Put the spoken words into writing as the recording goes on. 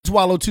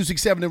Wallo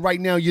 267, and right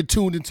now you're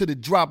tuned into the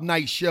Drop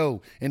Night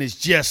Show, and it's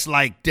just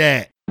like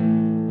that.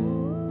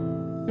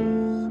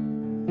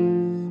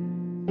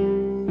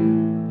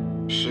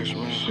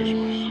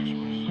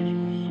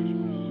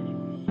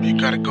 You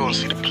gotta go and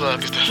see the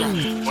plug. It's the when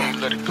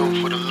you let it go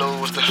for the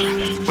low. What's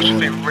your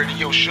favorite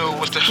radio show?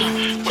 What's your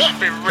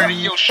favorite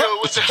radio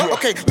show?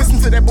 Okay, listen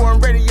to that boring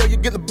radio, you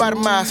get the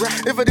bottom eyes.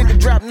 If it ain't the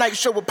Drop Night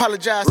Show,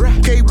 apologize.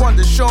 K1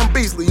 to Sean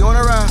Beasley on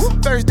the rise.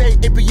 Thursday,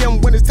 8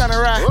 p.m. when it's time to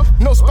ride.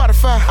 No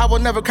Spotify, I will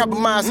never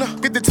compromise.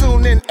 Get the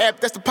tune in app,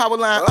 that's the power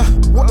line.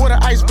 Water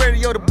Ice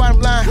Radio, the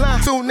bottom line.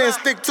 Tune in,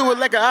 stick to it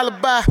like an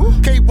alibi.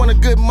 K1 a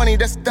good money,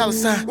 that's a dollar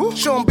sign.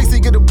 Sean Beasley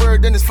get a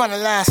word, then it's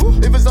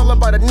finalized. If it's all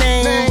about a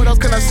name, what else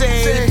can I say?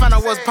 Find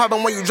out what's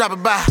poppin' when you drop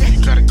it by.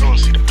 You gotta go and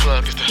see the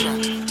plug. It's the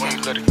when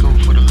you let it go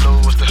for the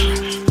low. What's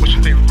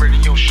your favorite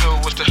radio show?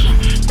 What's your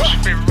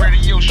favorite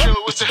radio show?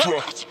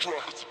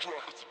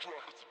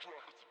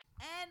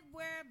 And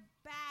we're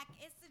back.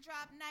 It's the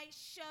Drop Night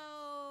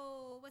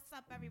Show. What's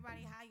up,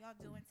 everybody? How y'all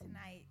doing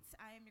tonight?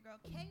 I am your girl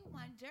K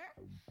Wonder.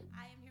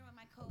 I am here with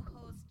my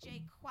co-host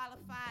Jay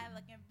Qualified,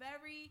 looking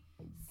very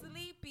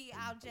sleepy.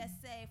 I'll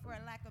just say, for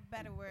a lack of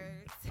better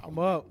words. I'm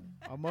up.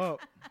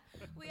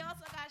 We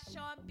also got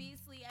Sean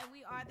Beasley, and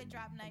we are the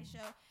Drop Night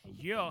Show.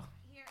 Yeah.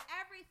 Here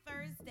every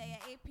Thursday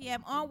at 8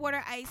 p.m. on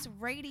Water Ice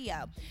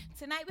Radio.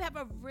 Tonight we have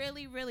a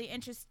really, really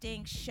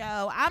interesting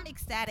show. I'm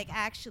ecstatic,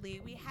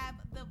 actually. We have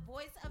the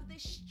voice of the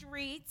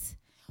street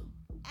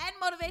and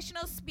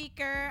motivational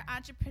speaker,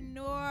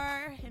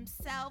 entrepreneur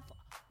himself,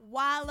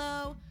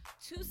 Wallo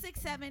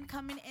 267,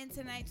 coming in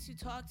tonight to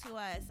talk to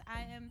us.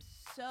 I am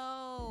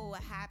so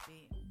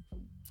happy.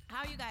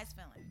 How are you guys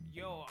feeling?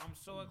 Yo, I'm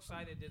so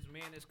excited this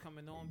man is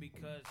coming on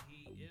because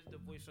he is the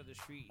voice of the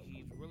street.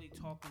 He's really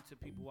talking to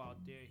people out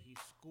there. He's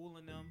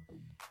schooling them,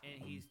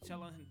 and he's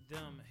telling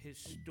them his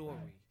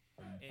story.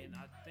 And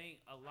I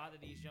think a lot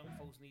of these young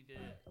folks need to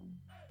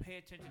pay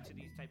attention to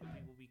these type of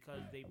people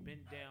because they've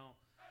been down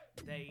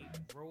the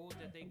road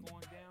that they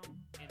going down,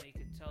 and they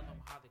can tell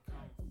them how to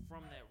come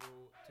from that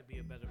road to be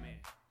a better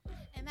man.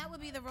 And that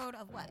would be the road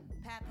of what?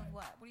 Path of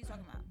what? What are you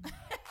talking about?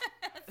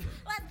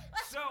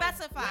 let's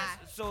specify.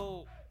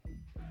 So,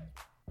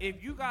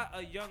 if you got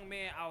a young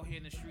man out here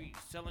in the street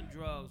selling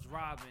drugs,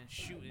 robbing,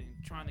 shooting,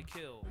 trying to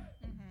kill,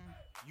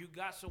 you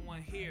got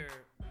someone here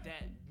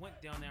that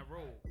went down that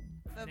road.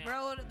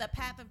 The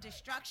path of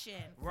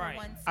destruction. Right. For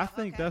oneself. I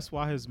think that's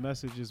why his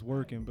message is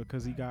working,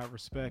 because he got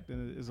respect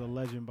and is a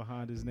legend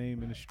behind his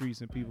name in the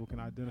streets, and people can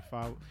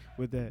identify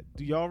with that.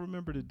 Do y'all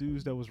remember the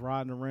dudes that was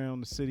riding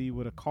around the city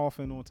with a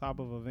coffin on top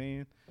of a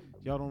van?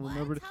 Y'all don't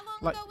remember that? How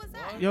long ago was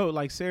that? Yo,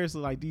 like seriously,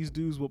 like these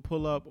dudes would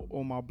pull up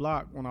on my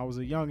block when I was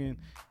a youngin'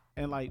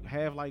 and like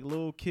have like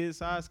little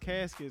kid-sized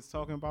caskets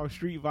talking about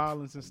street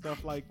violence and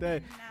stuff like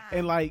that.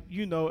 And like,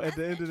 you know, at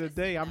the end of the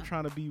day, I'm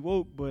trying to be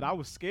woke, but I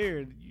was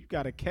scared. You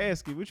got a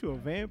casket. What, you a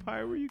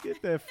vampire? Where you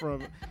get that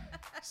from?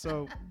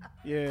 So,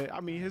 yeah,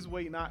 I mean, his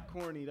way not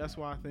corny. That's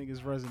why I think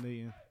it's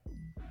resonating.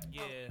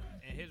 Yeah,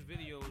 and his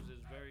videos is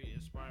very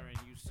inspiring.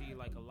 You see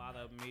like a lot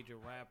of major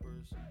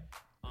rappers.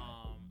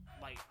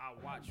 Like I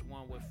watched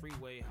one with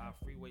Freeway, how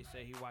Freeway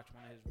said he watched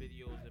one of his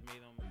videos that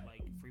made him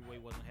like Freeway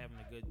wasn't having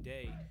a good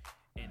day,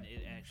 and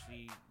it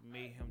actually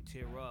made him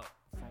tear up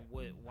from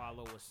what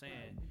Wallo was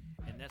saying,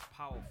 and that's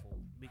powerful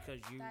because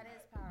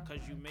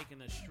you're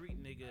making a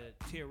street nigga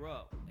tear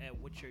up at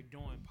what you're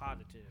doing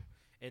positive,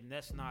 and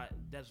that's a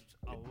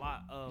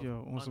lot of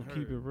Yo, on some unheard.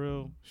 keep it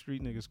real,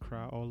 street niggas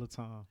cry all the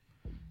time.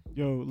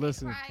 Yo,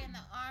 listen. They cry in the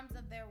arms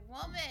of their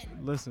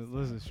woman.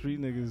 Listen, street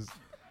niggas.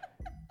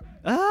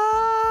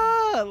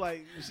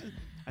 Like,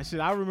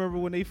 I remember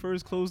when they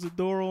first closed the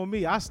door on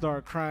me, I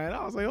started crying.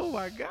 I was like, oh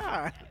my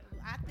God.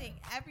 I think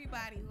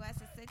everybody who has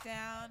to sit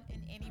down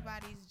in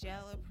anybody's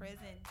jail or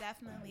prison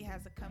definitely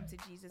has a come to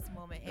Jesus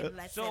moment and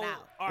lets it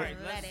out. All right,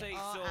 and let's let say it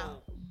all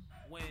out.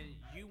 when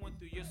you went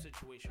through your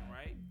situation,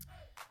 right?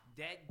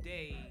 That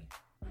day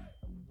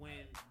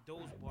when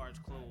those bars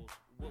closed,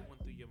 what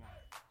went through your mind?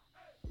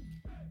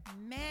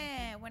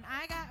 Man, when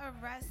I got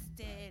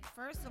arrested,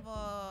 first of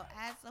all,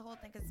 as the whole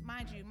thing, because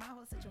mind you, my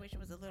whole situation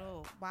was a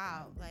little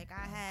wild. Like,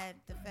 I had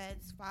the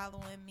feds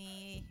following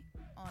me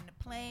on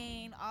the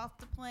plane, off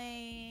the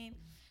plane,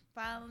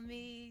 following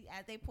me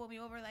as they pulled me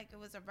over like it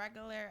was a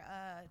regular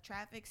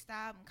traffic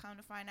stop, and come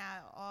to find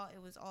out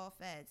it was all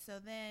feds. So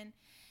then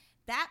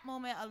that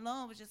moment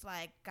alone was just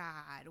like,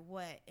 God,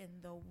 what in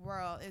the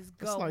world is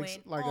going It's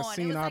like on? a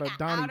scene out of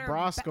Donnie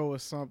Brasco or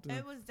something.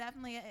 It was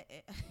definitely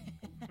it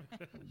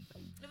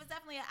was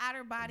definitely an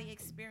outer body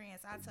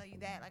experience. I'll tell you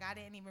that. Like, I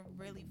didn't even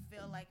really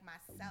feel like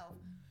myself.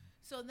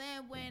 So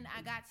then when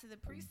I got to the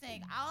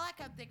precinct, all I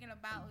kept thinking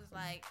about was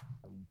like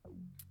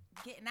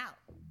getting out.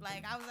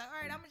 Like, I was like,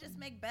 all right, I'm gonna just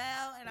make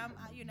bail, and I'm,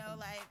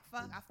 like,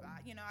 fuck,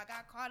 I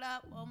got caught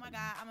up. Oh my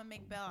God, I'm gonna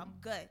make bail. I'm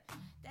good.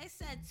 They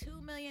said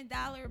 $2 million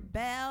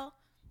bail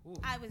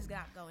I was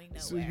not going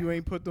nowhere. So you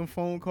ain't put them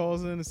phone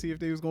calls in to see if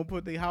they was gonna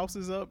put their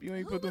houses up. You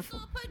ain't Who put them.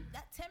 was gonna put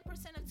that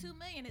 10% of $2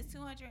 million is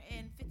 $250,000?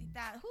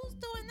 Who's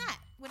doing that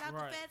without the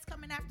feds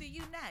coming after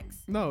you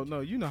next? No,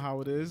 you know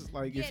how it is.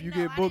 Like if you no,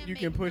 get I booked, didn't you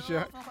can make push no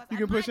your phone calls. you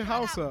can push your I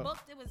house got up.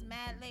 Booked, it was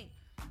mad late.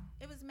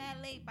 It was mad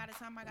late by the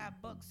time I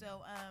got booked.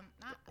 So I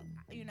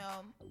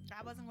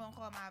wasn't gonna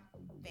call my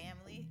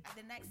family.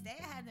 The next day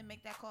I had to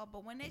make that call.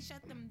 But when they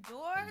shut them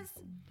doors.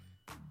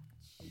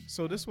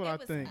 So this is what I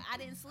think. I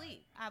didn't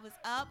sleep. I was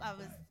up. I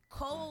was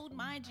cold.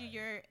 Mind you,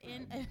 you're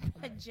in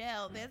a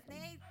jail. That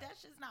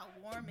shit's not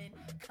warm and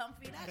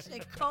comfy. That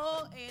shit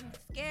cold and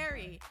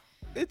scary.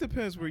 It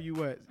depends where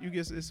you at. You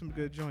get it's some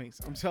good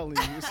joints. I'm telling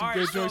you, it's some All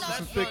good right, joints so with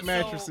some that's thick good.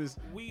 mattresses.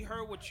 So we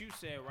heard what you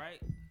said,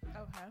 right?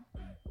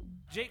 Okay.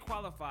 Jay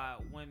qualified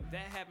when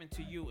that happened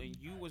to you and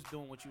you was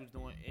doing what you was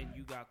doing and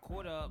you got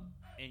caught up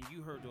and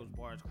you heard those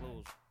bars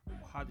close.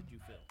 How did you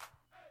feel?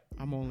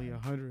 I'm only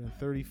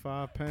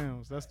 135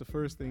 pounds. That's the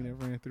first thing that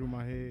ran through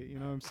my head. You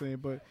know what I'm saying?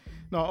 But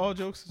no, all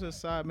jokes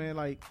aside, man,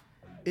 like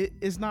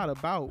it's not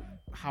about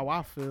how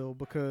I feel,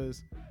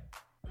 because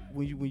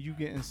when you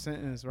getting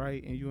sentenced,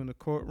 right, and you in the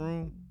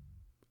courtroom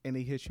and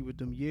they hit you with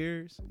them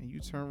years and you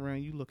turn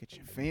around, you look at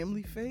your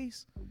family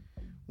face.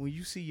 When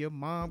you see your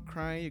mom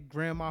crying, your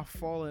grandma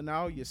falling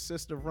out, your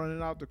sister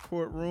running out the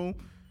courtroom,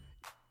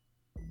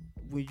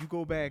 when you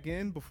go back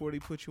in before they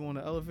put you on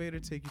the elevator,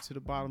 take you to the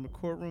bottom of the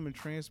courtroom and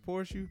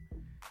transport you,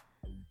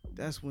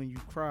 that's when you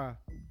cry.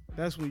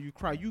 That's when you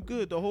cry. You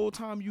good the whole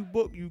time you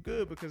book, you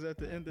good, because at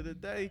the end of the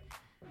day,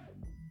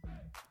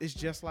 it's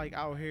just like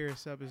out here,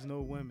 except there's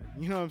no women.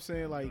 You know what I'm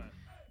saying? Like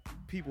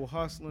people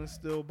hustling,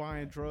 still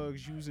buying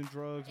drugs, using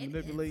drugs,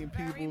 manipulating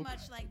people. It's very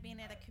much like being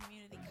at a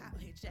community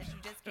college that you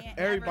just can't.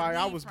 Everybody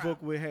I was from.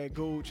 booked with had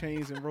gold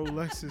chains and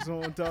Rolexes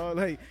on, dog.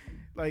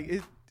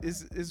 Like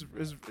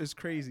it's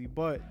crazy.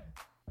 But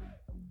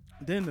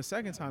then the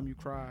second time you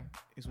cry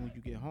is when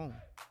you get home.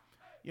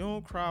 You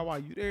don't cry while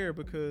you're there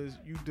because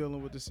you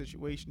dealing with the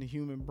situation. The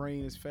human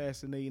brain is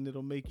fascinating.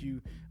 It'll make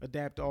you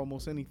adapt to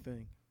almost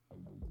anything.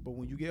 But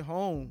when you get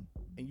home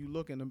and you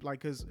look at them,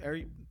 like, because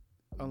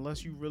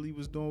unless you really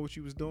was doing what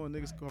you was doing,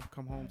 niggas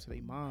come home to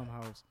their mom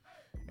house.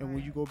 And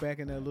when you go back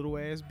in that little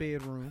ass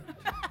bedroom,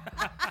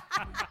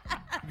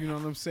 you know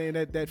what I'm saying?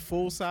 That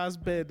full size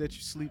bed that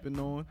you're sleeping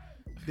on.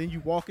 Then you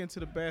walk into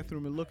the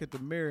bathroom and look at the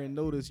mirror and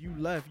notice you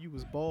left. You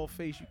was bald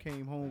faced. You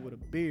came home with a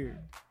beard.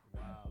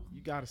 Wow.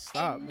 You gotta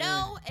stop, and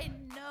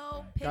man.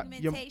 No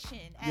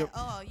pigmentation at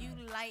all. You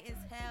light as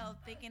hell,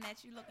 thinking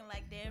that you looking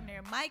like damn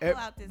near Michael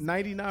out this.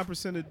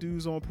 99% of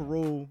dudes on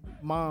parole,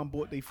 mom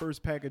bought their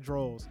first pack of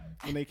drawers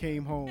when they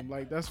came home.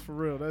 Like, that's for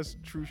real. That's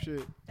true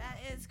shit. That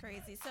is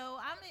crazy. So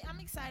I'm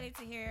excited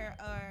to hear,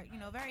 or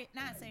very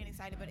not saying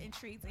excited, but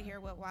intrigued to hear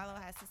what Wallo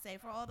has to say.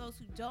 For all those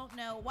who don't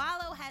know,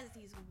 Wallo has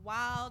these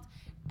wild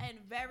and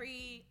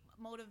very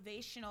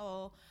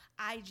motivational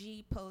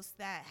IG posts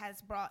that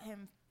has brought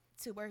him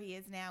to where he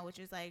is now, which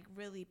is like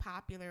really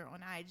popular on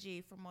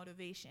IG for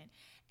motivation.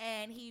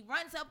 And he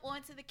runs up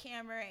onto the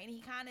camera and he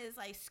kind of is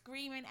like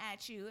screaming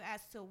at you as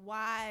to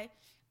why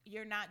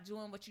you're not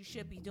doing what you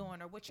should be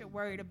doing or what you're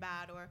worried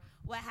about or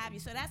what have you.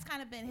 So that's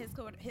kind of been his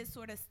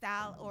sort of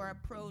style or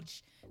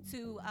approach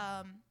to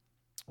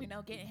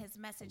getting his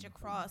message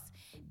across,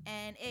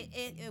 and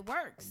it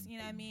works. You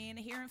know what I mean?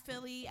 Here in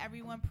Philly,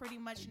 everyone pretty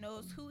much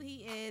knows who he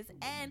is,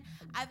 and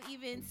I've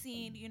even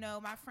seen,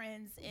 my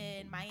friends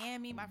in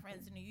Miami, my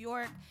friends in New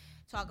York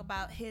talk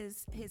about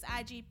his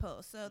IG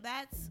post. So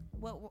that's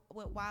what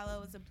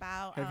Wallo is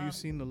about. Have you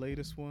seen the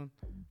latest one?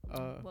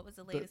 What was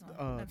the latest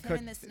one? Him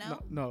in the snow?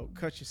 No,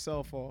 cut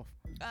yourself off.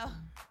 Oh.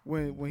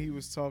 When he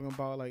was talking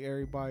about like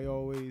everybody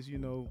always,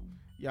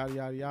 yada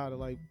yada yada.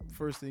 Like,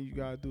 first thing you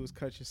gotta do is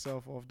cut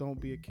yourself off. Don't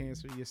be a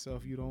cancer to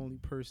yourself. You're the only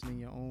person in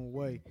your own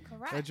way.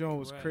 Correct. That joint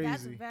was crazy.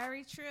 That's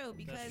very true,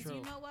 because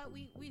you know what,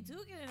 we do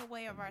get in the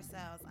way of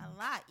ourselves a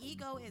lot.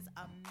 Ego is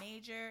a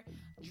major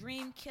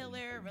dream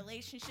killer,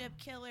 relationship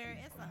killer.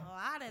 It's a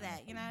lot of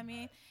that. You know what I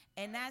mean?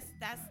 And that's.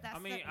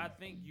 I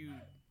think you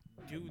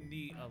do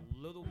need a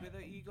little bit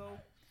of ego.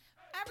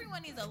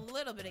 Everyone needs a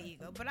little bit of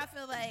ego, but I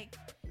feel like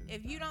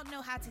if you don't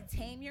know how to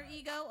tame your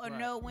ego or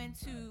know when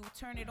to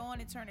turn it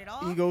on and turn it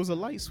off, ego's a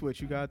light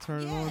switch. You gotta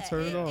turn it on and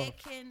turn it off.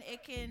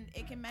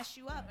 It can mess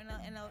you up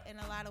in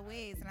a lot of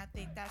ways, and I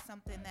think that's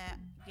something that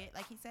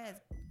like he says,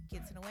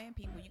 gets in the way of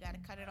people. You gotta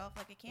cut it off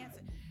like a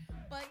cancer.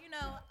 But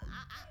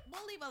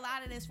we'll leave a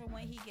lot of this for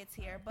when he gets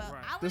here. But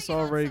I this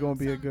already gonna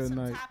be a good some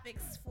night.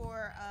 Topics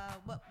for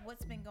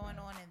what's been going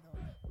on in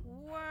the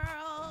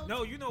world.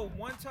 No,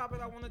 one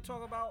topic I want to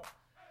talk about.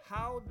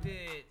 How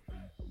did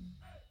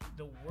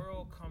the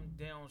world come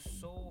down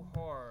so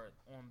hard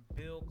on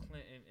Bill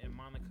Clinton and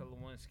Monica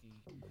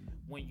Lewinsky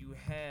when you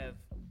have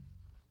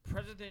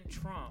President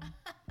Trump,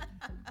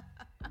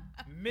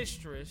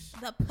 mistress,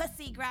 the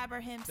pussy grabber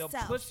himself,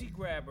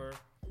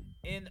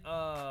 in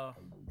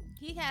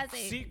he has a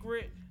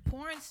secret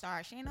porn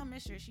star. She ain't no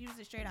mistress. She was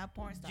a straight out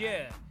porn star.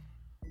 Yeah.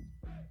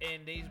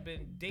 And they've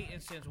been dating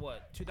since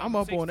what? 2016? I'm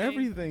up on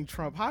everything,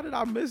 Trump. How did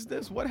I miss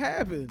this? What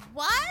happened?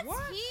 What?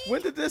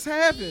 When did this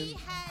happen? He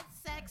had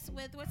sex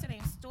with, what's her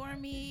name,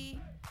 Stormy.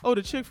 Oh,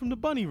 the chick from the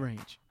Bunny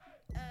Range.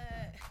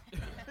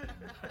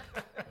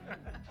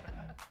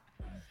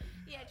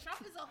 Yeah,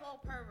 Trump is a whole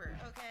pervert.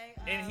 Okay.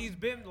 And he's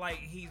been like,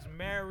 he's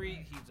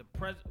married. He's a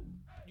president.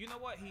 You know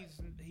what? He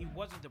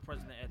wasn't the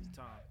president at the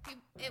time.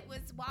 It was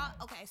while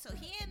okay. So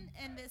he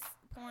and this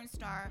porn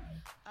star,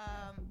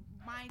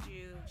 mind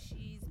you,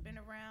 she's been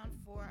around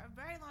for a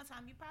very long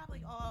time. You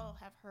probably all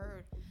have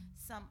heard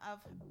some of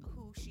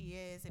who she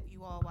is if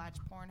you all watch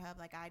Pornhub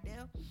like I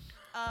do.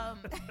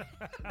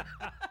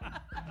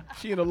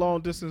 She in a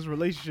long distance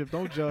relationship.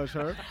 Don't judge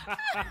her.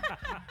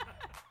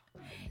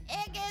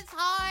 It gets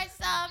hard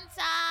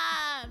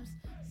sometimes.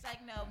 It's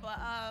like no, but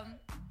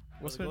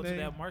What's her Go name? to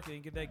that market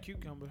and get that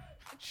cucumber.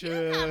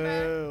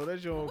 Chill.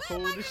 That's your What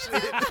cold am I as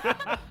gonna shit. do?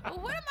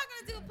 What am I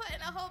gonna do?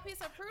 Putting a whole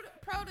piece of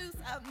produce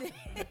up there?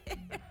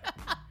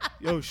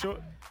 Yo,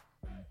 short.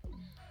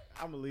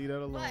 I'm gonna leave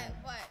that alone.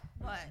 What?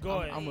 Go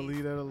ahead. I'm gonna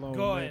leave that alone.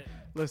 Go man. ahead.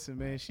 Listen,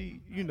 man. She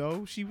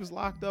was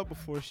locked up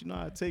before. She know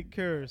how to take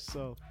care of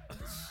herself.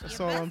 That's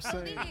You all best I'm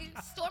saying. believe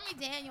Stormy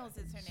Daniels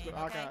is her name.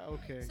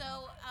 Okay.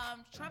 So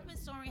Trump and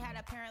Stormy had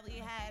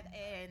apparently had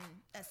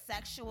a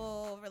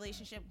sexual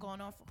relationship going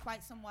on for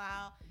quite some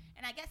while,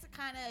 and I guess it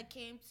kind of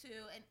came to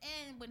an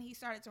end when he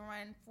started to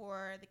run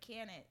for the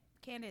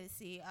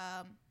candidacy.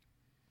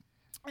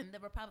 In the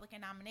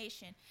Republican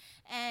nomination,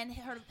 and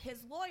his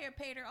lawyer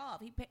paid her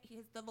off.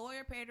 The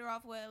lawyer paid her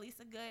off with at least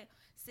a good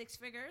 6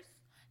 figures,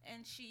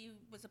 and she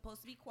was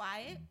supposed to be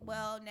quiet.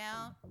 Well,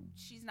 now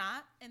she's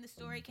not, and the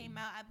story came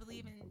out, I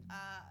believe, in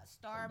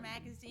Star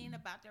magazine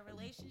about their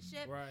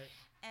relationship. Right.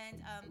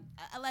 And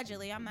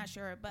allegedly, I'm not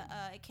sure, but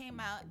it came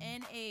out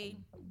in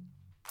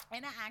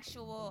an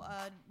actual,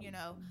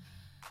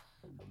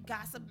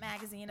 gossip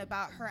magazine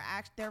about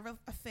their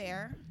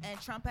affair,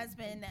 and Trump has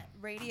been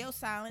radio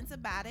silent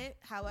about it.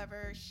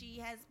 However, she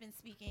has been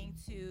speaking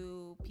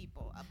to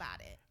people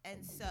about it,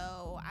 and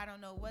so I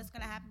don't know what's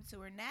going to happen to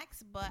her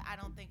next, but I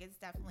don't think it's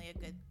definitely a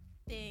good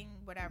thing,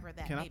 whatever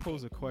that Can may I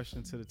pose be. a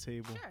question to the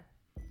table? Sure.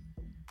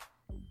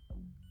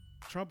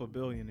 Trump a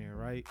billionaire,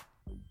 right?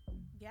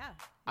 Yeah.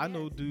 I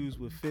know yes. dudes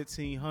with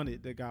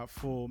 1,500 that got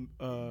full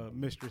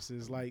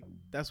mistresses. Like,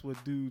 that's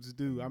what dudes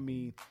do. I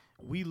mean,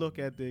 we look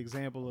at the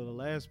example of the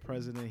last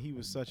president. He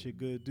was such a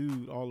good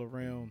dude, all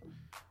around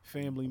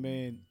family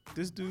man.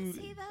 This dude. Was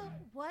he though?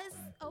 Was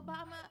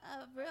Obama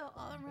a real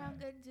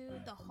all-around good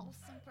dude, the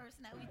wholesome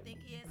person that we think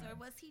he is, or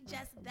was he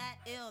just that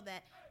ill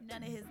that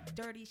none of his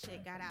dirty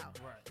shit got out?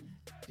 Right.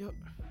 Yo,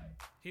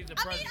 He's the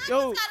I mean, president. I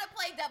Yo. just gotta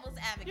play devil's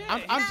advocate. Yeah,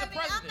 You know I'm what the I mean?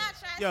 I'm not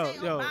trying to yo, say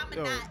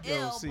Obama not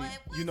ill, see, but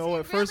you was know he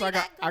what? First, really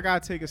I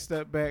gotta take a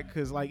step back,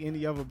 because like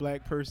any other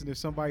black person, if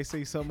somebody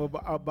say something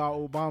about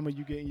Obama,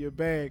 you get in your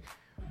bag.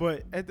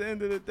 But at the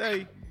end of the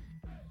day,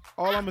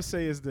 all I'm gonna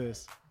say is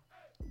this: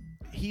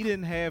 he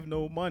didn't have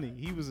no money.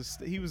 He was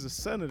a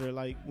senator.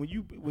 Like when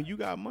you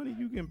got money,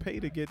 you can pay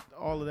to get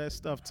all of that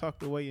stuff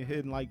tucked away and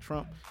hidden. Like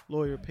Trump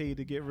lawyer paid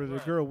to get rid of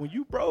the girl. When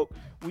you broke,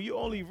 when you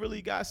only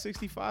really got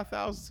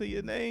 $65,000 to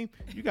your name,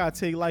 you gotta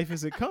take life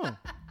as it come.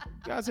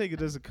 You gotta take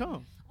it as it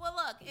come. Well,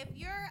 look, if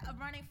you're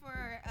running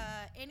for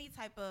any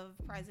type of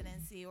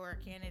presidency or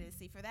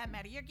candidacy, for that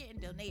matter, you're getting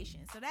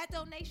donations. So that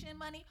donation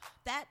money,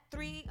 that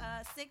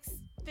 6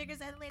 figures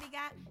that lady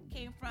got,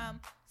 came from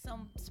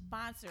some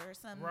sponsor,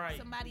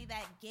 somebody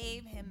that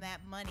gave him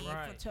that money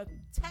to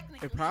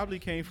technically. It probably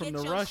came from get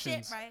the your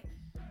Russians. Shit, right?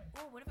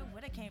 Oh, what if it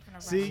would have came from the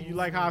See, Russians? you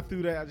like how I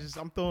threw that?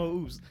 I'm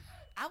throwing oops.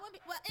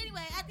 Well,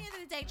 anyway, at the end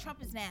of the day,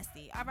 Trump is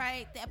nasty. All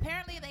right.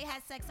 Apparently, they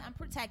had sex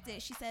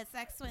unprotected. She said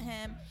sex with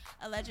him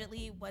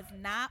allegedly was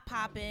not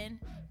popping.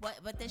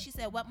 But then she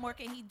said, what more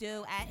can he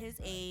do at his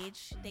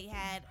age? They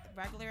had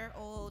regular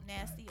old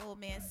nasty old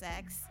man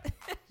sex.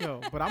 Yo,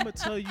 but I'm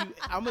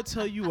gonna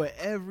tell you what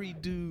every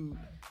dude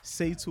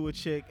say to a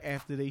chick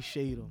after they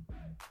shade him.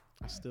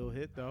 I still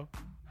hit though.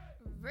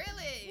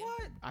 Really?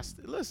 What?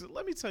 Listen,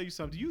 let me tell you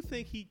something. Do you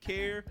think he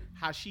cared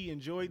how she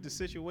enjoyed the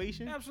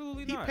situation?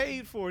 Absolutely He not.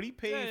 paid for it. He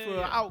paid for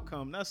an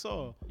outcome. That's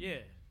all. Yeah.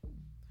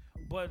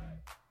 But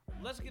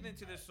let's get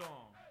into this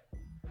song.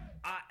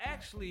 I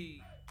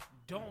actually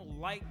don't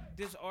like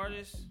this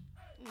artist,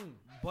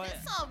 but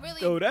This song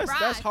really Yo, that's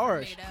fried for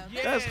harsh. me, though.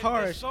 yeah, That's the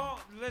harsh. song,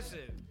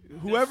 listen,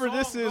 Whoever the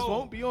this song is goes,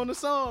 won't be on the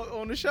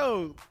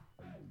show.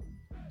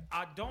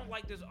 I don't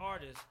like this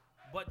artist,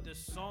 but the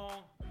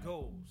song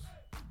goes.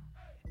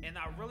 And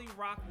I really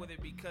rock with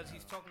it because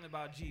he's talking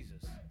about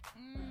Jesus.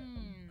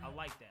 I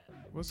like that.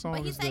 What song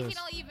But he is said this? he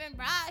don't even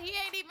ride. He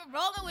ain't even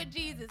rolling with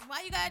Jesus.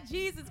 Why you got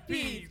Jesus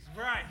peace? Peace,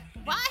 right.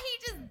 Why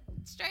he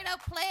just straight up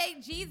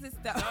played Jesus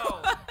though?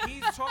 No,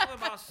 he's talking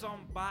about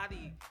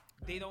somebody.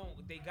 They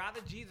got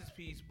the Jesus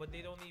piece, but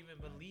they don't even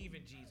believe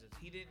in Jesus.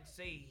 He didn't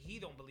say he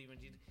don't believe in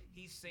Jesus.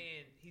 He's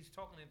saying he's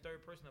talking in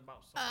third person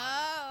about somebody.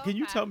 Oh, Can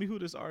you okay. tell me who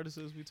this artist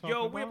is we talking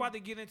Yo, about? we're about to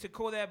get into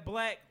Kodak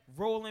Black,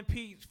 Rolling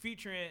Peace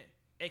featuring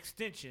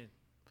Extension.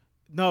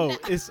 No,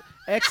 it's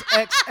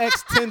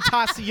XXX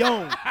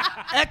Tentacion.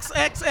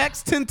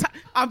 XXX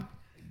Tentacion.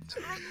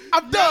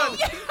 I'm done.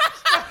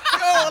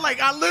 Yo, like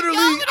I literally.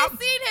 Y'all would have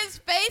seen his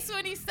face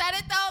when he said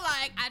it though.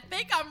 Like I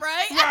think I'm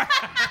right.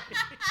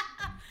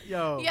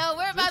 Yo,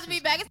 we're about to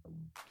be back.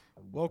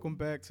 Welcome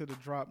back to the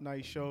Drop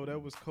Night Show.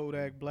 That was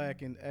Kodak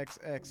Black and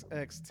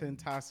XXX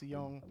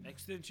Tentacion.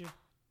 Extension.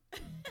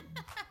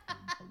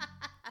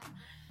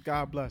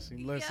 God bless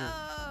him. Listen.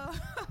 Yo.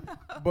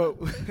 But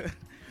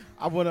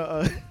I want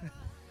to,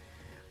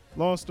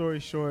 long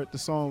story short, the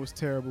song was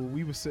terrible.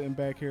 We were sitting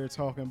back here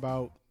talking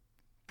about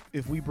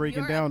if we breaking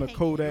Your down opinion. a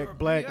Kodak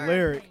Black Your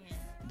lyric, opinion.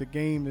 the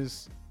game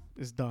is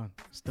done.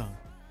 It's done.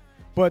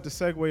 But to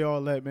segue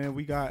all that, man,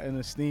 we got an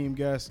esteemed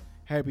guest.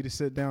 Happy to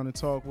sit down and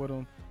talk with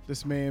him.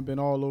 This man been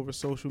all over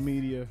social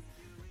media,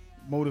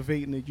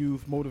 motivating the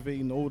youth,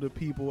 motivating the older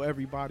people,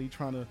 everybody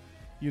trying to,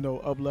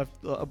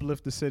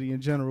 uplift the city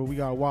in general. We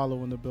got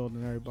Wallo in the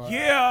building, everybody.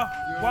 Yeah,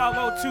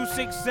 Wallo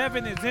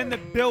 267 is in the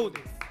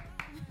building.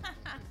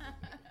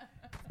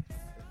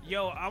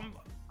 Yo, I'm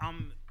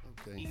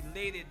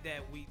elated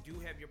that we do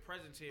have your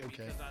presence here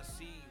because I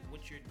see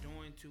what you're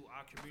doing to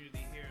our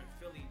community here in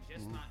Philly.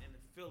 Just not in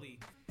Philly,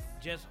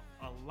 just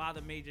a lot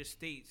of major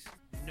states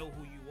know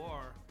who you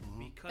are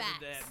because of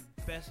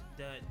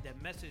the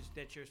message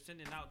that you're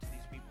sending out to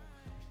these people.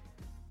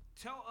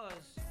 Tell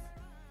us,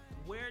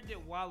 where did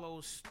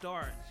Wallo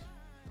start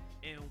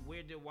and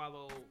where did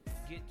Wallo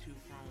get to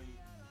from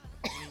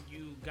when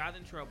you got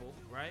in trouble,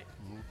 right?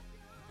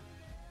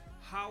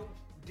 How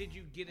did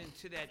you get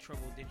into that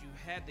trouble? Did you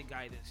have the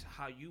guidance,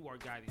 how you are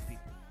guiding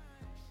people?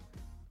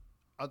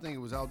 I think it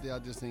was out there. I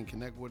just didn't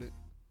connect with it.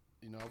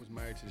 I was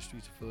married to the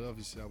streets of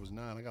Philadelphia since I was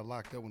 9. I got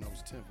locked up when I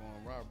was 10 for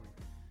armed robbery.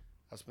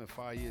 I spent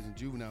 5 years in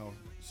juvenile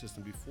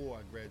system before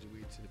I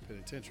graduated to the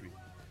penitentiary,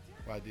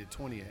 where I did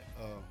 20 at.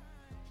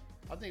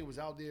 I think it was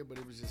out there, but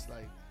it was just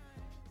like,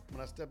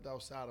 when I stepped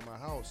outside of my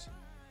house,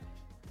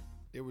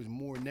 there was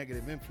more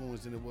negative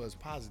influence than it was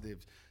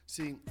positives.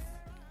 See,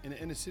 in the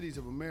inner cities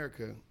of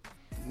America,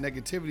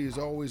 negativity is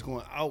always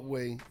going to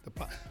outweigh the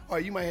all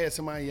right, you might have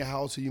somebody in your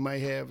house, or you might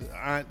have an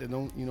aunt that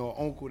don't, an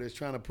uncle that's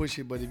trying to push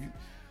it, but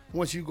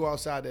once you go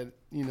outside that,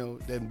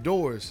 them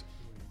doors,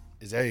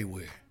 it's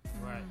everywhere.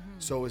 Right.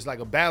 So it's like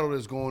a battle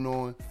that's going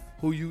on.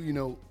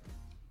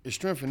 It's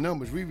strength in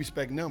numbers. We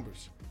respect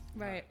numbers.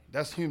 Right.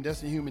 That's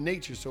the human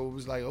nature. So it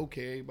was like,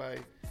 okay,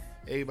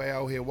 everybody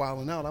out here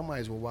wilding out. I might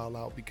as well wild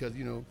out because,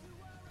 you're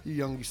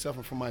young, you're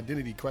suffering from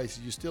identity crisis.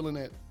 You're still in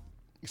that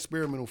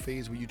experimental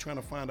phase where you're trying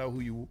to find out who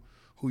you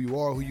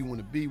are, who you want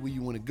to be, where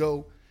you want to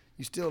go.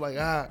 You still like,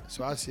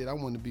 so I said I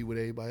wanted to be what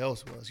everybody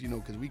else was,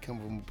 because we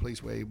come from a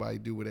place where everybody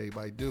do what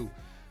everybody do.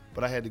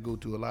 But I had to go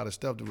through a lot of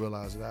stuff to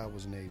realize that I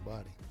wasn't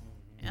everybody.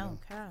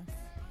 Okay.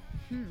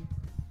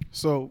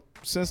 So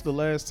since the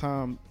last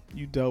time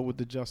you dealt with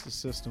the justice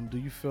system, do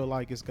you feel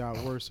like it's got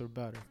worse or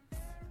better?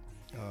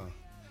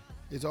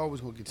 It's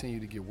always going to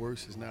continue to get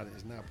worse. It's not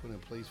put in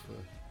place for,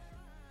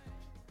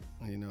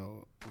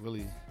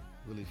 really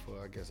for,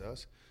 I guess,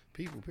 us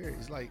people, period.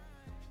 It's like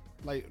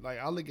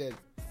I look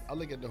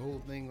at the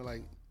whole thing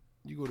like,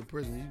 you go to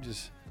prison,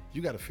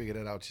 you got to figure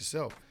that out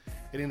yourself.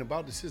 It ain't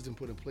about the system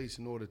put in place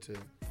in order to,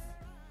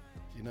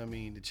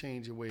 to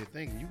change your way of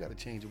thinking. You got to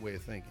change your way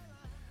of thinking.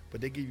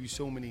 But they give you it's just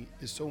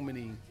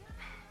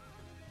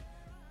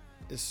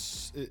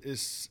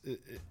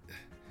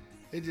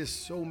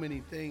so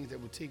many things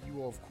that would take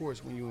you off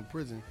course when you're in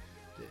prison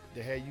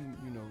that had you,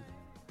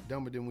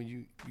 dumber than when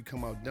you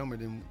come out dumber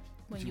than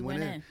when you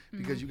went in.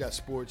 Because you got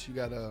sports, you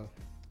got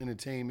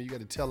entertainment, you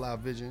got the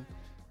television,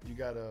 you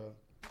got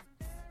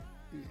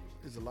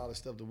there's a lot of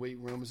stuff, the weight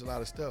room, there's a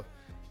lot of stuff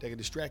that can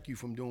distract you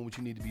from doing what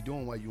you need to be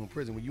doing while you're in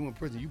prison. When you're in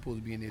prison, you're supposed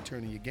to be in there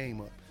turning your game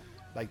up.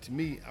 Like, to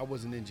me, I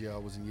wasn't in jail, I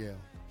was in Yale.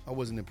 I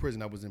wasn't in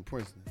prison, I was in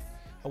Princeton.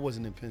 I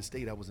wasn't in Penn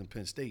State, I was in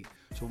Penn State.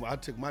 So I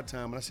took my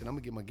time and I said, I'm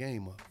gonna get my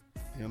game up.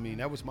 You know what I mean?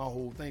 That was my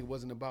whole thing. It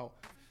wasn't about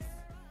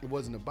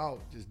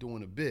just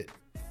doing a bit.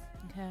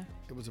 Okay.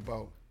 It was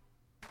about,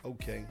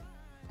 okay,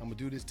 I'm gonna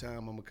do this time,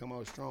 I'm gonna come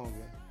out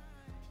stronger.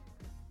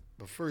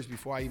 But first,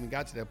 before I even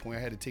got to that point, I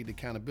had to take the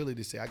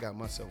accountability to say, I got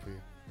myself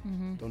here.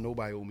 Don't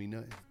nobody owe me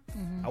nothing.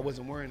 I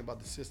wasn't worrying about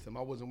the system.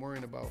 I wasn't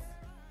worrying about,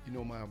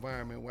 my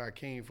environment, where I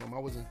came from.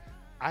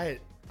 I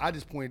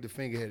just pointed the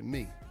finger at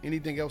me.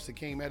 Anything else that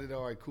came at it,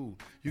 all right, cool.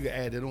 You can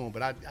add it on,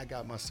 but I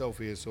got myself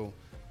here, so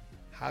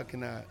how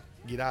can I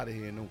get out of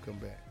here and don't come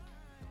back?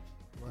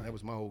 Right. That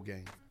was my whole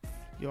game.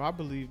 Yo, I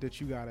believe that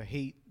you gotta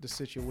hate the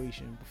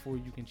situation before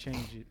you can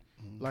change it.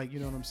 Like, you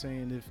know what I'm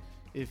saying?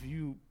 If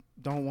you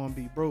don't want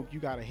to be broke, you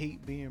gotta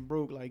hate being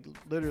broke. Like,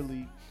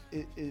 literally,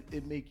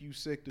 it make you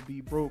sick to be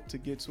broke to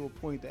get to a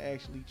point to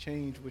actually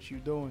change what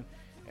you're doing.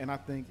 And I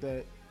think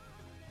that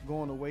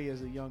going away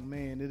as a young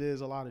man, it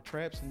is a lot of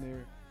traps in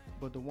there.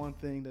 But the one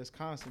thing that's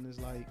constant is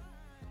like,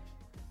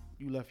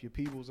 you left your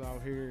peoples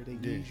out here. They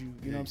need you.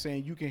 You know what I'm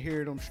saying? You can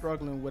hear them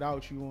struggling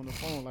without you on the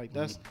phone. Like,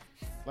 that's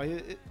like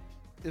it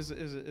is a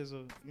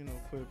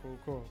quid pro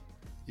quo.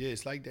 Yeah,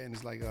 it's like that, and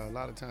it's like a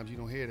lot of times you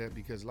don't hear that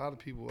because a lot of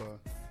people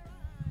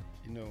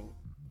and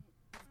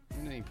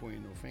ain't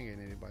pointing no finger at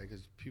anybody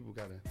because people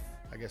gotta,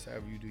 I guess,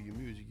 however you do your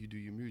music, you do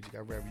your music.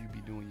 I'd rather you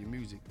be doing your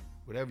music,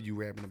 whatever you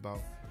rapping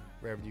about,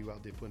 rather than you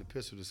out there putting a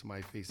pistol to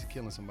somebody's face and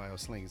killing somebody or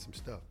slinging some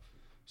stuff.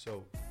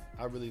 So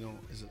I really don't.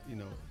 It's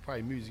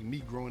probably music. Me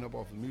growing up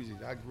off of music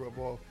that I grew up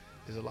off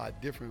is a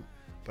lot different.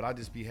 But I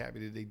just be happy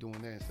that they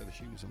doing that instead of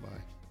shooting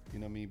somebody. You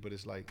know what I mean? But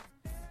it's like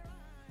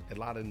a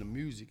lot of the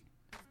music,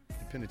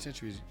 the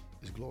penitentiary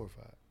is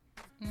glorified.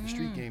 The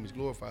street game is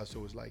glorified.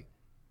 So it's like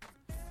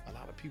a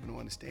lot of people don't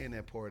understand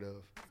that part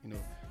of,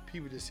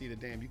 people just see the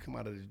damn, you come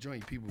out of the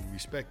joint, people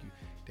respect you.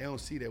 They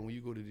don't see that when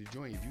you go to the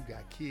joint. If you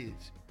got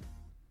kids,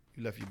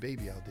 you left your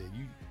baby out there.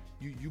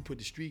 You put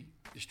the street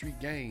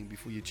game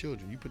before your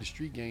children. You put the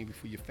street game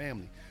before your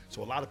family.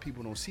 So a lot of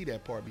people don't see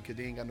that part because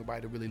they ain't got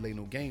nobody to really lay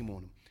no game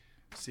on them.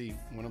 See,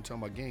 when I'm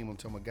talking about game, I'm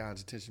talking about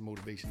guidance, attention,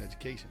 motivation,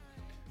 education.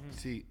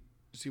 See,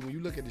 when you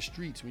look at the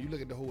streets, when you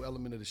look at the whole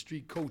element of the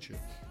street culture,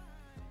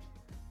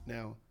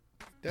 now,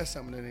 that's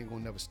something that ain't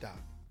gonna never stop.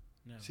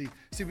 No. See,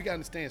 we gotta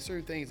understand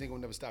certain things ain't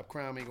gonna never stop.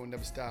 Crime ain't gonna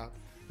never stop.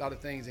 A lot of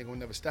things ain't gonna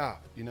never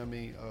stop. You know what I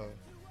mean?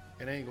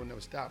 It ain't gonna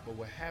never stop. But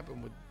what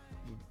happened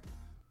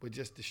with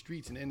just the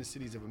streets and the inner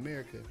cities of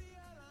America,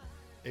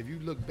 if you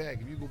go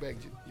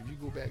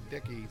back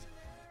decades,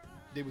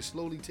 they were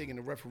slowly taking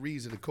the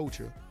referees of the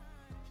culture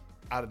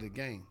out of the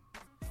game,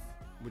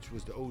 which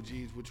was the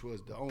OGs, which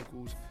was the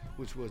uncles,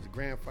 which was the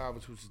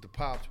grandfathers, which was the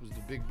pops, which was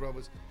the big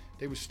brothers.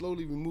 They were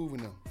slowly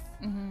removing them.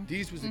 Mm-hmm.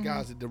 These was the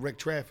guys that direct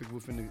traffic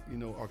within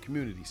our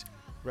communities,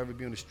 whether it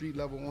be on the street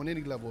level, on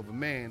any level of a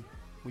man.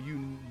 When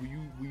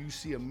you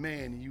see a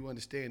man and you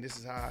understand this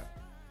is how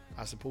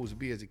I supposed to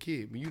be as a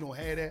kid. When you don't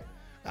have that,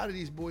 a lot of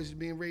these boys is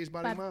being raised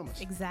by their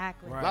mamas.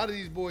 Exactly. Right. A lot of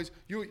these boys,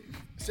 you'll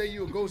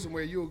go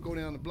somewhere, you'll go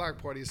down to the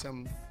block party or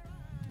something,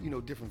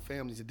 different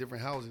families at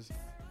different houses,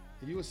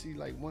 and you'll see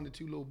like 1 to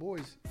 2 little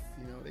boys,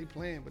 they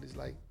playing, but it's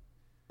like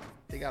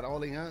they got all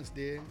their aunts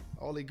there,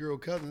 all their girl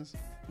cousins.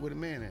 Where the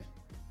man at?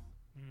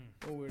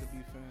 Nowhere to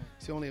be found.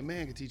 See, only a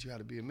man can teach you how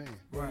to be a man.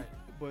 Right.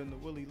 But in the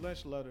Willie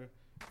Lynch letter,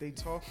 they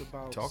talked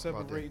about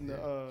separating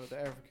the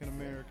African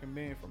American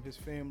man from his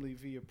family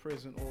via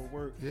prison or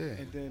work,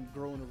 and then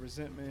growing a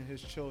resentment in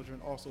his children,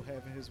 also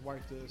having his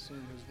wife to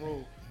assume his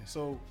role.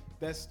 So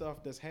that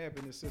stuff that's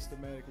happened is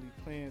systematically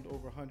planned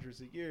over hundreds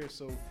of years.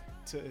 So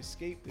to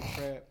escape the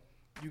trap,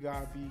 you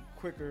gotta be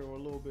quicker or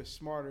a little bit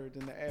smarter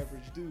than the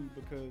average dude,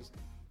 because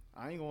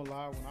I ain't gonna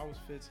lie, when I was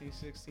 15,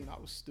 16, I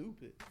was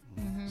stupid.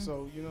 Mm-hmm.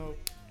 So,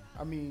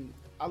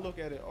 I look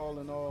at it all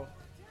in all,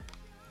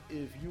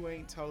 if you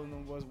ain't telling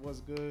them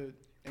what's good,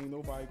 ain't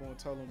nobody gonna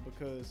tell them,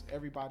 because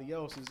everybody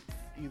else is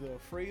either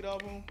afraid of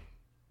them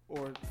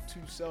or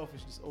too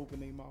selfish to just open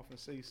their mouth and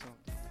say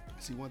something.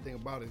 See, one thing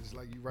about it is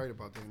like you right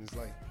about that, and it's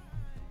like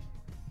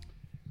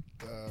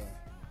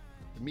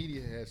the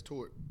media has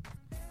taught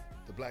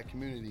the black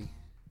community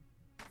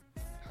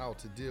how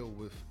to deal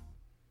with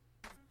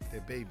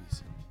their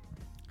babies.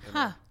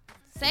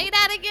 Say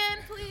that again,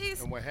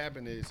 please. And what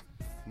happened is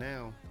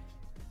now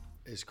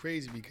it's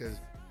crazy because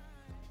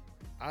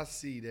I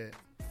see that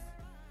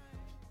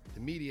the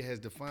media has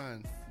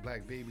defined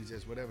black babies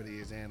as whatever they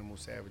is,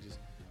 animals, savages,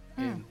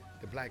 and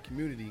the black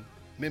community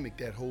mimic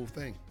that whole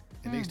thing.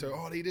 And they start,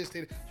 they this,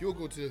 they that. You'll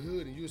go to the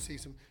hood and you'll see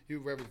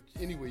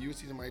you'll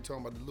see somebody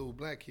talking about the little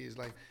black kids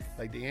like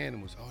the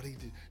animals. Oh,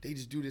 they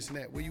just do this and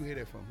that. Where you hear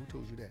that from? Who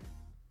told you that?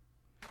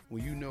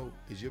 When you know,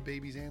 is your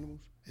baby's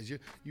animals?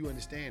 You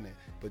understand that,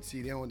 but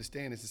see, they don't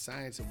understand it's the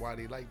science of why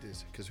they like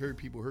this. Because hurt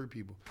people hurt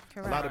people.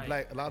 Correct.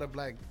 A lot of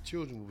black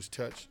children was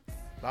touched.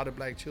 A lot of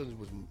black children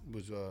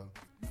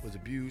was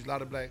abused. A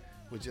lot of black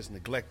was just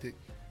neglected.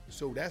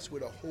 So that's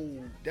where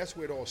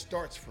it all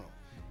starts from.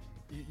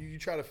 You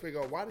try to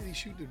figure out, why did he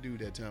shoot the dude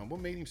that time?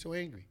 What made him so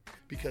angry?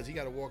 Because he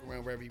got to walk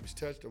around wherever he was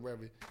touched or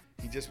wherever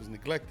he just was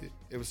neglected.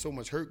 There was so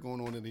much hurt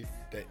going on in it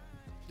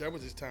that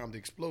was his time to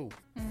explode.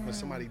 When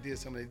somebody did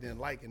something they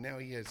didn't like, and now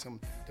he had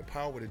the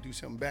power to do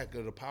something back,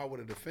 or the power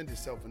to defend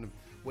himself in the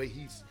way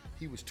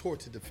he was taught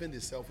to defend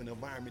himself in the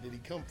environment that he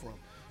come from.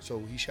 So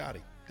he shot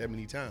him that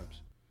many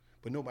times.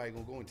 But nobody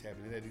gonna go and tap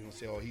into that. They're gonna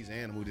say, he's an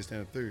animal, this, that,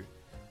 and the third.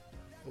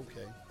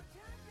 Okay.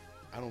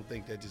 I don't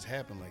think that just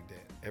happened like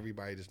that.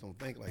 Everybody just don't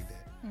think like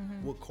that.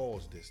 Mm-hmm. What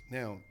caused this?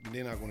 Now,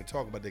 they're not going to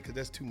talk about that because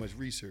that's too much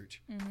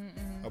research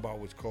about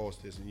what's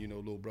caused this. And,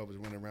 little brothers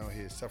running around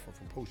here suffering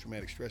from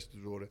post-traumatic stress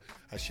disorder.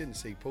 I shouldn't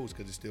say post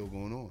because it's still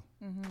going on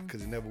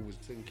because it never was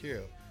taken care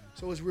of.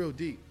 So it's real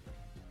deep.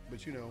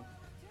 But,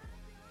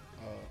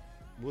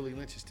 Willie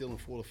Lynch is still in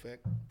full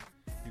effect.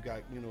 You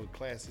got,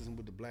 classism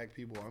with the black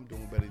people. I'm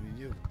doing better than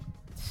you.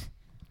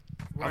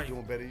 Right. I'm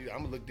doing better than you. I'm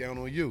going to look down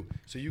on you.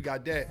 So you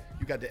got that.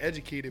 You got the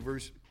educated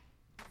versus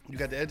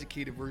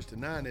the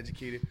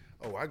non-educated.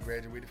 Oh, I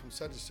graduated from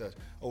such and such.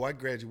 Oh, I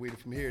graduated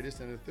from here, this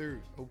and the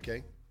third.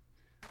 Okay.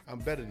 I'm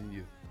better than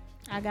you.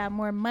 I got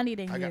more money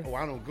than you.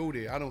 I don't go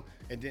there. I don't.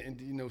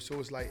 And so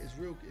it's like,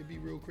 it'd be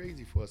real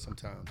crazy for us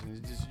sometimes. And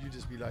you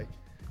just be like,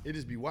 it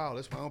just be wild.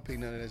 That's why I don't pay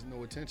none of that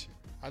no attention.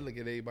 I look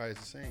at everybody as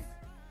the same.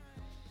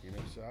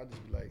 So I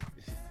just be like,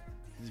 it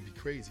just be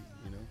crazy,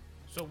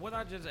 So what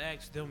I just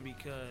asked them,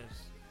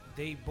 because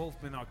they both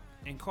been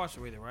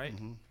incarcerated, right?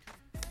 Mm-hmm.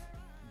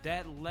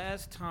 That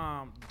last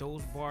time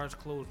those bars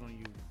closed on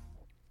you,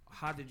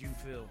 how did you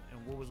feel,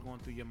 and what was going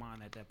through your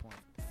mind at that point?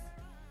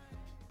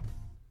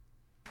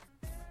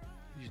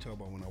 You talk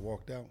about when I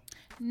walked out?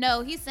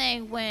 No, he's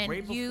saying when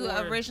Right you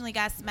before- originally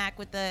got smacked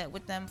with them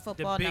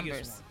football biggest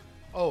numbers.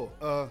 one.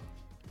 Oh,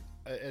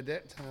 at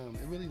that time,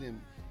 it really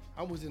didn't.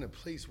 I was in a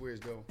place where, as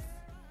though,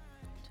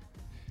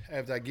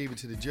 after I gave it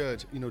to the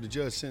judge, the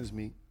judge sends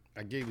me.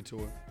 I gave it to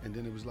her, and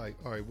then it was like,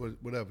 all right,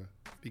 whatever.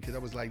 Because I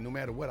was like, no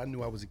matter what, I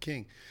knew I was a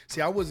king.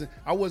 See, I wasn't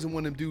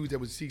one of them dudes that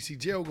was see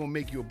jail gonna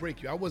make you or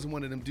break you. I wasn't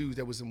one of them dudes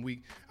that was some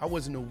weak. I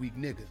wasn't no weak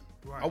nigga.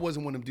 Right. I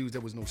wasn't one of them dudes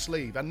that was no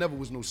slave. I never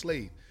was no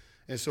slave.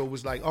 And so it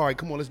was like, all right,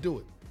 come on, let's do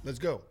it. Let's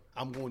go.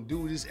 I'm gonna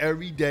do this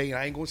every day, and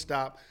I ain't gonna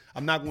stop.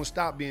 I'm not gonna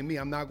stop being me.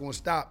 I'm not gonna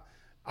stop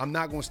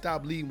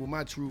leading with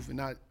my truth,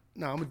 and I'm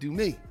gonna do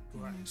me.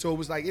 Right. So it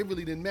was like, it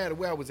really didn't matter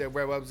where I was at,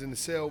 wherever I was in the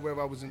cell,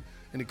 wherever I was in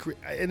the crib.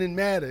 It didn't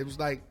matter. It was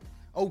like,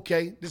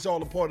 okay, this is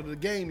all a part of the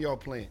game y'all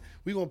playing.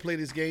 We gonna play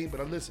this game,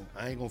 but listen,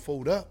 I ain't gonna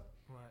fold up.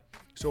 Right.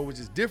 So it was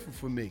just different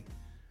for me.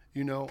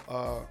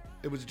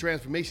 It was a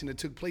transformation that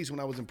took place when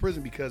I was in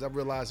prison because I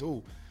realized,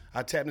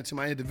 I tapped into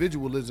my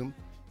individualism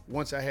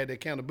once I had the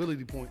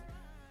accountability point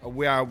of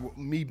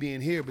me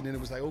being here, but then it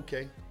was like,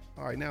 okay,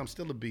 all right, now I'm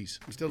still a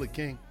beast. I'm still a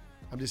king.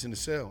 I'm just in the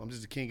cell. I'm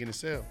just a king in the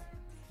cell.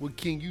 What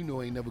king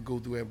ain't never go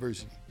through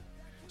adversity?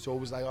 So it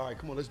was like, all right,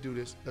 come on, let's do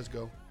this. Let's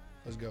go.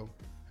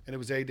 And it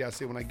was every day I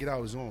said, when I get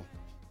out, it's on.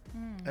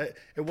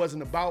 It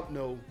wasn't about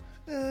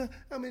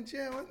I'm in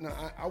jail. No,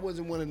 I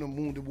wasn't one of them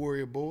wounded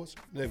warrior boys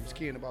that was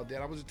caring about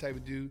that. I was the type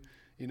of dude,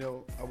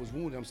 I was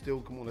wounded.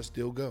 Come on, let's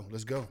still go.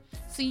 Let's go.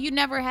 So you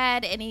never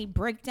had any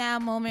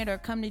breakdown moment or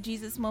come to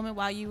Jesus moment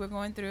while you were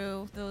going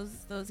through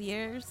those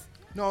years?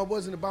 No, it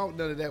wasn't about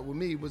none of that with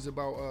me. It was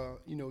about,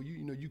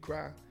 you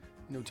cry,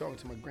 talking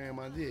to my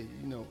grandma there,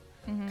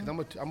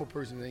 because I'm a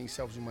person that ain't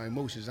selfish with my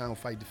emotions. I don't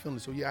fight the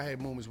feelings. So yeah, I had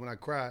moments when I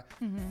cried.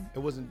 It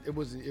wasn't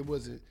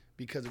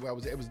because of where I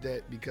was. It was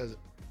that because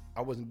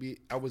I wasn't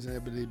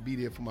able to be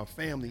there for my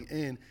family,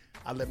 and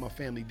I let my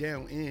family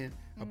down, and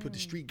I put the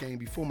street game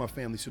before my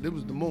family. So there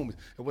was the moments.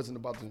 It wasn't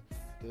about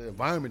the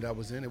environment I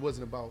was in. It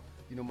wasn't about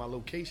my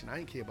location. I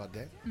didn't care about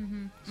that.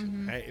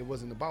 It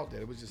wasn't about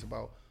that. It was just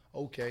about,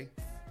 okay,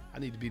 I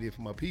need to be there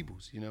for my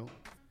peoples.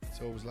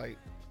 So it was like,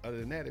 other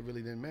than that, it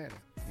really didn't matter.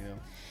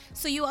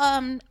 So you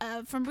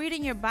from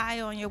reading your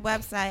bio on your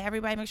website,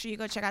 everybody make sure you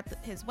go check out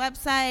his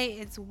website.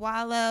 It's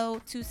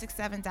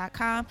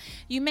wallo267.com.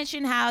 You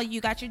mentioned how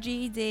you got your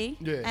GED,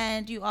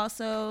 and you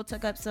also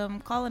took up some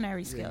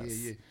culinary skills.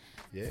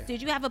 Yeah.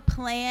 Did you have a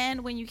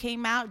plan when you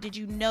came out? Did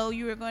you know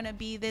you were going to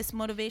be this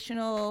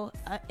impactful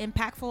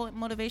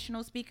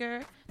motivational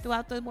speaker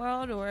throughout the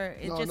world, or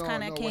it just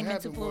kind of came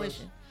into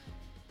fruition?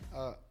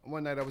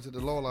 One night I was at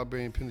the law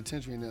library in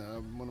penitentiary, and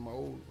one of my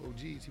old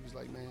OGs, he was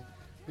like, man,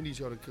 we need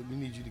you to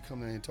come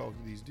down and talk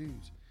to these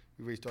dudes.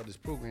 We already started this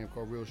program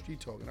called Real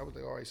Street Talk, and I was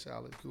like, all right,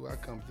 solid, cool, I'll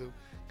come through,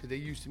 because they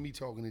used to me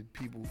talking to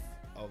people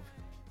of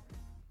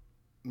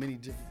many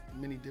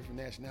different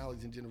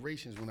nationalities and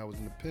generations when I was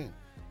in the pen,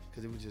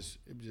 because it was just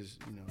just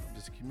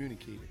a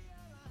communicator,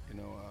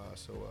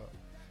 So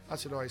I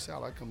said, all right,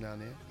 solid, I come down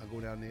there. I go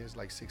down there, it's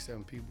like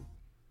 6-7 people.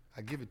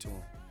 I give it to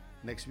them.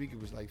 Next week it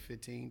was like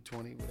 15,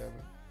 20,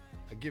 whatever.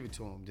 I give it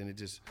to him. Then it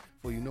just,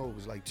 before you know, it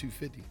was like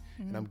 250,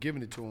 and I'm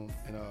giving it to him,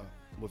 and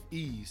with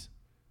ease.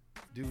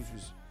 Dudes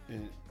was,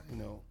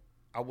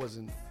 I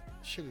wasn't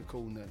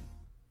sugarcoating nothing.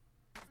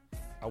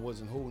 I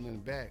wasn't holding nothing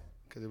back,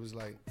 because it was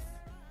like,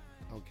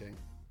 okay,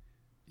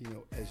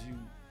 as you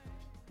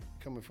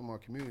coming from our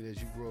community,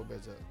 as you grow up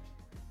as a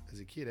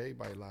kid,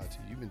 everybody lied to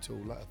you. You've been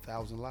told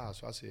 1,000 lies.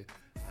 So I said,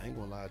 I ain't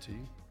gonna lie to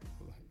you.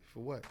 For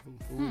what?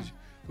 Who is you?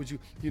 Would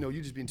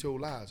you just been told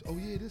lies. Oh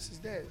yeah, this is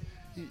that.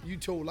 You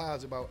told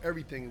lies about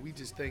everything, and we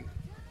just think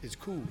it's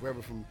cool.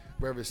 Wherever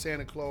it's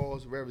Santa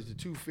Claus, wherever it's the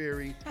Tooth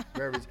Fairy,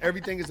 wherever it's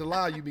everything is a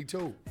lie. You be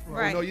told.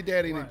 Right. Oh no, your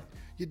dad ain't. Right.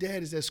 Your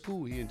dad is at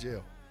school. He in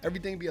jail.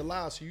 Everything be a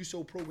lie. So you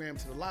so programmed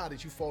to the lie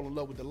that you fall in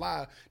love with the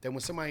lie. That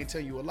when somebody ain't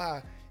tell you a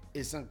lie,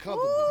 it's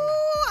uncomfortable.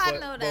 Ooh, I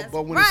know that.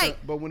 But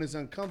when it's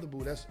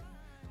uncomfortable, that's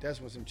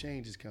when some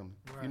change is coming.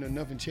 Right.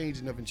 Nothing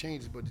changes,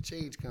 but the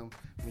change comes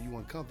when you're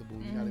uncomfortable,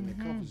 when you're not in that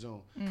comfort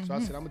zone. So I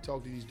said, I'm gonna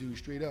talk to these dudes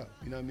straight up.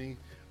 You know what I mean?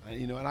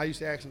 And I used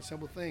to ask them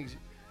simple things.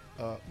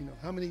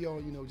 How many of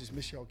y'all, just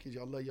miss y'all kids?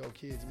 Y'all love y'all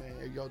kids, man.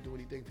 Hey, y'all do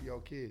anything for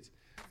y'all kids?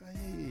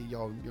 Hey,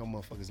 y'all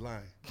motherfuckers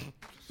lying.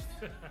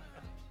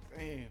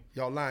 Damn.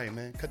 Y'all lying,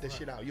 man. Cut that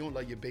shit out. You don't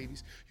love your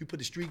babies. You put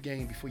the street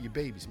game before your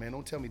babies, man.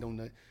 Don't tell me don't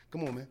nut.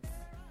 Come on, man.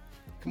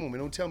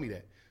 Don't tell me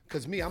that.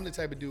 Because me, I'm the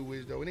type of dude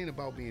where, though, it ain't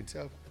about being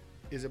tough.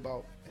 It's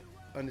about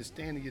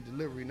understanding your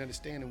delivery and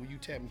understanding when you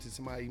tap into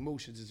somebody's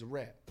emotions is a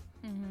rap.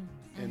 And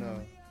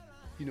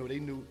they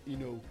knew,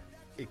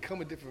 it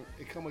come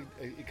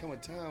a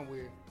time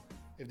where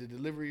if the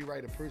delivery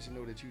right, a person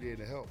know that you there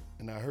to help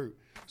and not hurt.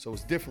 So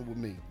it's different with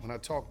me. When I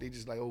talk, they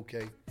just like,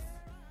 okay,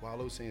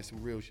 Wallo's saying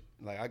some real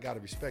like I gotta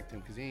respect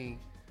him, because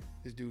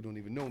this dude don't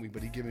even know me,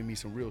 but he giving me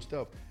some real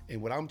stuff.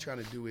 And what I'm trying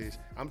to do is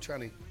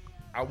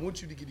I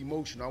want you to get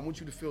emotional. I want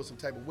you to feel some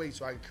type of way,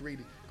 so I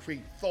can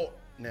create thought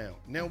now.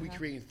 Now we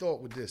creating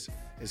thought with this.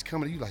 It's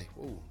coming to you like,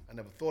 whoa, I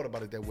never thought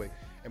about it that way.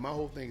 And my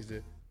whole thing is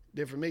the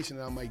information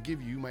that I might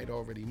give you, you might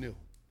already know.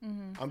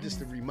 I'm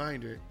just a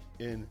reminder,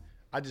 and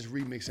I just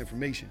remix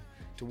information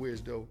to where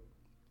as though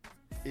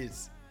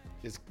it's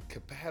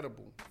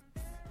compatible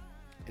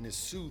and it's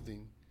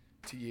soothing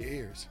to your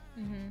ears.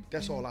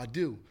 That's all I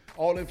do.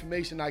 All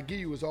information I give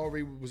you was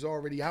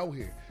already out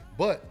here.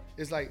 But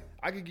it's like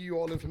I can give you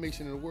all the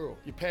information in the world.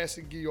 Your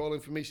pastor can give you all the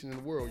information in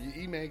the world. Your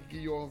email can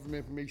give you all the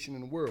information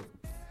in the world.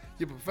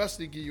 Your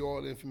professor can give you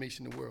all the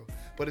information in the world.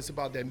 But it's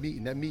about that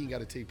meeting. That meeting got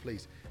to take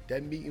place.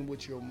 That meeting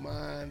with your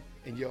mind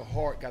and your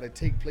heart got to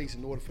take place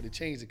in order for the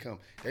change to come.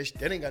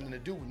 That ain't got nothing to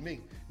do with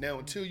me. Now,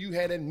 until you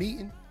had that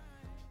meeting,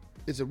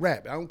 it's a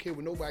wrap. I don't care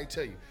what nobody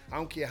tell you. I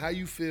don't care how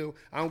you feel.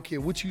 I don't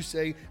care what you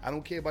say. I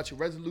don't care about your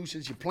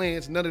resolutions, your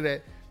plans, none of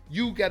that.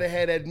 You got to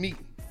have that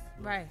meeting.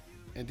 Right.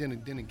 And then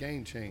the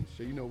game changed.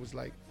 So, it was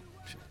like.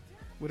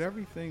 With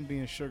everything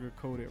being sugar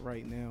coated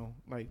right now,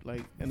 like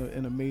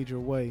in a major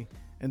way,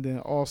 and then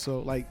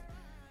also like,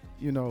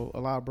 a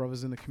lot of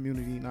brothers in the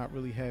community not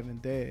really having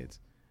dads.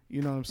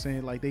 You know what I'm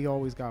saying? Like they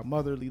always got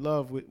motherly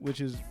love, which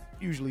is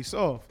usually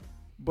soft.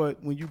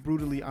 But when you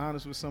brutally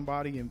honest with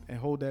somebody and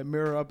hold that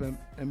mirror up and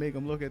make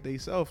them look at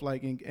themselves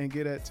like and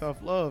get that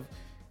tough love,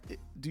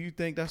 do you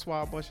think that's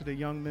why a bunch of the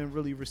young men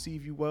really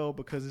receive you well?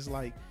 Because it's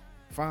like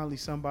finally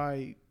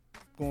somebody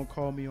gonna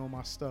call me on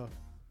my stuff.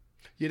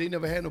 Yeah, they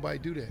never had nobody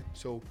do that.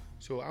 So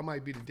I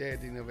might be the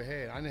dad they never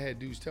had. I done had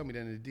dudes tell me that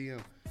in the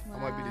DM. Wow. I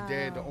might be the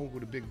dad, the uncle,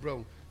 the big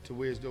bro, to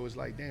where as though it's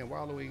like, damn,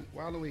 Wallo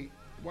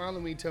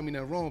ain't tell me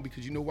nothing wrong,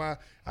 because you know why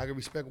I can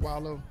respect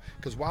Wallo?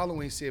 Because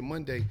Wallo ain't said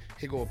Monday,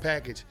 here go a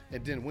package,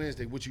 and then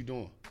Wednesday, what you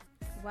doing?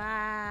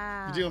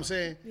 Wow. You see what I'm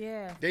saying?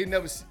 Yeah. They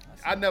never.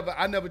 I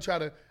never try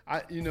to.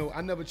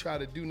 I never try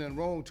to do nothing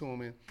wrong to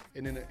them.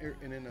 And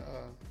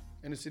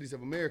in the cities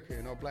of America,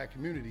 in our black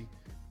community,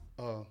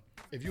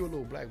 if you're a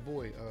little black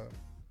boy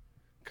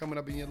coming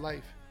up in your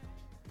life,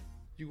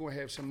 you're gonna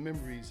have some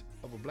memories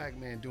of a black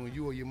man doing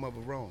you or your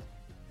mother wrong.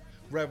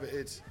 Whether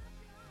it's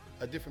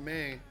a different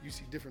man, you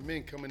see different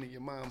men coming to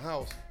your mom's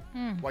house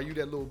while you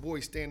that little boy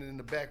standing in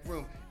the back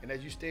room, and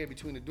as you stand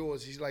between the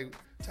doors, he's like,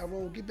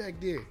 Tyrone, get back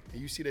there.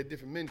 And you see that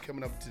different men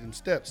coming up to them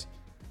steps.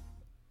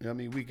 You know what I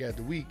mean? Week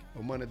after week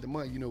or month after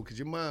month, because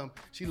your mom,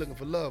 she looking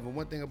for love. And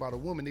one thing about a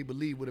woman, they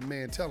believe what a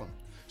man tell them.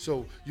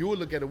 So you will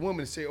look at a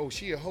woman and say, oh,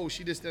 she a hoe,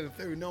 she this, that, and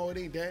third. No, it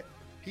ain't that.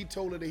 He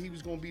told her that he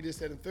was gonna be this,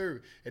 that, and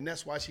third. And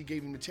that's why she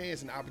gave him the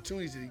chance and the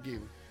opportunities that he gave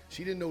him.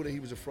 She didn't know that he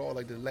was a fraud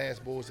like the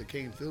last boys that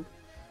came through.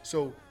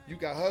 So you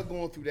got her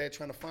going through that,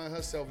 trying to find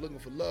herself, looking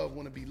for love,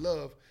 want to be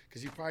loved,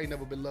 because she probably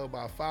never been loved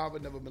by a father,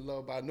 never been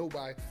loved by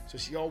nobody. So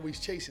she always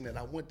chasing that.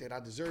 I want that.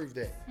 I deserve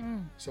that.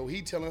 So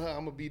he telling her,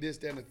 I'm going to be this,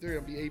 that, and the third.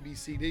 I'm going to be A, B,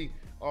 C, D.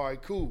 All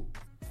right, cool.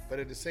 But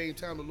at the same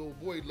time, the little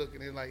boy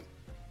looking and like,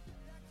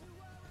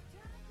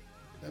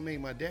 that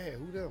ain't my dad.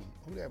 Who them?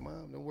 Who that,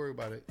 mom? Don't worry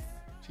about it.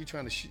 She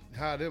trying to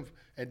hide them.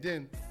 And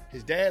then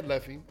his dad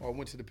left him or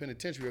went to the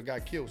penitentiary or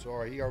got killed. So all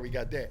right, he already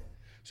got that.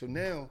 So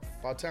now,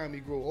 by the time he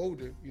grow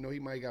older, he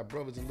might got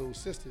brothers and little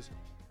sisters.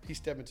 He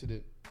step into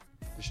the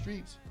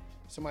streets.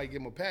 Somebody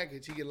give him a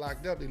package. He get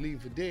locked up. They leave him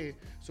for dead.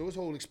 So his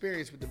whole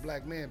experience with the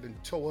black man been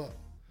tore up.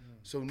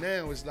 So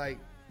now it's like,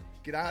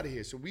 get out of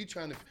here. So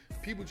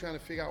people trying to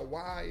figure out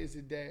why is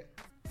it that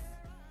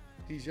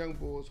these young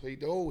boys hate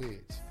the old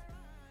heads.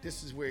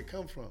 This is where it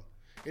come from.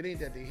 It ain't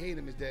that they hate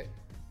him. It's that an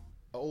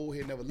old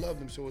head never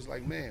loved him. So it's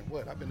like, man,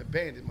 what? I've been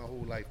abandoned my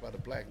whole life by the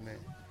black man.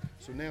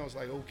 So now it's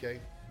like, okay.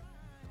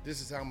 This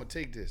is how I'm gonna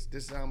take this.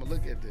 This is how I'm gonna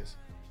look at this.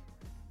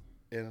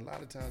 And a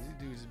lot of times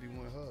these dudes just be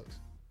wanting hugs.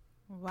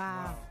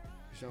 Wow.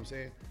 You see what I'm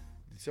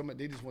saying?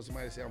 They just want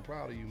somebody to say, I'm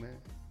proud of you, man.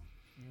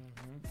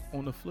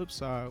 On the flip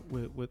side,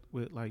 with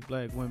like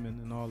black women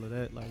and all of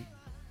that, like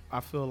I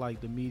feel like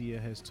the media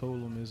has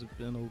told them it's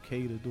been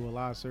okay to do a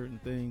lot of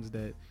certain things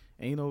that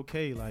ain't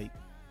okay. Like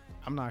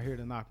I'm not here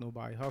to knock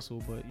nobody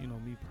hustle, but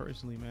me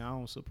personally, man, I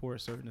don't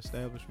support certain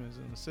establishments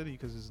in the city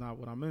because it's not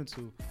what I'm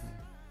into.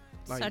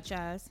 Like,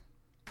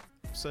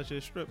 such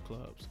as strip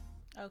clubs.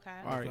 Okay.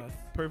 All right.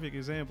 Perfect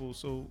example.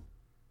 So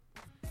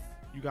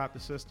you got the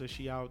sister,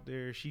 she out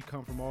there, she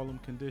come from all them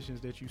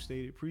conditions that you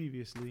stated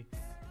previously.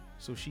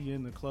 So she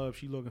in the club,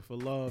 she looking for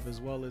love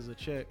as well as a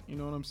check. You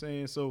know what I'm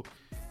saying? So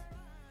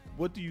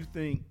what do you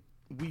think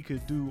we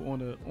could do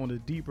on a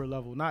deeper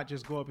level? Not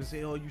just go up and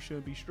say, oh, you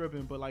shouldn't be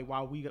stripping, but like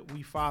while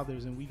we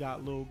fathers and we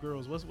got little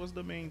girls, what's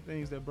the main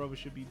things that brothers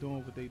should be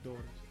doing with their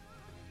daughters?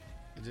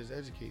 Just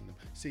educating them.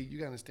 See, you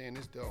gotta understand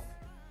this though.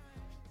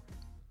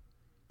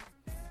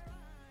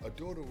 A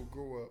daughter will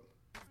grow up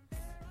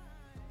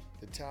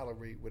to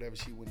tolerate whatever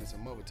she witnessed her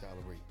mother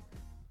tolerate.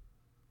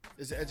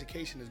 There's an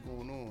education that's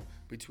going on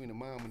between the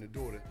mom and the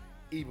daughter,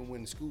 even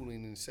when school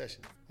ain't in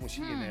session, when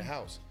she in that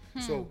house.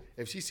 So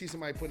if she sees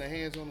somebody putting their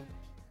hands on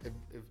her,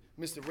 if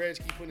Mr. Reg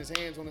keep putting his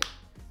hands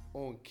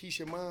on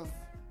Keisha's mom,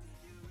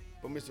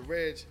 but Mr.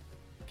 Reg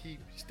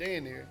keep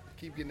staying there,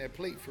 keep getting that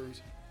plate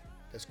first,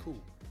 that's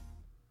cool.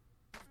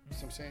 You see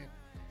what I'm saying?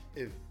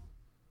 If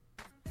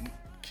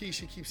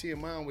Keisha keeps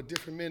seeing mom with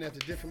different men after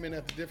different men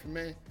after different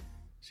men,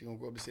 she gonna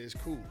grow up and say it's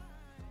cool.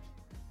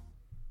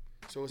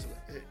 So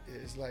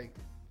it's like,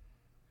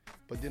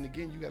 but then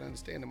again, you gotta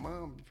understand the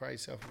mom probably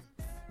suffering.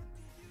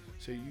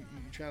 So you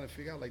trying to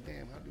figure out like,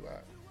 damn, how do I?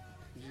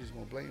 You just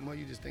gonna blame her?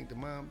 You just think the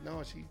mom?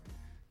 No,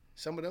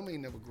 some of them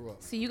ain't never grew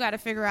up. So you got to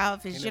figure out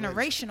if it's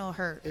generational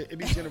hurt. It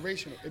be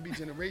generational. It be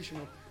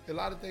generational. A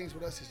lot of things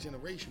with us is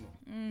generational.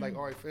 Like,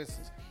 all right, for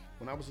instance,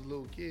 when I was a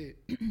little kid,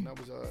 when I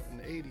was in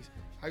the 80s,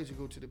 I used to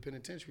go to the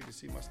penitentiary to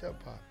see my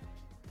step-pop.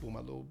 Well,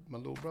 my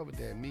little brother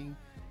dad, me,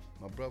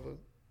 my brother,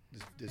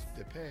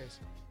 that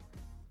passed,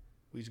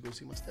 we used to go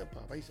see my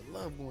step-pop. I used to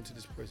love going to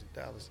this prison,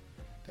 Dallas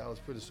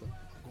prison. So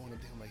I'm going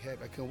up there, I'm like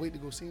happy. I couldn't wait to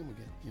go see him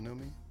again. You know what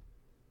I mean?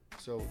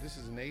 So this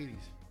is in the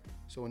 80s.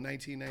 So in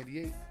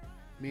 1998,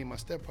 me and my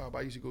step-pop,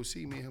 I used to go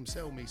see me and him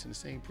cellmates in the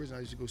same prison I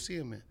used to go see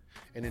him in.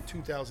 And in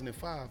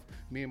 2005,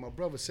 me and my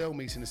brother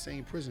cellmates in the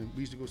same prison.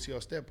 We used to go see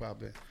our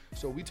step-pop in.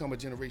 So we talking about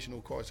generational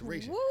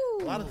incarceration.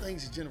 Woo. A lot of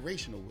things is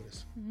generational with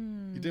us. You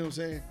know what I'm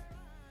saying?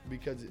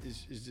 Because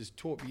it's just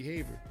taught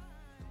behavior.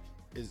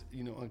 Is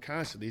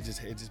unconsciously it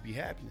just be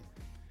happening,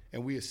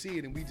 and we'll see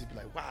it and we just be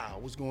like, wow,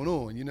 what's going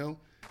on, And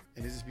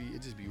it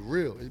just be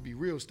real. It be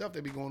real stuff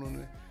that be going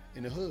on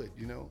in the hood,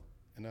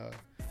 And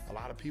a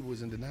lot of people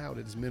is in denial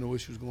that there's mental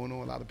issues going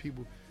on. A lot of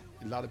people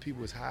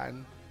is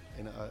hiding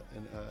and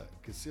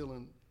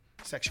concealing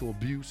sexual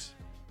abuse.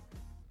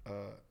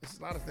 It's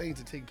a lot of things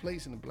that take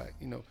place in the black,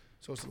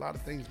 So it's a lot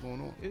of things going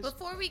on.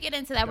 Before we get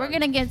into that, we're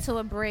gonna get to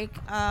a break.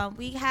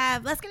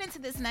 Let's get into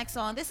this next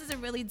song. This is a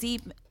really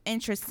deep,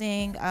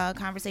 interesting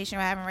conversation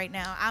we're having right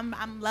now.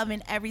 I'm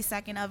loving every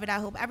second of it. I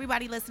hope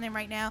everybody listening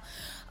right now,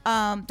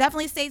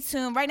 definitely stay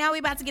tuned. Right now, we're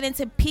about to get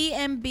into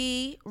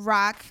PNB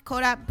Rock,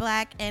 Kodak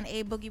Black, and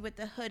A Boogie with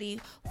the Hoodie,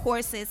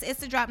 Horses. It's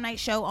the Drop Night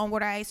Show on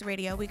Water Ice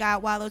Radio. We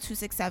got Wallo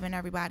 267.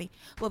 Everybody,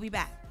 we'll be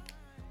back.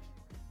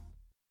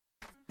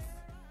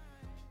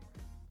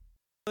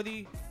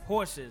 Hoodie,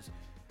 Horses.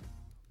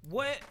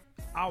 What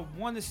I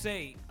want to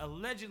say,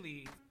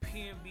 allegedly,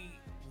 PNB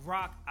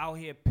Rock out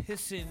here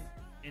pissing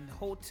in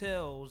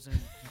hotels and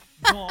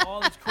doing all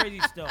this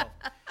crazy stuff.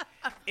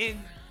 And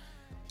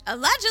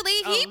allegedly,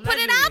 he put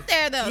it out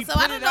there, though. So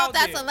I don't know if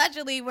that's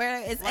allegedly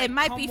where it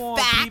might be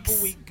facts. People,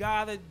 we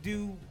gotta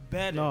do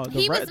better. No,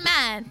 he was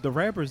mad. The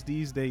rappers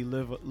these days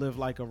live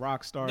like a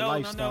rock star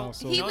lifestyle. No.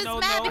 So he was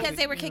mad because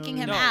they were kicking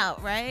him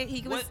out, right?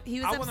 He was I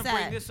upset. want to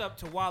bring this up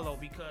to Wallo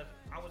because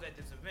I was at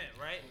this event,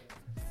 right?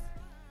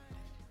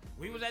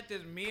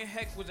 Me and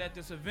Heck was at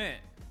this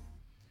event.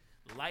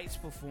 Lights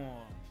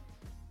performed.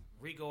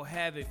 Rico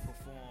Havoc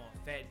performed.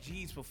 Fat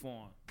G's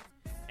performed.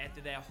 After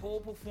that whole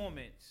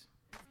performance,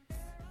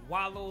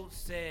 Wallo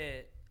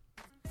said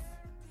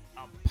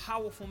a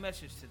powerful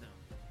message to them.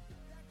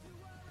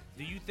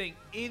 Do you think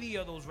any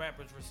of those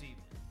rappers received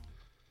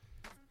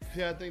it?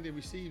 Yeah, I think they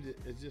received it.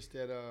 It's just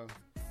that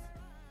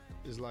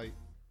it's like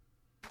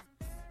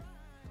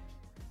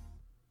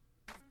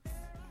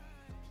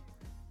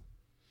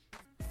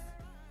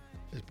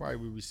it's probably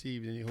we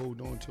received and they hold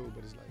on to it,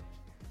 but it's like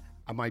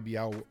I might be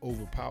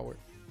overpowered.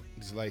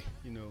 It's like,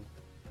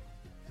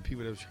 the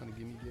people that was trying to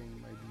give me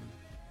game might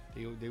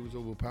be they was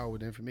overpowered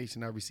with the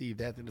information I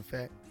received after the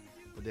fact,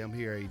 but I'm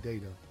here every day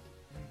though.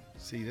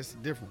 See, that's the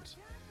difference.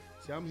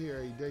 See, I'm here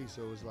every day,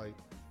 so it's like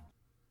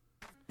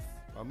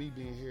by me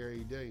being here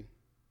every day,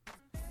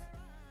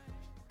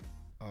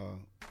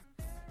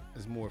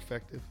 it's more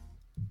effective,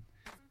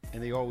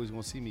 and they always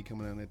gonna see me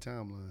coming down that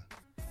timeline.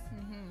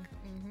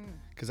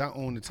 Cause I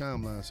own the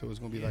timeline, so it's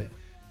gonna be like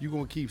you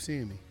gonna keep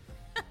seeing me.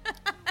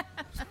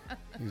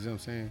 You know what I'm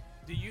saying?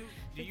 Do you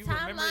remember?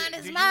 Timeline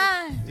is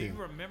mine. Do you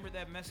remember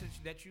that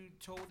message that you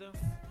told them?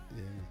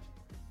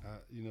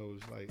 Yeah,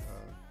 it's like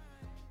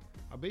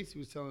I basically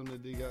was telling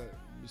them that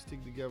we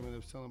stick together, and I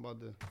was telling them about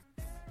the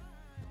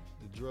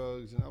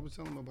drugs, and I was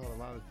telling them about a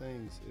lot of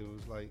things. It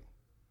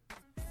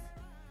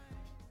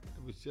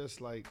was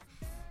just like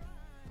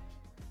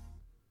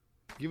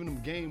giving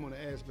them game on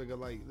the aspect of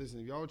like, listen,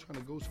 if y'all trying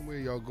to go somewhere,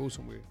 y'all go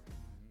somewhere.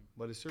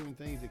 But there's certain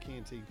things that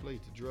can't take place.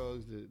 The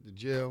drugs, the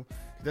jail.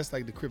 That's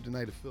like the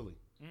kryptonite of Philly.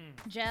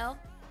 Jail?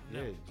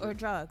 Yeah. Or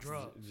drugs?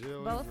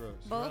 Jail Both? and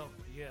drugs. Both?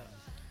 Yeah.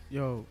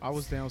 Yo, I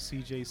was down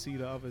CJC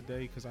the other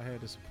day because I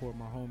had to support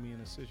my homie in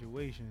a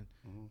situation.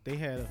 They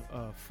had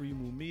a Free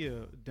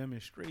Mumia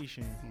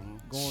demonstration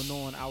going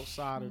on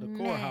outside of the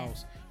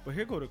courthouse. But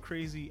here go the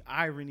crazy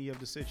irony of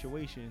the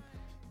situation.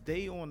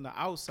 They on the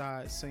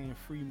outside saying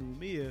Free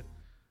Mumia,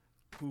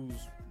 who's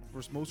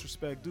most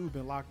respect dude,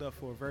 been locked up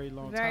for a very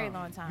long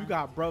time. You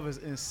got brothers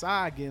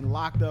inside getting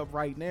locked up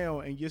right now,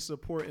 and you're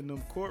supporting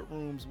them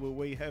courtrooms with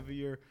way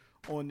heavier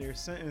on their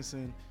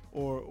sentencing,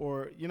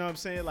 or you know what I'm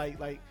saying? Like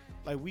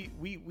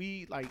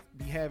we like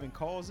be having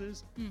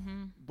causes,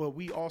 but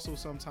we also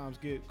sometimes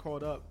get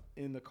caught up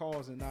in the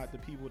cause and not the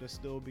people that's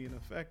still being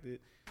affected.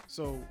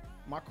 So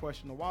my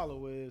question to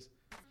Wallo is,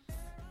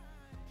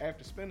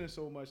 after spending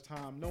so much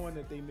time knowing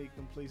that they make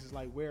them places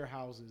like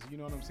warehouses, you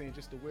know what I'm saying?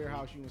 Just to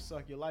warehouse you and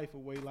suck your life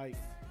away.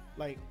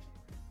 Like,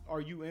 are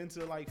you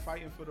into like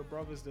fighting for the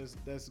brothers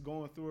that's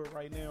going through it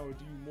right now, or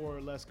do you more or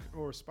less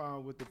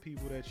correspond with the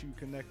people that you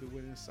connected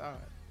with inside?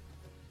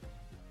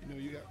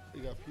 You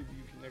got people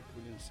you connect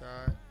with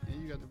inside,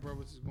 and you got the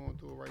brothers that's going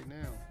through it right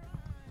now.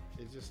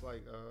 It's just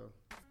like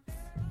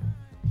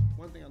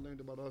one thing I learned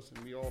about us,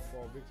 and we all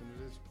fall victim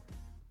to this,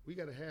 we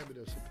got a habit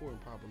of supporting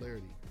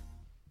popularity.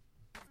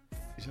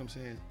 You see what I'm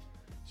saying?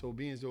 So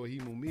being as though he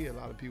me, a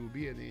lot of people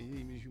be at there,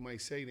 even if you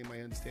might say, they might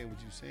understand what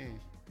you're saying.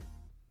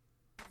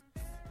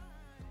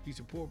 We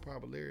support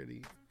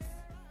popularity,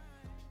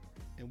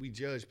 and we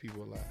judge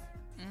people a lot.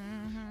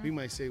 Mm-hmm. We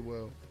might say,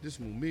 well, this is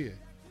Mumia.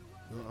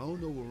 Well, I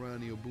don't know what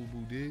Ronnie or Boo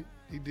Boo did.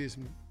 He did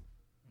me.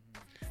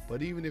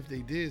 But even if they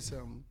did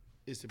something,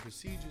 it's the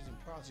procedures and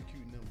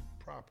prosecuting them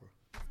proper.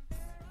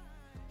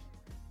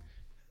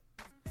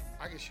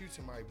 I can shoot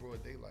somebody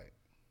broad daylight,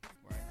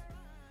 right?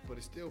 But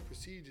it's still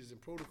procedures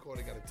and protocol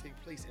that got to take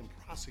place in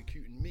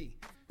prosecuting me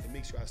and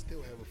make sure I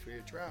still have a fair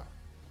trial.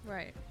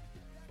 Right.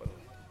 But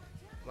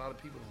a lot of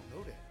people don't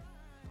know that.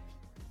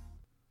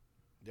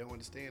 They don't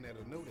understand that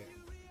or know that.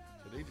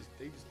 So they just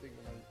think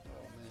like,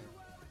 oh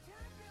man,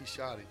 he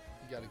shot it.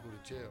 He got to go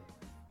to jail.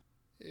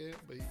 Yeah,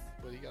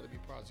 but he got to be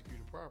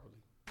prosecuted properly.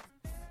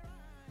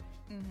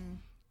 Mm-hmm.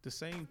 The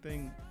same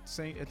thing.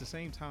 At the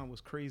same time,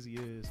 what's crazy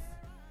is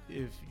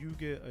if you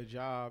get a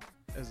job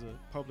as a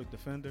public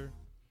defender,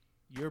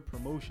 your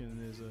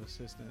promotion is an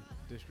assistant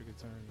district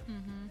attorney.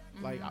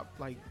 Mm-hmm,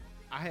 mm-hmm.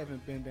 I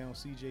haven't been down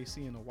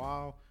CJC in a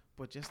while,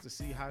 but just to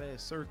see how that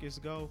circus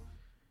go,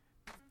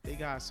 they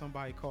got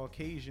somebody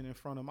Caucasian in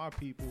front of my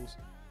peoples,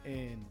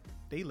 and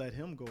they let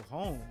him go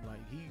home. Like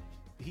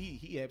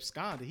he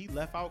absconded. He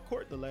left out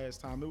court the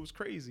last time. It was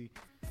crazy.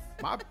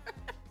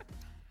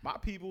 My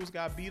peoples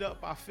got beat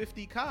up by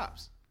 50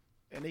 cops,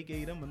 and they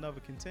gave him another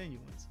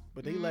continuance.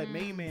 But they let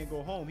main man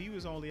go home. He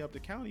was only up the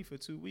county for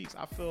 2 weeks.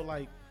 I feel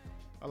like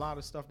a lot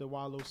of stuff that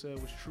Wallo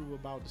said was true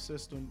about the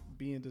system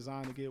being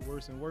designed to get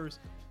worse and worse.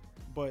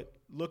 But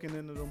looking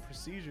into them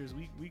procedures,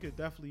 we could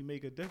definitely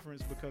make a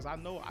difference, because I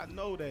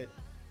know that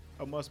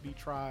a must be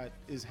tried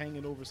is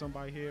hanging over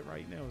somebody's head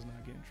right now is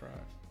not getting tried.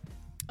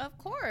 Of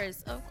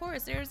course.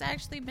 There's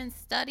actually been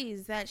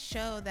studies that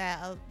show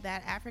that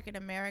that African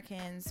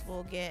Americans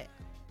will get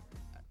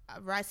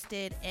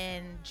arrested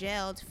and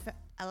jailed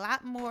a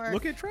lot more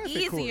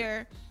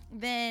easier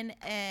than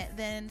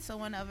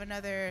someone of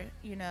another,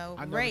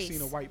 I've race. Never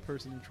seen a white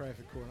person in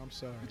traffic court. I'm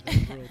sorry.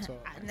 That's real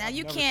talk. Now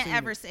you can't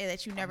ever say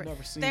that you never.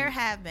 There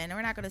have been.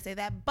 We're not going to say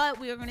that, but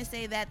we are going to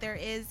say that there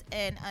is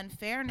an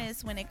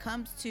unfairness when it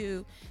comes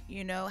to,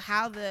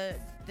 how the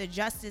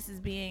justice is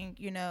being,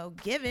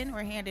 given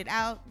or handed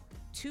out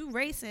to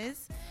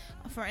races.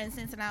 For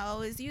instance, and I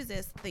always use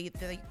this,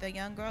 the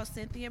young girl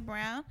Cynthia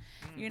Brown,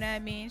 you know what I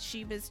mean?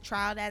 She was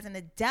tried as an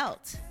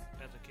adult.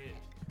 As a kid.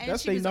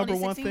 That's the number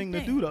one thing to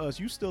do to us.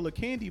 You still a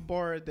candy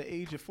bar at the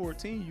age of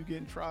 14. You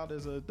getting tried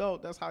as an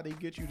adult. That's how they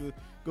get you to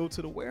go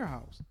to the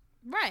warehouse.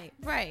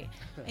 Right.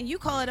 And you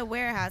call it a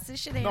warehouse. This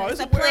shit ain't. No, it's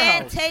a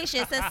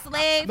plantation. It's a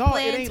slave plantation. No,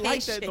 it ain't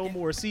like that no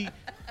more. See,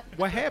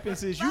 what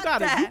happens is you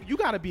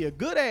gotta be a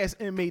good ass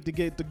inmate to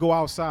get to go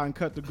outside and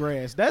cut the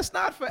grass. That's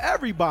not for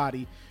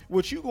everybody.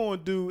 What you gonna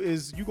do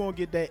is you gonna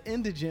get that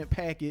indigent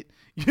packet,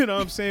 you know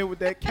what I'm saying, with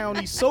that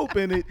county soap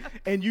in it,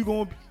 and you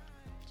gonna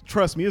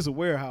trust me, it's a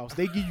warehouse.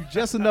 They give you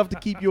just enough to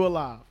keep you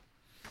alive.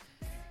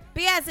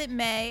 Be as it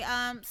may,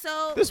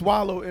 so this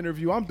Wallo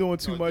interview, I'm doing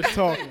too much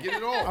talking. Get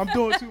it off. I'm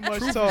doing too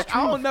much talk.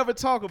 I don't never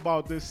talk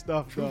about this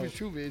stuff.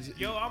 Truth is.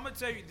 Yo, I'm gonna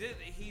tell you this.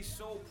 He's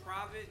so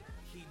private.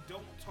 He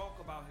don't talk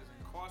about his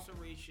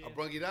incarceration. I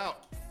bring it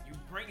out. You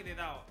bringing it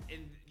out,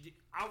 and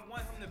I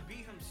want him to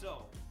be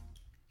himself.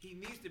 He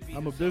needs to be.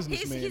 I'm a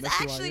businessman. He's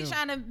actually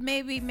trying to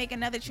maybe make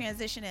another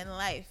transition in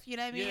life. You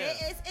know what I mean?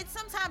 Yeah. It's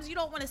sometimes you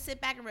don't want to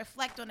sit back and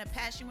reflect on the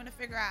past. You want to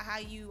figure out how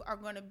you are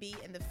going to be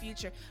in the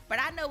future. But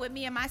I know with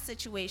me and my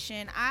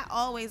situation, I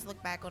always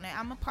look back on it.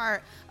 I'm a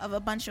part of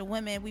a bunch of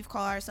women. We've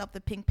called ourselves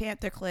the Pink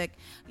Panther Clique.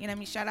 You know what I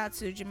mean? Shout out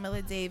to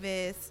Jamila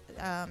Davis.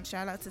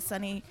 Shout out to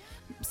Sunny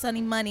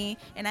Money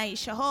and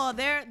Aisha Hall.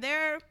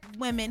 They're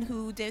women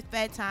who did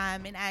Fed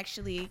time and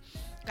actually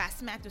got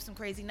smacked with some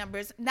crazy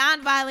numbers.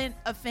 Non-violent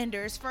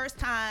offenders, first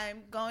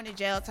time going to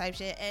jail type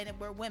shit, and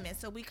we're women.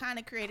 So we kind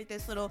of created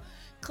this little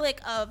clique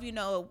of,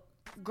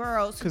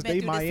 girls who've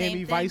been through the same thing.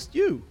 Because they Miami Viced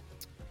you.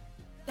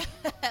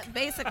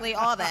 Basically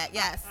all that,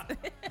 yes.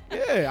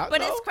 Yeah,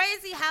 But it's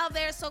crazy how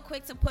they're so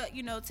quick to put,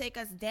 take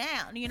us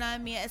down. You know what I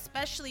mean?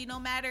 Especially no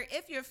matter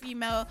if you're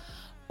female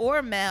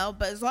or male,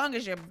 but as long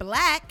as you're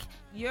black,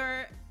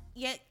 you're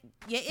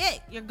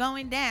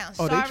going down.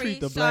 Oh, they treat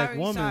the black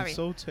woman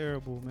so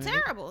terrible, man.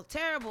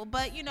 Terrible.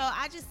 But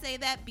I just say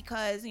that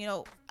because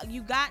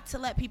you got to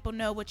let people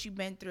know what you've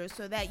been through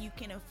so that you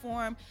can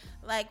inform,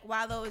 like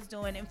Wallo is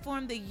doing,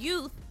 inform the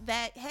youth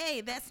that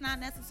hey, that's not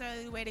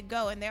necessarily the way to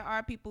go, and there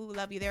are people who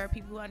love you, there are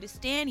people who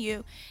understand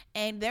you,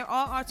 and there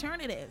are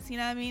alternatives. You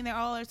know what I mean? There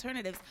are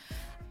alternatives.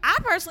 I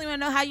personally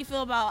want to know how you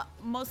feel about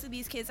most of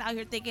these kids out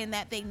here thinking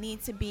that they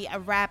need to be a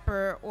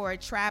rapper or a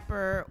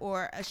trapper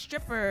or a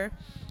stripper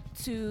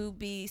to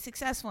be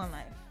successful in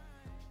life,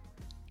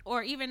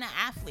 or even an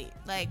athlete.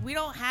 Like, we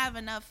don't have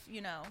enough,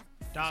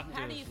 Doctors,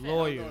 how do you feel?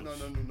 lawyers. No.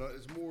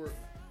 It's more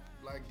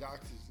like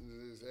doctors than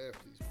it is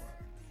athletes,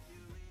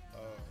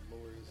 probably.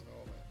 Lawyers and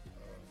all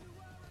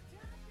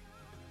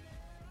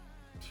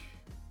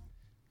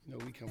that. You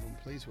know, we come from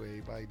a place where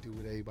everybody do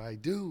what everybody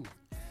do.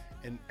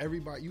 And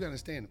everybody, you gotta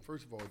understand,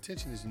 first of all,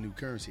 attention is the new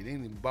currency. It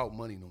ain't even about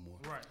money no more.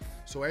 Right.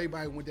 So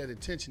everybody want that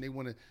attention. They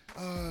want to,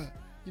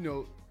 you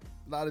know,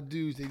 a lot of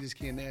dudes, they just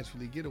can't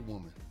naturally get a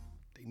woman.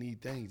 They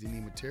need things. They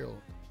need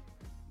materialism.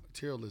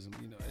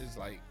 You know, it's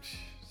like,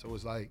 so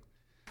it's like,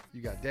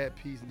 you got that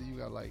piece, and then you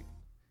got like,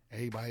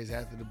 everybody's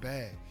after the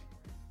bag.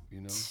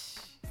 You know.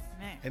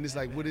 Man. And it's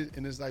like, what is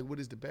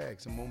the bag?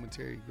 Some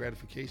momentary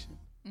gratification.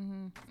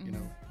 You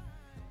know.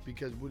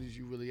 Because what is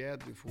you really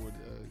after for?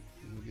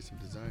 You know, get some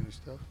designer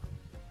stuff.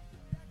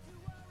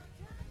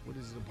 What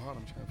is it about?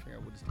 I'm trying to figure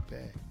out what is the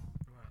bag.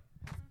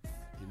 Right.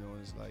 You know,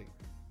 and it's like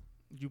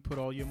You put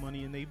all your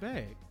money in their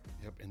bag.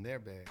 Yep, in their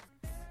bag.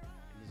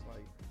 And it's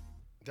like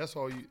that's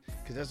all you,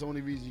 because that's the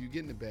only reason you get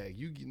in the bag.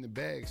 You get in the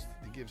bags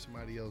to give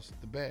somebody else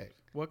the bag.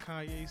 What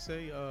Kanye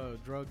say?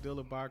 Drug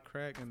dealer buy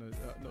crack and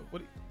no,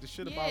 what the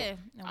shit about? Yeah,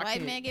 a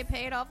white man get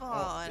paid off of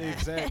all that.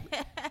 Exactly.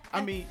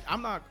 I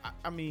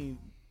mean,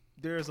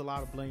 there's a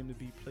lot of blame to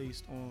be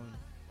placed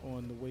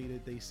on the way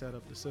that they set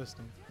up the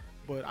system.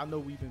 But I know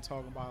we've been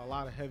talking about a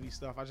lot of heavy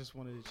stuff. I just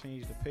wanted to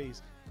change the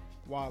pace.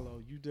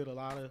 Wallo, you did a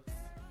lot of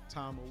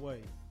time away.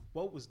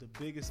 What was the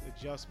biggest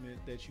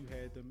adjustment that you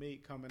had to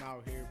make coming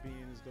out here,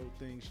 being as though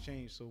things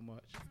changed so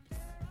much?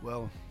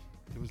 Well,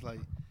 it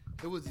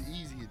was an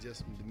easy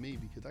adjustment to me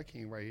because I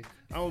came right here.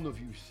 I don't know if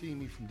you've seen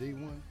me from day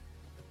one.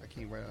 I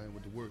came right out here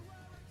with the work.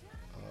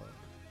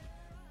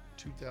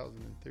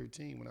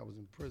 2013, when I was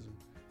in prison,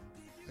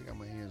 I got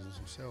my hands on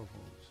some cell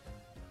phones.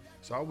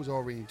 So I was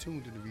already in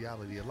tune to the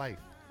reality of life.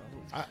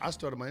 I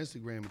started my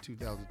Instagram in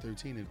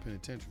 2013 in the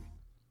penitentiary.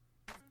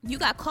 You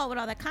got caught with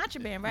all that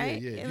contraband,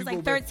 right? Yeah. It was You like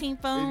go back- 13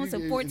 phones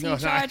and 14 No, I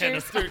had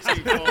chargers.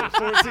 13 phones.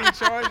 14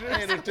 charges? I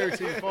had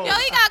 13 phones. Yo,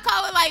 he got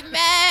caught with like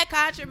mad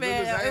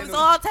contraband. But It was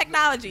all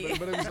technology.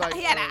 but it was like,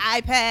 he had an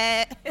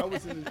iPad. I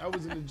was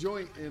in the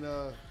joint and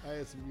I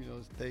had some,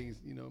 things,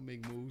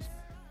 make moves.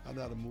 I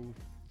know how to move.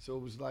 So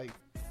it was like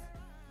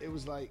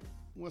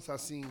once I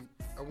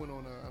went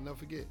on, I'll never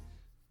forget.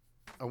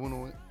 I went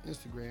on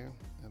Instagram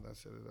and I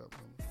set it up.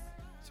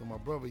 So my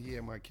brother, he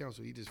had my account,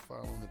 so he just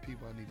following the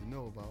people I need to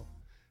know about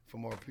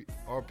from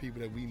our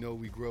people that we know,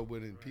 we grew up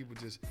with, and people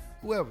just,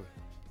 whoever.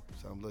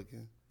 So I'm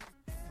looking,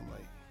 I'm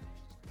like,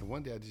 and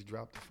one day I just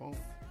dropped the phone.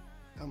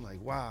 I'm like,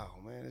 wow,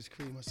 man, it's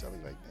crazy. My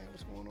celly like, man,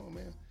 what's going on,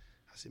 man?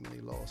 I said, man,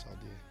 they lost out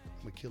there.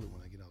 I'm gonna kill it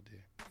when I get out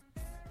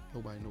there.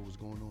 Nobody knows what's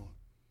going on.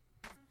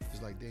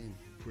 It's like they in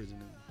prison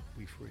and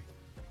we free.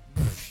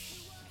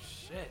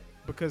 Shit.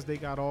 Because they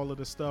got all of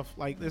the stuff,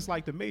 like it's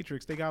like the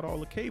Matrix. They got all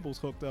the cables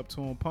hooked up to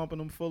them, pumping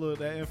them full of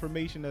that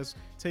information that's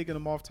taking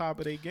them off top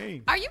of their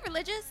game. Are you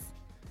religious?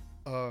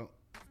 I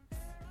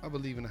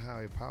believe in a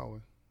higher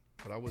power,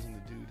 but I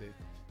wasn't the dude that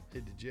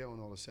hit the jail and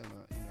all of a sudden,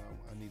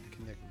 I need to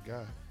connect with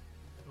God.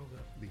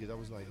 Okay. Because I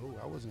was like,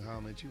 I wasn't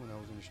hollering at you when I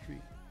was on the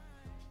street.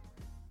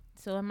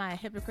 So am I a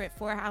hypocrite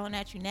for hollering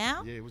at you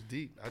now? Yeah, it was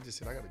deep. I just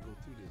said, I got to go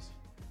through this.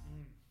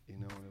 And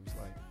it was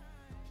like,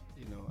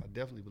 I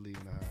definitely believe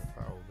in a higher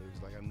power, but it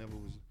was like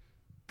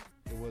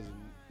it wasn't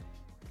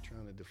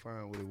trying to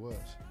define what it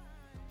was.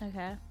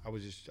 Okay. I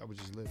was just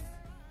living,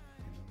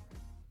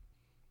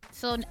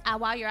 So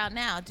while you're out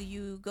now, do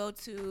you go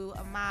to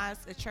a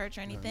mosque, a church,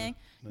 or anything?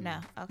 No.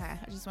 Okay.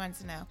 I just wanted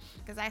to know.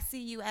 Because I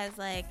see you as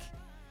like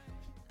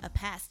a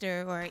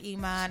pastor or an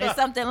imam or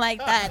something like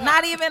that.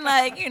 Not even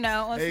like,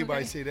 on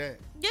Everybody some- say that.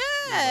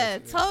 Yeah,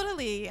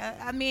 totally.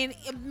 I mean,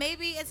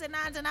 maybe it's a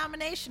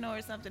non-denominational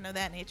or something of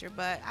that nature,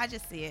 but I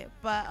just see it.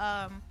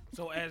 But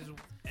So as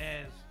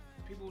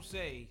people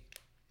say,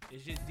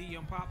 is your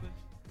DM popping?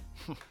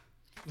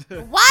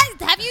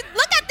 what? Have you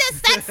look at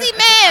this sexy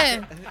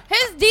man?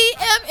 His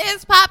DM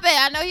is popping.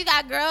 I know you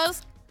got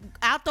girls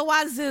out the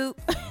wazoo.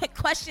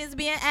 Questions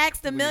being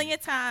asked a million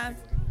times.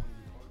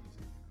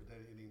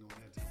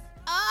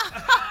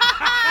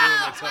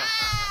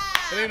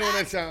 It ain't on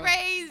that time.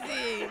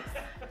 Crazy.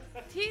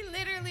 He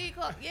literally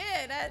called.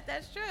 Yeah,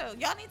 that's true.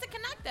 Y'all need to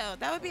connect though.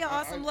 That would be an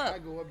awesome look. I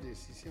go up there.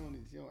 She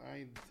don't.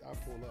 I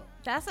pull up.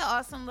 That's an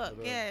awesome look.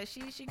 But, Yeah,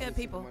 she I good send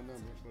people. My number,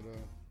 but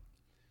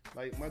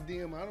like my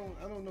DM,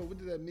 I don't know what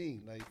does that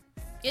mean. Like,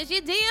 Is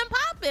your DM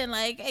popping?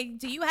 Like,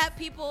 do you have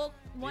people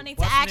wanting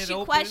to busting ask it you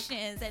open?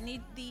 questions that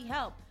need the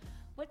help?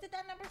 What did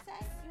that number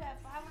say? You have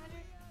 500?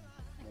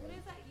 What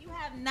is that? You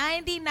have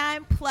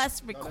 99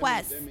 plus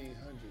requests. that means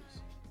hundreds.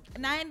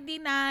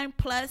 99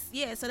 plus,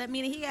 yeah. So that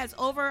means he has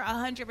over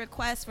 100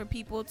 requests for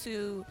people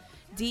to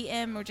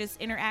DM or just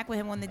interact with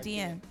him on the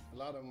DM. A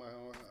lot of them,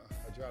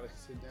 I try to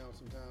sit down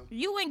sometimes.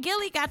 You and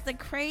Gilly got the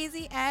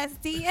crazy ass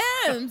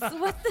DMs.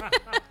 What the?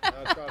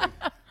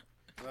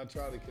 I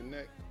try to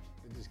connect.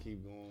 It just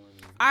keep going.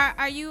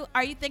 Are you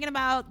thinking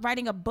about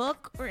writing a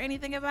book or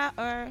anything about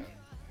or?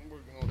 I'm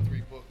working on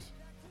 3 books.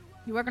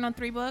 You working on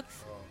 3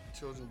 books?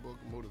 Children's book,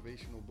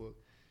 motivational book,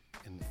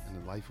 and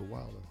the life of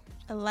Wallo.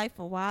 A life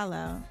of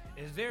Wallo.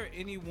 Is there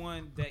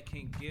anyone that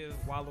can give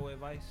Wallo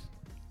advice?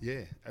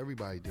 Yeah,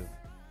 everybody do.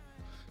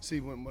 See,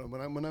 when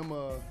I'm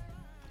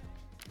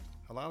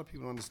a lot of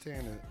people don't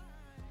understand that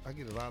I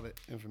get a lot of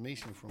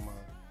information from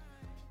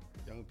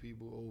young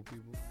people, old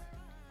people.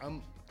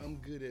 I'm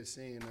good at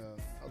saying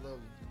I love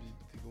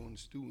to go in the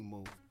student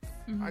mode.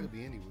 Mm-hmm. I could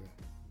be anywhere.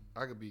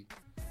 I could be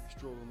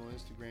strolling on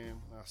Instagram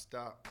and I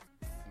stop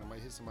and I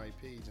might hit somebody's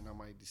page and I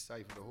might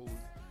decipher the whole,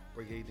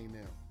 break everything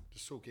down,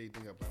 just soak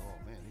everything up. Like,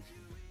 oh man,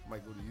 I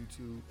might go to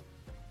YouTube,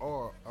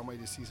 or I might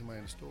just see somebody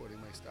in the store. They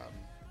might stop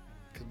me.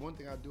 Cause one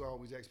thing I do, I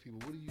always ask people,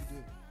 what do you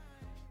do?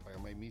 Like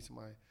I might meet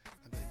somebody,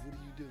 I'm like, what do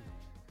you do?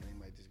 And they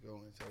might just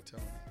go and start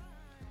telling me.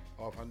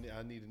 Or if I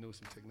need to know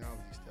some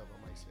technology stuff, I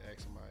might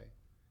ask somebody.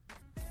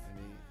 And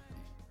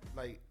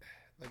they,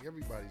 like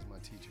everybody's my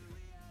teacher,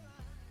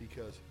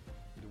 because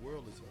the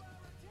world is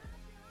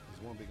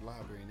one big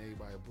library and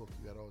everybody a book.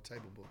 You got all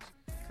type of books.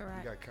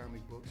 Correct. You got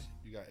comic books,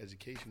 you got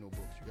educational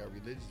books, you got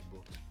religious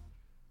books,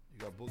 you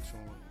got books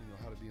on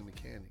how to be a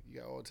mechanic. You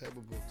got all type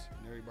of books,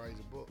 and everybody's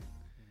a book.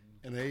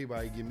 And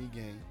everybody give me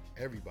game.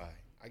 Everybody,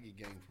 I get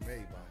game from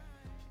everybody.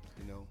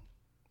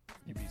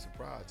 You'd be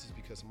surprised just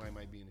because somebody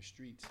might be in the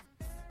streets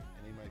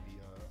and they might be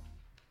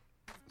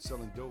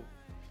selling dope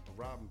or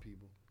robbing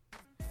people.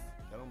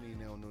 That don't mean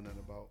they don't know nothing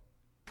about.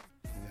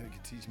 They can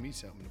teach me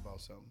something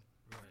about something.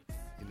 Right.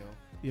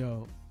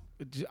 Yo,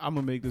 I'm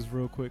gonna make this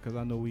real quick because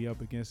I know we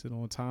up against it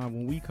on time.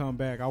 When we come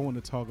back, I want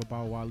to talk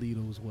about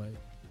Walito's way.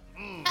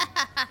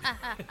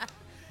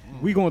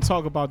 We gonna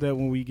talk about that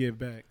when we get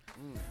back.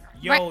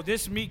 Yo,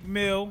 this Meek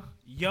Mill,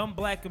 Young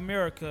Black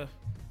America,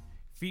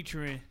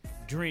 featuring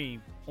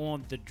Dream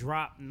on the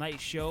Drop Night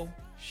Show.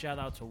 Shout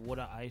out to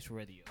Water Ice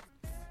Radio.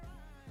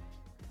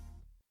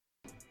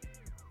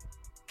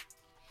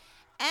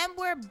 And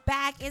we're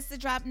back. It's the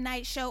Drop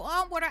Night Show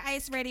on Water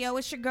Ice Radio.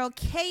 It's your girl,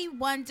 K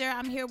Wonder.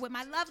 I'm here with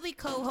my lovely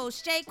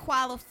co-host, Jay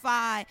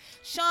Qualified,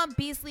 Sean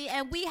Beasley,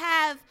 and we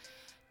have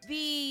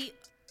the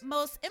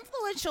most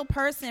influential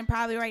person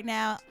probably right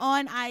now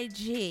on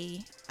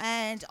IG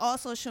and all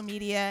social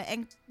media,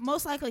 and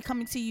most likely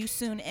coming to you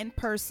soon in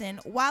person,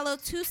 Wallo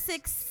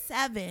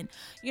 267.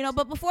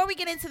 But before we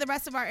get into the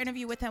rest of our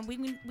interview with him, we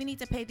need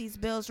to pay these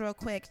bills real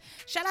quick.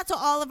 Shout out to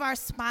all of our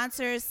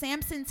sponsors,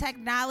 Samson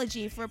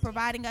Technology, for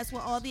providing us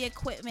with all the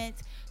equipment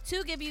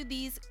to give you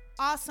these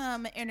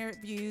awesome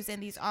interviews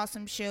and these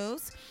awesome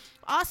shows.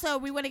 Also,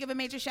 we want to give a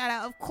major shout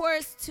out, of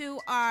course, to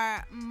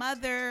our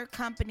mother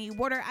company,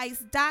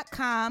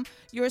 waterice.com,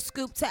 your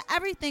scoop to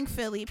everything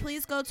Philly.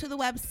 Please go to the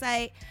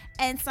website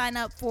and sign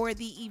up for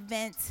the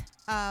event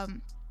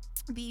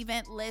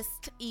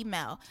list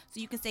email so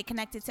you can stay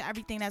connected to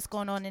everything that's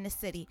going on in the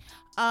city.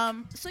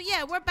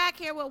 We're back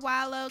here with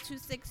Wallo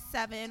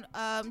 267.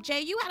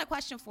 Jay, you had a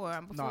question for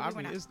him. No, I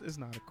mean, it's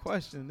not a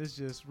question. It's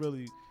just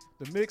really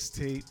the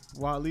mixtape,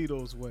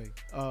 Walito's Way.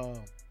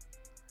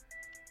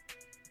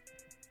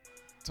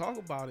 Talk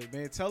about it,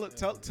 man. Tell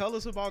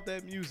us about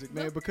that music,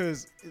 man,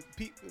 because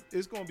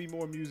it's gonna be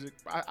more music.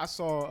 I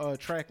saw a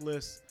track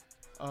list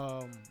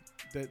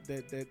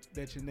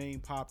that your name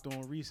popped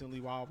on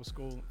recently while I was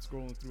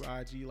scrolling through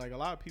IG. Like, a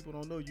lot of people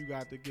don't know you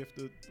got the gift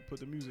to put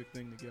the music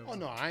thing together. Oh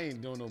no, I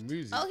ain't doing no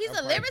music. Oh, he's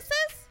a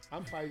lyricist?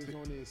 I'm probably just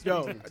on this.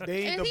 Yo,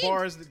 they ain't the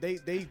bars.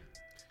 They.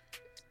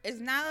 It's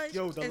knowledge.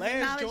 Yo, the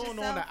last joint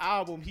on the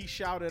album, he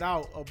shouted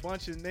out a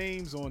bunch of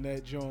names on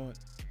that joint.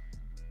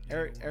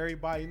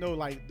 Everybody know,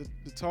 like,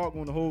 the talk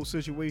on the whole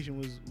situation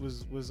was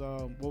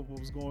what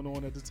was going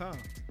on at the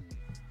time.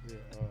 Yeah,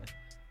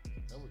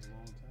 that was a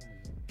long time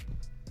ago.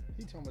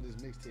 He talking about this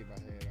mixtape I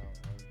had out.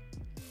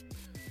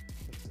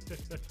 Right?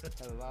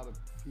 Had a lot of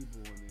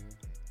people in there.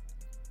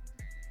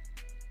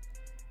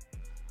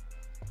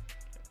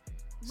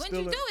 When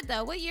did you do it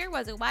though? What year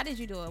was it? Why did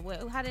you do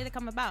it? How did it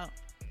come about?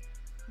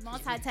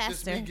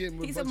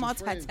 Multitasker. He's a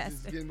multitasker.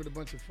 Just getting with a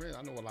bunch of friends.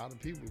 I know a lot of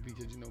people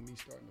because me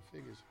starting the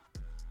figures.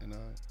 And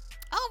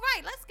oh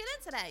right, let's get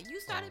into that. You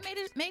started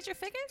major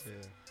figures.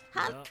 Yeah.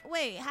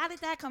 How did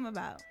that come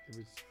about?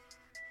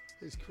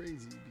 It's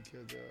crazy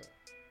because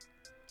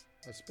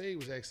Spade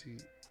was actually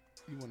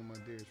one of my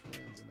dearest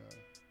friends, and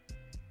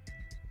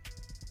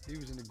he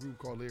was in a group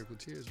called Lyrical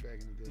Tears back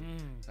in the day.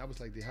 I was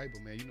like the hyper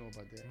man, you know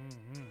about that.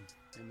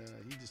 And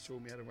he just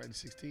showed me how to write a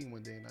 16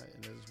 one day, and I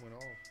just went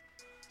off,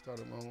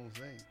 started my own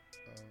thing.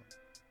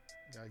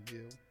 Got Gil,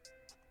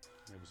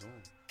 and it was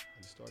on.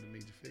 I just started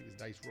Major Figures.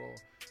 Dice Raw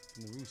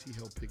from the Roots, he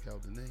helped pick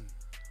out the name.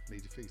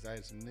 Major Figures. I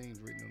had some names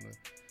written on a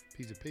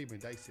piece of paper,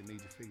 and Dice said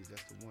Major Figures.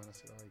 That's the one. I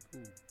said, all right,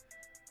 cool.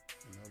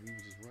 We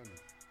were just running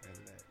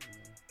after that,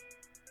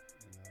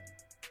 And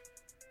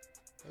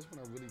that's when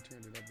I really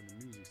turned it up in the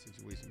music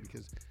situation,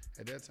 because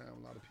at that time,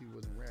 a lot of people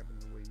wasn't rapping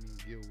the way me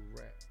and Gil would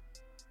rap.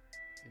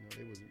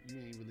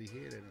 You ain't really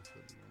hear that in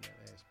Philly on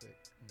that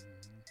aspect. And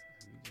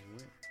we just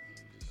went, and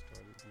we just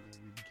started,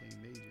 we became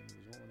major, and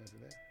it was on after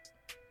that.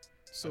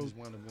 So I just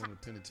wound up going to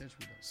penitentiary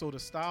though. So the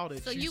style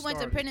that you went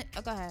to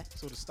penitentiary. Go ahead.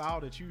 So the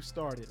style that you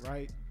started,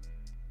 right?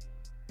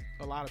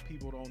 A lot of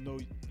people don't know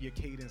your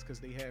cadence because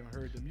they haven't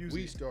heard the music.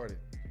 We started,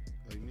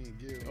 like me and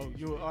Gil. Oh,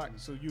 you all right?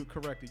 So you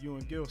corrected. You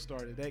and Gil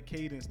started that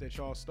cadence that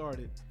y'all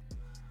started.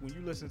 When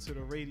you listen to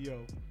the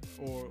radio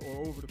or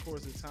over the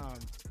course of time,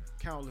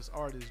 countless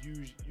artists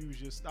use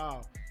your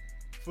style.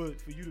 For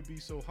you to be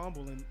so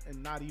humble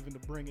and not even to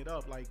bring it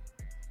up, like,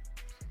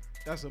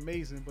 that's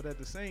amazing. But at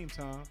the same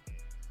time,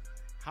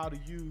 how do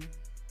you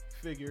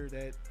figure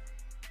that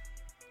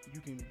you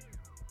can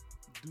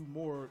do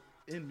more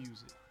in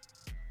music?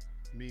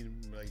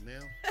 Meaning right now?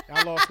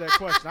 I lost that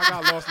question. I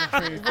got lost in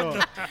train of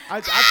thought.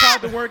 I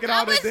tried to work it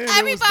out at the end.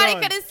 Everybody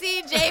could have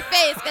seen Jay's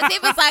face because he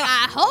was like,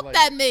 I hope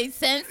that made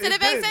sense. Did it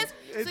make sense?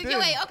 So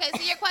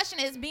your question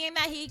is, being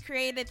that he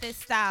created this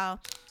style,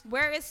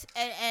 where is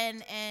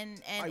and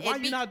like, why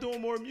you not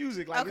doing more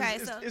music? Like, okay,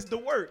 it's the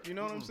work. You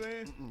know what I'm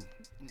saying?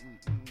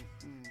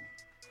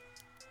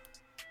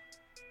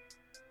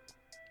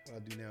 What I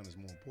do now is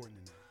more important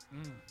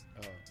than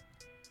that.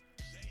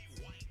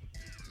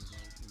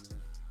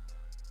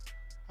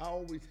 I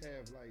always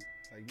have like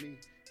me.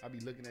 I be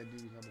looking at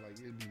dudes and I be like,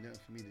 it'd be nothing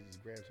for me to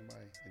just grab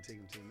somebody and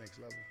take them to the next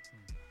level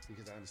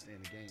because I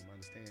understand the game. I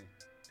understand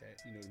that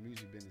the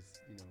music business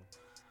is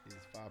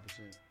 5%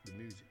 the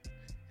music,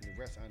 and the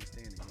rest I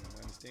understand the game. I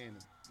understand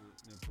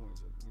the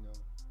importance of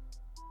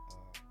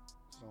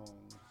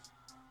songs,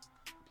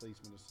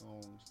 placement of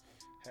songs,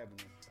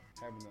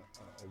 having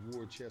a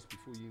war chest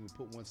before you even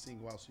put one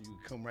single out, so you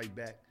can come right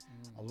back,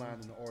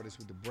 aligning the artists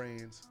with the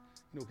brands.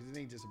 Because it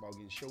ain't just about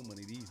getting show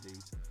money these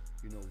days.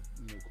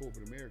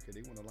 Corporate America,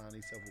 they want to align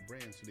themselves with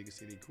brands so they can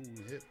say they cool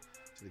and hip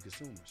to the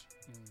consumers.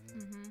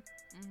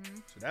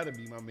 So that'll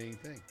be my main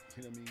thing.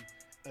 You know what I mean?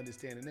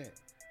 Understanding that.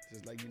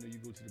 Just like, you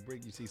go to the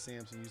break, you say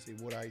Samsung, you say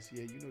Water Ice,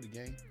 yeah, you know the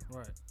game.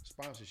 Right.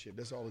 Sponsorship,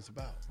 that's all it's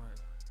about. Right.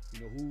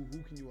 Who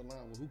can you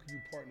align with? Who can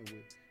you partner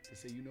with to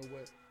say, you know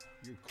what?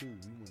 You're cool.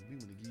 We want to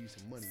give you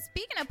some money.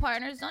 Speaking of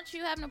partners, don't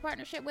you have a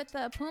partnership with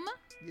Puma?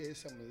 Yeah,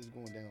 it's something that's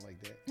going down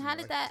like that. How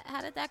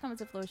did that come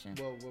into fruition?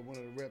 Well, one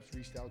of the reps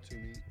reached out to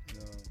me, and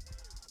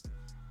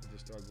it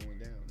just started going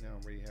down. Now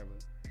I'm ready to have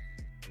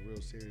a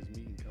real serious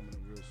meeting coming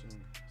up real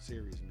soon.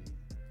 Serious meeting.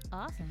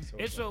 Awesome.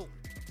 So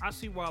I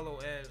see Wallo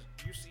as,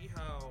 you see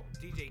how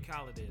DJ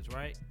Khaled is,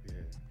 right?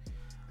 Yeah.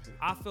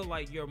 I feel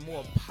like you're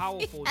more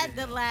powerful than Had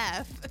to him.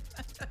 laugh.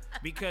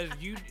 Because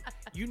you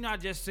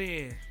not just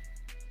saying,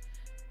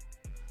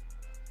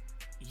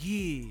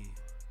 yeah.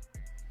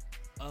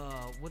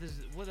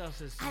 What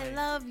else is saying? I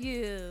love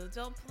you.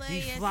 Don't play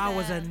These yourself.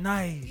 flowers are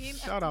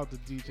nice. Shout out to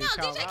DJ No,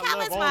 Khaled. DJ I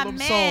Khaled's love all my them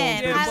man.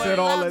 songs. Yeah, I but- said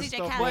all love that DJ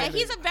stuff. Khaled. on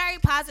He's it. a very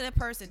positive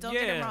person. Don't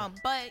get it Yeah. wrong,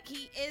 but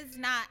he is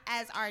not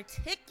as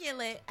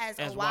articulate as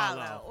a As Wallo,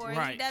 Wallo, or he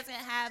right. doesn't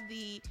have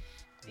the.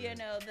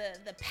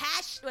 The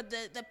passion, or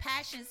the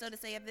passion, so to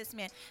say, of this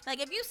man. Like,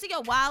 if you see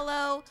a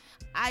Wallo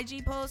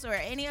IG post or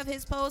any of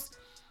his posts,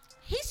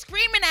 he's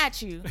screaming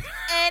at you.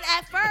 And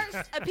at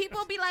first,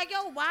 people be like,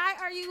 yo, why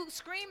are you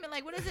screaming?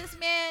 Like, what is this,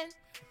 man?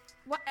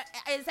 What,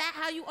 is that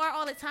how you are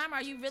all the time?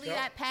 Are you really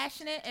that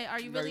passionate? And are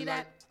you really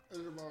that? It's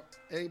about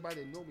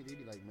everybody that know me, they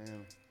be like,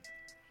 man,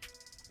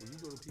 when you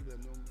go to people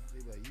that know me, they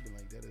be like, he been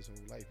like that his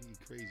whole life. He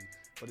crazy.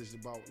 But it's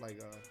about,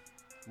 like,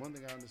 one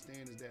thing I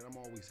understand is that I'm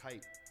always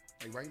hyped.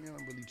 Like, right now,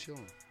 I'm really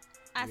chilling.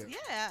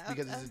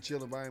 Because it's a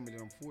chill environment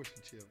and I'm forced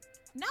to chill.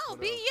 No,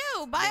 But, be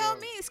you. By all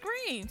means,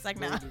 scream. It's like,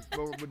 no.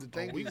 But the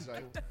thing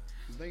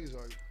is,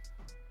 like,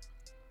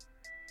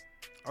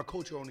 our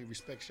culture only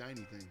respects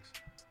shiny things.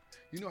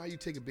 You know how you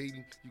take a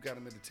baby, you got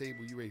them at the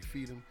table, you ready to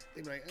feed them.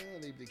 They be like,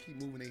 they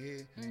keep moving their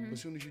head. But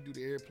as soon as you do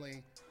the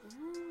airplane,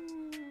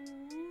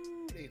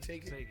 they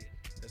take it.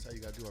 That's how you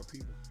got to do our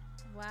people.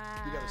 Wow.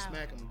 You got to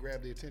smack them and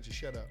grab their attention.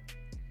 Shut up.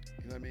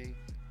 You know what I mean?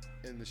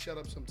 And the shut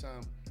up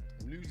sometimes,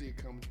 usually it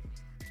comes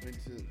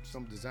into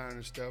some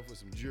designer stuff or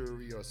some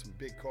jewelry or some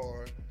big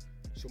car.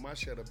 So my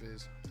shut up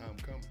is, I'm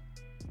coming.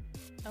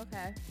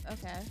 Okay.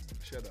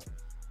 Shut up.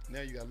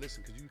 Now you got to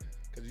listen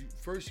because you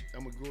first,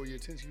 I'm going to grow your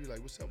attention. You're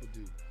like, what's up with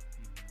dude?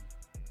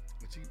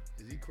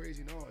 Is he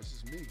crazy? No, it's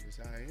just me. It's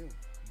how I am.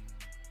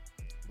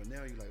 But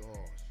now you're like,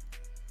 oh.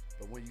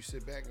 But when you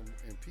sit back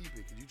and peep it,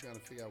 because you're trying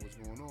to figure out what's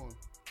going on,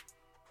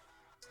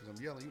 because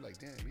I'm yelling, you like,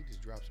 damn, he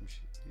just dropped some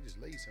shit. He just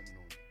laid something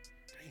on me.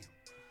 Damn.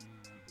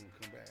 He's going to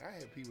come back. I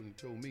had people that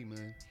told me,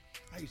 man,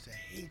 I used to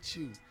hate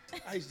you.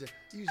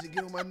 You used to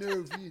get on my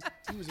nerves.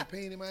 You was a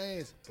pain in my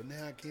ass. But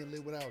now I can't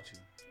live without you.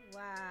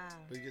 Wow.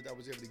 Because I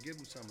was able to give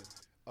them something.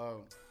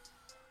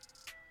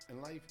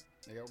 In life,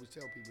 like I always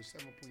tell people,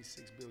 7.6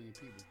 billion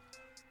people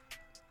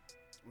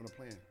on a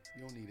planet.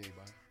 You don't need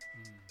everybody.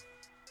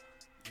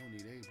 You don't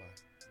need everybody.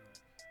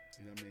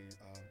 You know what I mean?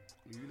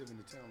 When you live in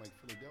a town like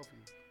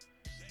Philadelphia,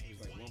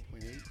 it's like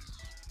 1.8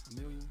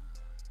 million.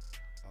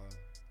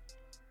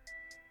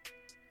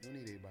 You don't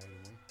need everybody to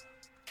win.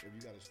 If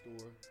you got a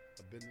store,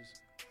 a business,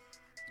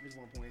 there's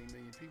 1.8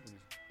 million people.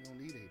 You don't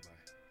need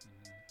everybody.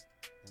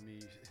 I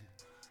mean,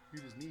 you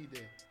just need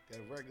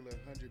that regular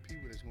 100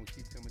 people that's going to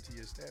keep coming to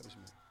your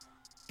establishment.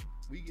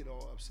 We get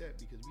all upset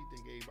because we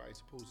think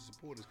everybody's supposed to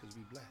support us because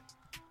we black.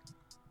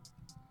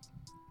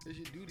 It's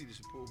your duty to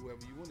support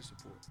whoever you want to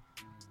support.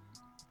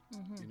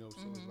 You know,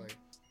 so it's like,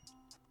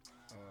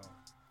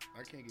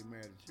 I can't get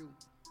mad at you,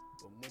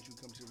 but once you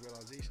come to the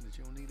realization that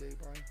you don't need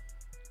everybody,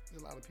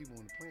 there's a lot of people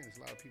on the planet, there's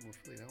a lot of people in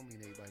Philly. I don't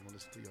mean everybody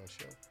gonna listen to y'all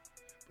show,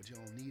 but you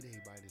don't need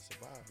everybody to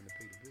survive and to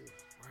pay the bills.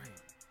 Right.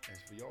 And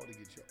it's for y'all to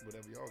get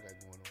whatever y'all got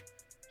going on.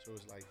 So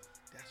it's like,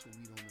 that's what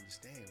we don't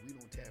understand. We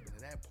don't tap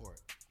into that part.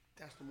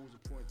 That's the most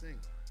important thing.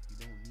 You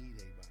don't need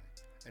everybody.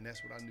 And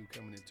that's what I knew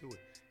coming into it.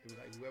 It was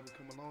like whoever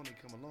come along, they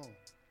come along.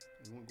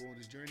 You want to go on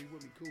this journey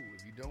with me? Cool.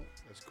 If you don't,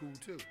 that's cool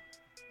too.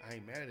 I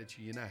ain't mad at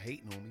you. You're not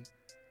hating on me.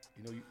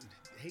 You know,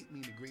 hate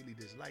mean to greatly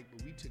dislike,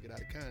 but we took it out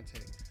of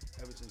context.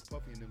 Ever since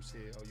Puffy and them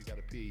said, "Oh, you got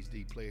a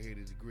PhD, player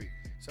hater degree."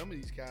 Some of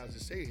these guys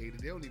that say hater,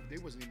 they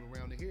wasn't even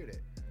around to hear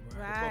that.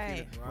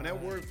 Right. When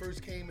that word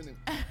first came in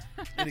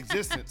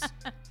existence,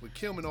 with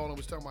Kim and all them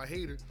was talking about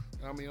hater.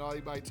 I mean,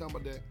 everybody talking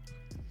about that.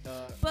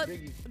 But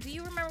Biggie. do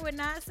you remember what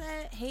Nas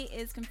said? Hate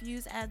is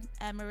confused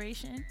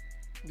admiration.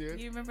 Yeah.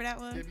 You remember that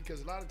one? Yeah,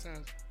 because a lot of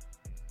times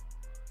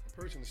a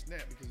person will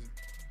snap because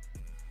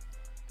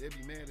they'll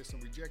be mad at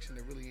some rejection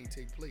that really ain't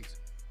take place.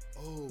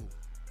 Oh,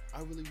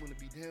 I really want to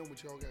be down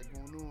with y'all got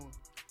going on,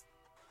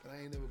 but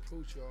I ain't never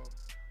approached y'all.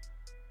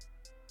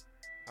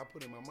 I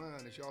put in my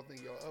mind that y'all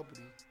think y'all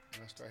uppity,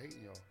 and I start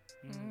hating y'all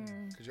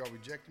because y'all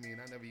rejected me,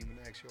 and I never even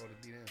asked y'all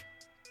to be down.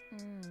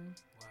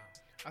 Wow.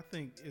 I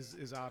think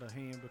is out of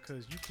hand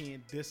because you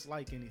can't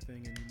dislike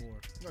anything anymore.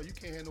 No, you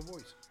can't have no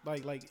voice.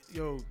 Like,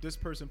 yo, this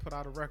person put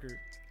out a record.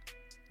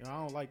 You know, I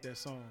don't like that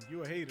song.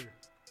 You a hater.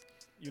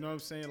 You know what I'm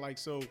saying? Like,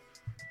 so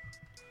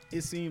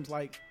it seems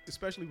like,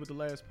 especially with the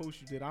last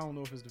post you did, I don't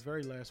know if it's the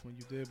very last one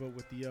you did, but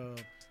with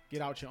the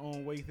get out your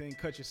own way thing,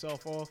 cut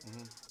yourself off.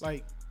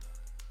 Like,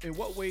 in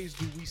what ways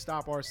do we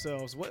stop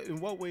ourselves? In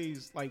what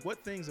ways, like,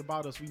 what things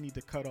about us we need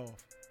to cut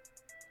off?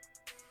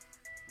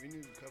 We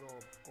need to cut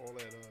off all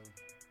that.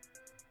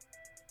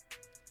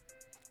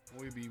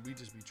 We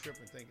just be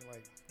tripping, thinking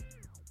like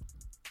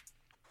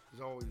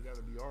it's always got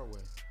to be our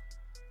way.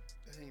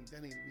 That ain't the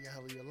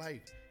reality of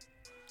life.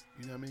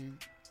 You know what I mean?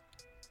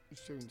 There's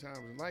certain times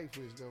in life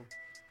where it's though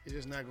it's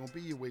just not gonna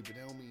be your way, but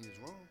that don't mean it's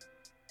wrong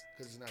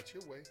because it's not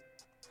your way.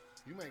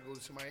 You might go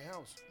to somebody's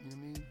house. You know what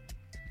I mean?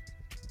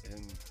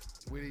 And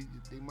the way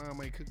they mom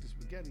might cook the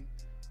spaghetti,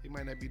 it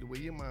might not be the way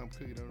your mom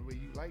cook it or the way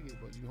you like it,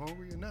 but you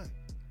hungry or not?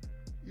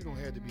 You don't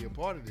have to be a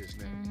part of this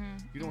now.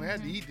 You don't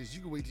have to eat this.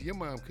 You can wait till your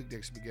mom cook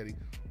that spaghetti.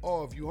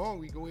 Or if you're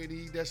hungry, go ahead and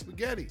eat that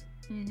spaghetti.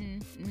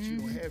 But you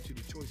don't have to.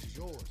 The choice is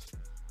yours.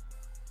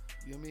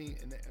 You know what I mean?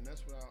 And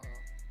that's what I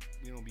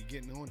be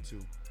getting on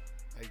to.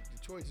 Like,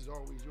 the choice is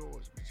always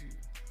yours. But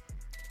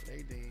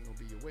everything ain't going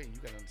to be your way. You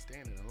got to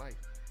understand it in life.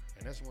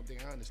 And that's one thing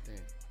I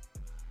understand.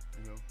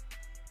 You know?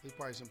 There's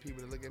probably some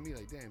people that look at me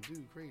like, damn,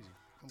 dude, crazy.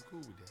 I'm cool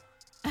with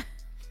that.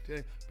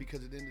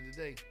 Because at the end of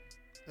the day,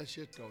 that's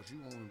your thoughts.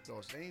 You own them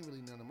thoughts. They ain't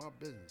really none of my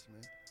business,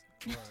 man.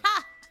 So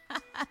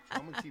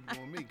I'm going to keep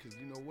going me because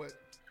you know what?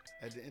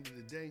 At the end of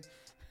the day,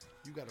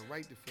 you got a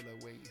right to feel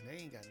that way, and they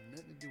ain't got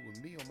nothing to do with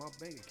me or my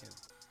bank account.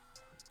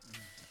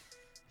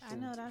 I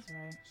know that's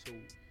right. So,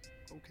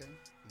 okay.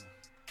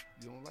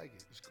 You don't like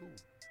it. It's cool.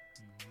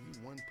 You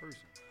one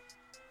person.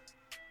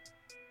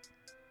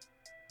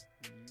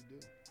 What do?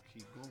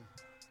 Keep going.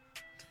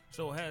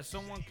 So has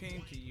someone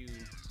came to you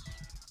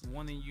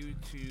wanting you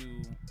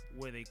to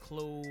wear their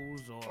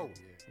clothes or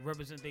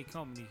represent their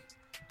company?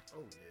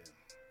 Oh, yeah.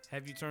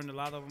 Have you turned a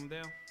lot of them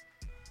down?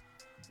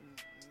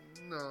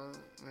 No,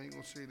 I ain't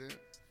gonna say that.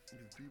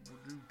 Because people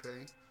do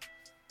pay.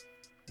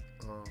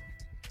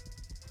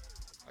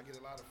 I get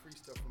a lot of free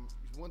stuff from.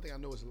 One thing I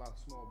know is a lot of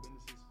small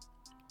businesses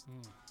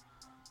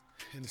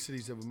in the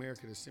cities of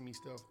America that send me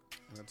stuff,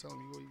 and I tell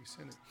them, you can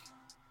send it.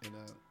 And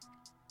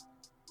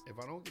if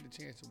I don't get the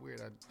chance to wear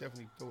it, I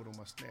definitely throw it on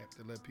my Snap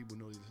to let people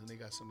know that they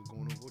got something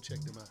going on. Go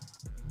check them out.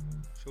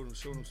 Show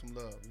them some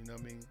love. You know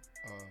what I mean?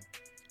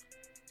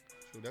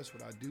 So that's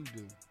what I do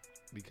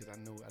because I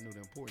know the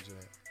importance of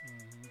that.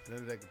 I know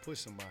that can push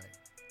somebody.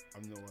 I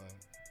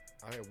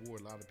have wore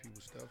a lot of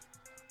people's stuff.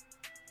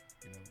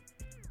 You know,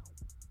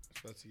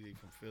 especially they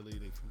from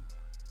Philly.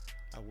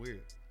 I wear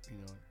it. You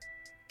know,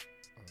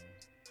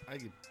 I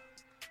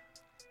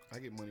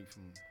get money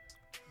from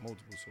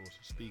multiple sources.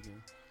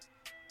 Speaking.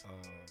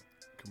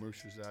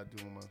 Commercials that I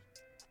do on my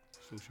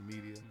social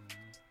media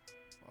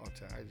all the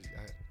time. I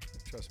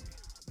trust me.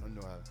 I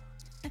know how.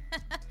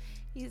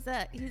 He's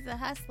a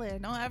hustler.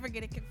 Don't ever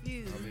get it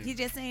confused. He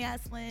just ain't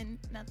hustling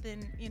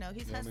nothing. You know,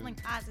 he's hustling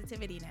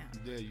positivity now.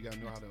 Yeah, you gotta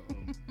know how to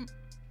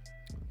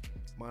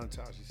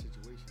monetize your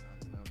situation.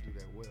 I'll do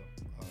that well.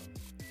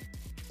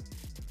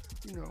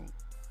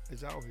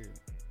 It's out here,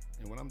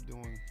 and what I'm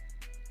doing.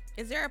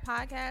 Is there a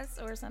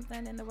podcast or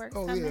something in the works?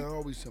 Oh yeah,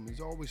 always something.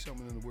 There's always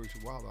something in the works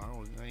with Wallo. I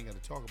ain't got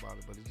to talk about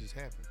it, but it just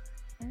happened.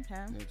 Okay.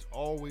 And it's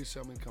always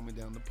something coming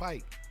down the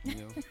pike, you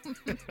know.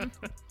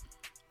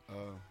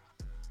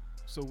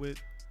 So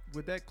with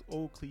that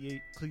old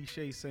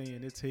cliche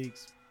saying, it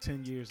takes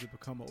 10 years to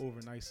become an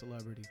overnight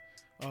celebrity.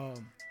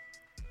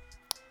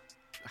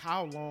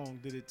 How long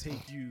did it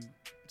take you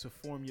to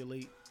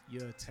formulate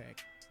your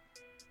attack?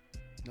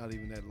 Not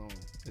even that long.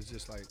 It's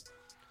just like.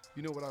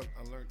 You know what I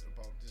learned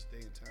about this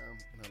day and time,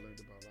 and I learned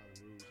about a lot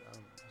of rules. I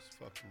don't know, it's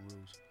fucking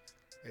rules.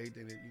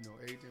 Everything that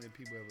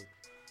people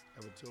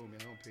ever told me,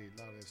 I don't pay a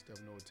lot of that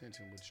stuff no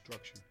attention with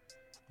structure.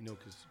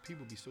 Because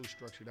people be so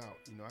structured out.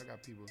 I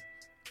got people.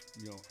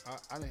 I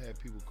done had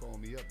people call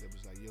me up that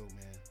was like, "Yo,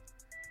 man,"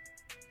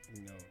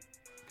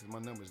 because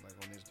my number's like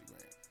on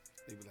Instagram.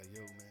 They be like,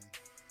 "Yo, man,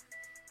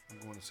 I'm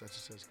going to such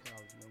and such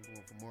college, and I'm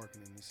going for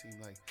marketing. It seems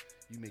like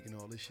you making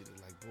all this shit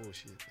look like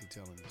bullshit. They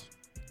telling us.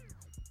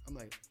 I'm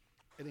like,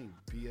 it ain't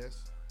BS.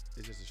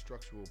 It's just a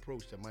structural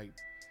approach that might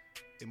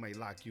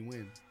lock you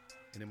in,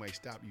 and it might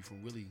stop you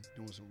from really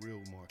doing some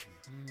real marketing.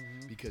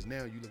 Mm-hmm. Because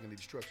now you're looking at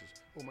these structures.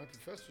 Oh, my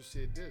professor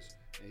said this,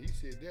 and he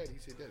said that. He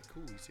said that.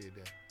 Cool, he said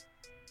that.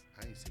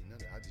 I ain't say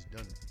nothing. I just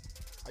done it.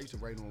 I used to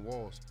write on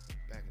walls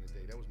back in the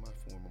day. That was my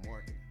form of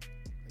marketing.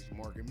 They should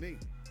market me.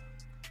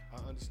 I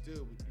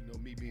understood,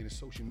 me being a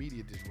social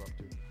media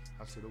disruptor.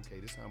 I said, okay,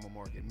 this is how I'm gonna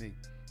market me.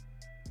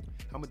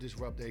 I'm gonna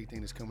disrupt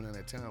everything that's coming down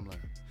that timeline.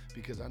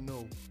 Because I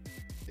know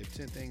if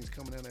 10 things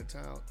coming down that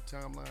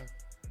timeline,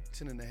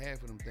 10 and a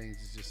half of them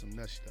things is just some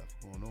nut stuff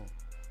going on.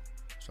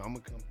 So I'm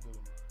gonna come through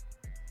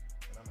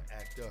and I'm gonna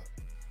act up.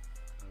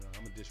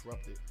 I'm gonna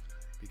disrupt it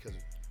because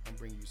I'm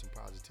bringing you some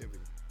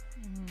positivity.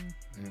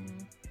 Mm-hmm.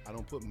 And I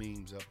don't put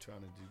memes up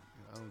trying to do.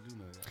 I don't do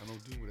nothing. I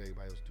don't do what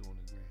everybody else do on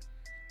the gram.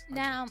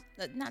 Now,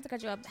 not to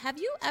cut you off, have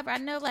you ever? I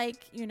know,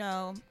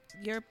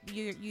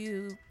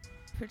 you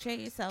portray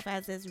yourself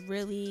as this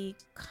really,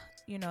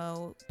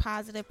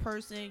 positive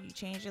person. You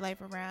change your life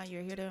around.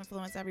 You're here to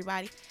influence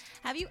everybody.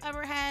 Have you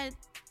ever had,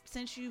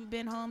 since you've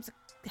been home,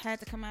 had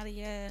to come out of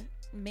your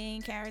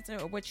main character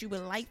or what you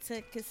would like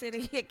to consider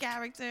your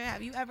character?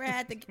 Have you ever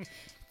had to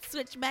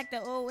switch back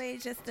the old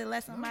ways just to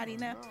let somebody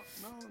know?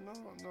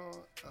 No.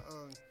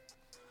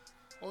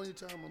 Only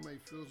time I may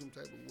feel some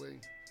type of way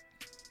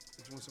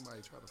is when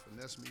somebody try to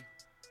finesse me.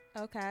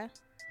 Okay.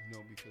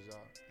 Because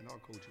in our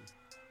culture,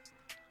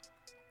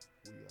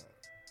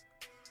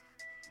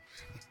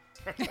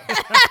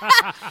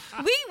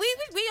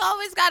 we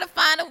always gotta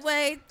find a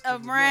way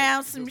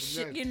around some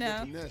shit,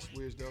 Finesse,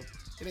 whereas though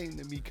it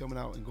ain't me coming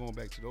out and going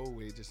back to the old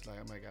way. It's just like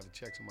I might gotta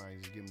check somebody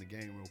and just give them the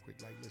game real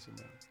quick. Like, listen,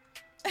 man.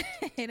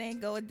 It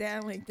ain't going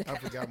down like that. I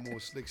forgot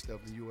more slick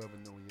stuff than you ever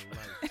know in your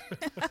life.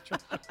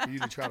 For you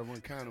to try to run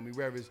kind on me,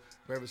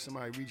 wherever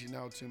somebody reaching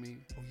out to me,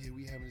 oh yeah,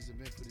 we having this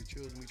event for the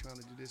children, we trying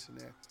to do this and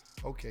that.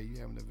 Okay, you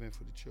having an event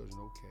for the children,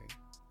 okay.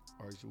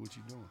 All right, so what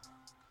you doing?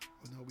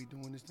 Oh no, we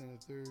doing this, that, and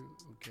the third,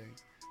 okay.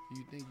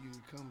 You think you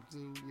can come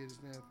through, yeah, this,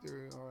 that, and the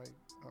third, all right,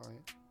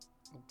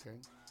 okay.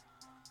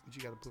 What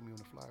you gotta put me on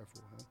the flyer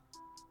for, huh?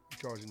 You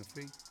charging the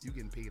fee? You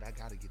getting paid, I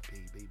gotta get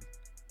paid, baby.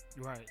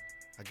 Right.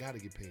 I gotta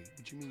get paid.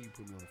 What you mean you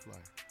put me on the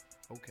flyer?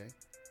 Okay.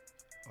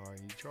 All right,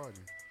 you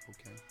charging.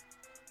 Okay.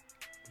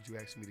 But you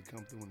asking me to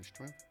come through on the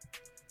strength?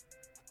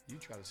 You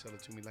try to sell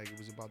it to me like it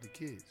was about the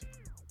kids.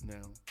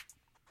 Now,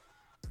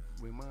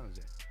 where mine's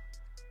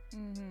at?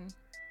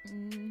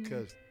 Mm-hmm.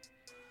 Because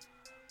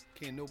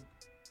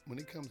when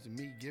it comes to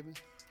me giving,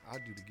 I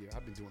do the giving.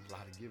 I've been doing a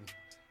lot of giving.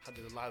 I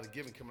did a lot of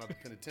giving coming out of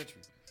the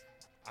penitentiary.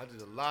 I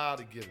did a lot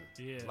of giving.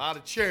 Yeah. A lot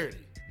of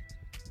charity.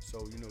 So,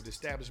 to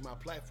establish my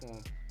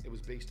platform, it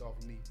was based off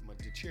of me,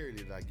 the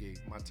charity that I gave,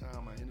 my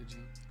time, my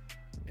energy,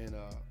 and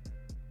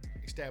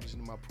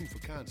establishing my proof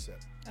of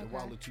concept that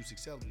Wallo to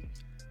successfully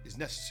is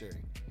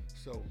necessary.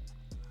 So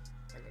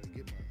I gotta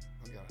get mine.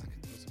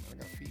 I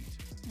got fees.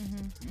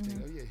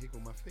 Mm-hmm. Oh yeah, here go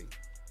my fee.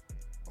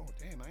 Oh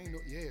damn, I ain't know.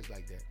 Yeah, it's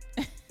like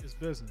that. It's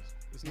business.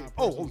 It's not.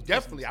 Oh,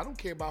 definitely. I don't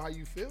care about how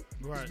you feel.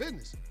 Right. It's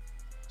business.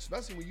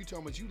 Especially when you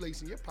talking about you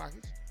lacing your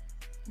pockets.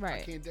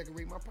 Right. I can't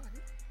decorate my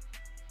pocket.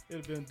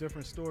 It'd have been a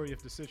different story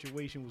if the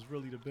situation was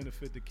really to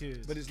benefit the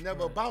kids. But it's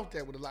never about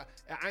that with a lot.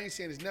 I ain't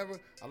saying it's never.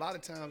 A lot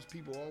of times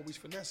people always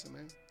finessing,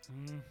 man.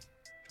 Mm-hmm.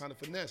 Trying to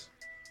finesse.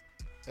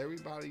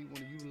 Everybody want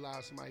to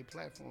utilize somebody's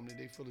platform that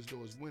they feel as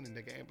though is winning.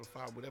 They can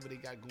amplify whatever they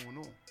got going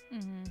on.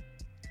 Mm-hmm.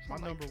 My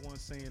number one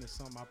saying is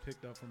something I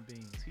picked up from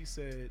Beans. He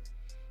said,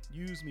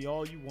 use me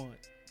all you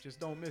want. Just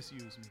don't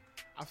misuse me.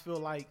 I feel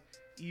like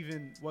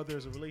even whether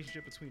it's a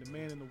relationship between a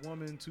man and a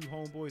woman, two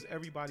homeboys,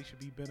 everybody should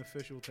be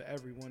beneficial to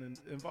everyone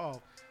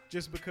involved.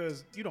 Just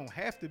because you don't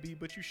have to be,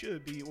 but you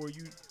should be. Or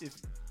if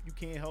you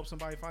can't help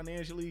somebody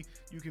financially,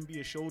 you can be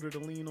a shoulder to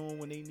lean on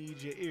when they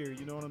need your ear.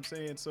 You know what I'm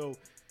saying? So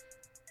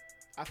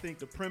I think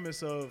the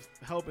premise of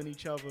helping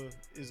each other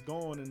is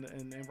gone.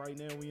 And right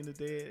now we in the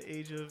day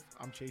age of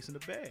I'm chasing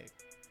the bag.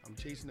 I'm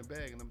chasing the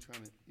bag and I'm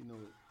trying to,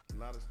 a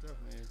lot of stuff,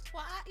 man.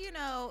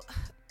 Well,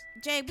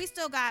 Jay, we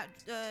still got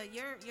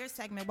your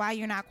segment, Why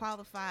You're Not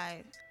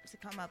Qualified, to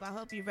come up. I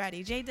hope you're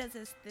ready. Jay does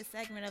this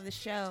segment of the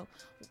show,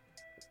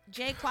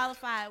 Jay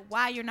Qualified,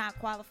 Why You're Not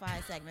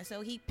Qualified segment.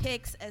 So he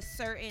picks a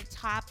certain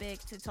topic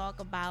to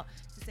talk about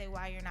to say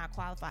why you're not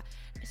qualified.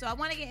 So I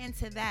want to get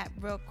into that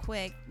real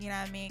quick, you know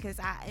what I mean? Because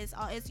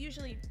it's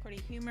usually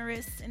pretty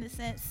humorous in a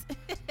sense,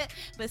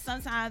 but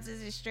sometimes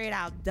it's just straight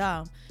out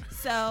dumb.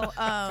 So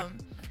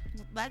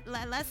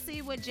let's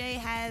see what Jay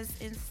has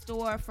in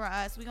store for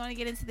us. We're going to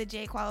get into the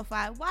Jay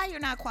Qualified, Why You're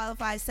Not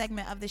Qualified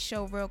segment of the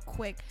show real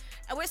quick.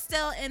 And we're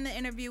still in the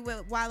interview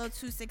with Wallo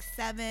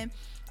 267.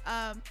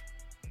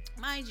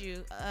 Mind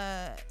you,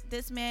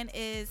 this man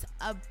is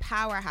a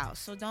powerhouse,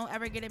 so don't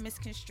ever get it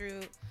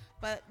misconstrued.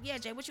 But yeah,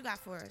 Jay, what you got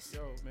for us?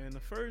 Yo, man,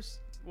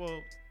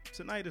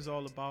 tonight is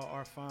all about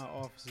our fine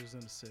officers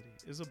in the city.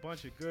 There's a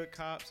bunch of good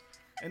cops,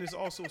 and there's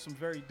also some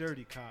very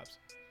dirty cops.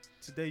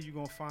 Today, you're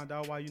going to find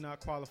out why you're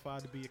not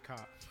qualified to be a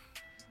cop.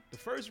 The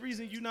first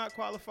reason you're not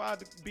qualified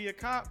to be a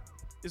cop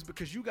is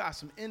because you got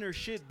some inner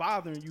shit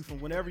bothering you from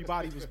when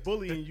everybody was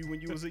bullying you when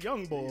you was a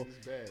young boy.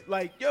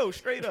 Like, yo,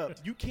 straight up,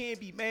 you can't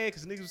be mad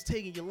because niggas was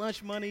taking your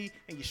lunch money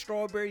and your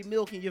strawberry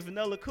milk and your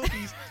vanilla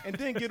cookies and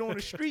then get on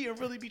the street and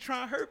really be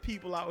trying to hurt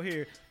people out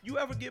here. You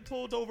ever get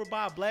pulled over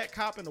by a black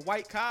cop and a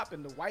white cop,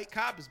 and the white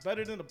cop is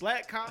better than the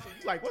black cop, and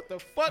you like, what the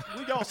fuck?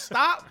 Will y'all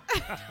stop?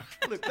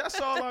 Look, that's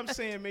all I'm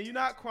saying, man. You're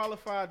not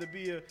qualified to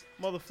be a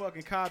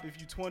motherfucking cop if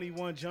you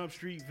 21 Jump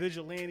Street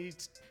vigilante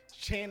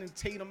Channing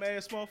Tatum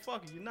ass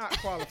motherfucker. You're not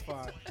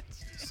qualified.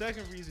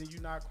 Second reason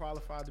you're not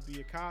qualified to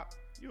be a cop,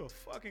 you're a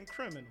fucking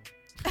criminal.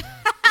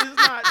 There's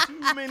not too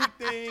many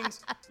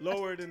things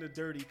lower than a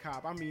dirty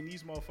cop. I mean,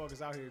 these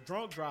motherfuckers out here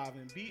drunk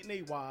driving, beating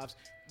their wives.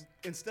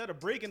 Instead of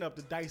breaking up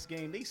the dice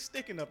game, they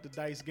sticking up the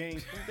dice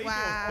game. They doing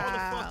all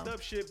the fucked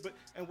up shit,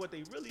 and what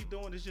they really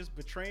doing is just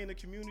betraying the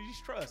community's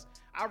trust.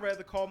 I'd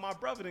rather call my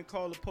brother than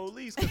call the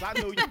police because I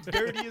know you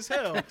dirty as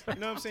hell. You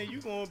know what I'm saying?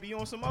 You gonna be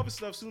on some other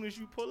stuff soon as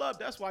you pull up.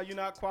 That's why you're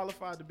not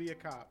qualified to be a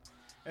cop.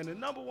 And the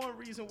number one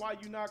reason why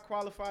you're not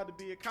qualified to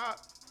be a cop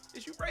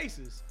is you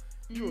racist.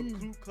 You a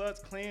Ku Klux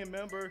Klan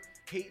member,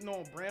 hating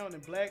on brown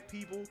and black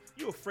people.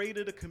 You afraid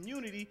of the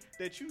community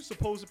that you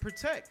supposed to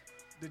protect.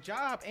 The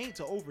job ain't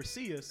to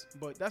oversee us,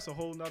 but that's a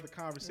whole nother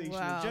conversation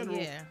in general.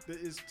 Yeah. That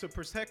is to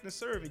protect and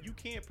serve, and you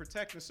can't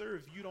protect and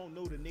serve if you don't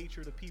know the nature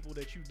of the people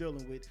that you're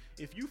dealing with.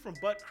 If you from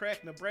Butt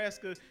Crack,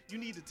 Nebraska, you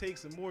need to take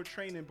some more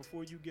training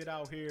before you get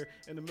out here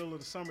in the middle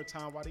of the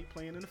summertime while they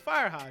playing in the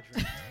fire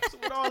hydrant. So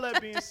with all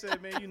that being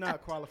said, man, you're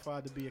not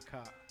qualified to be a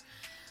cop.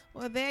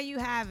 Well, there you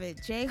have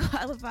it. Jay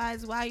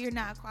qualifies while you're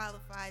not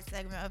qualified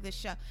segment of the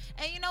show.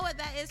 And you know what?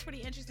 That is pretty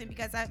interesting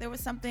because there was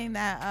something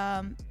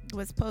that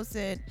was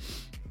posted.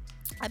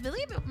 I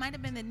believe it might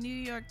have been the New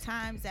York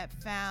Times that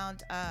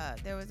found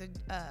there was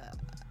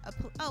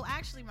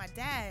actually my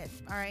dad,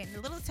 all right, in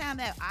the little town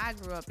that I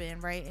grew up in,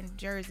 right, in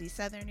Jersey,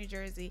 southern New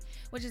Jersey,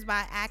 which is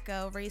by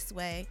Acco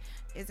Raceway,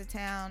 is a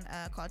town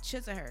called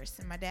Chislehurst,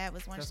 and my dad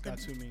was once. That's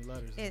got too many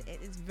letters. It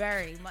is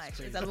very much.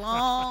 It's a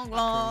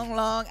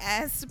long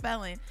ass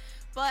spelling.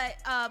 But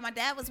my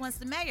dad was once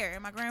the mayor,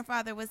 and my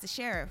grandfather was the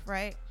sheriff,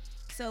 right?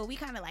 So we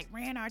kind of like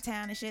ran our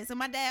town and shit. So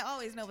my dad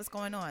always know what's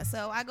going on.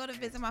 So I go to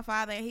visit my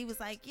father, and he was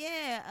like,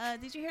 yeah,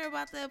 did you hear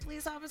about the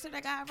police officer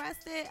that got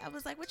arrested? I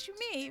was like, what you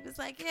mean? He was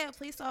like, yeah,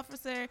 police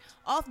officer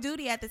off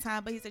duty at the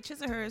time, but he's a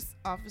Chislehurst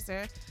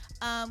officer,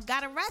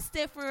 got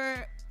arrested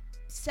for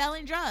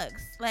selling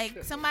drugs.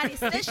 Like somebody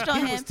snitched on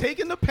him. He was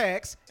taking the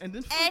packs and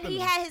then he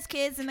had his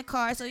kids in the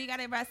car, so he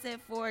got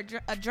arrested for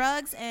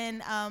drugs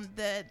and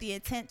the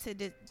intent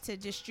to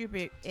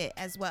distribute it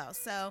as well.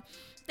 So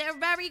they're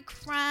very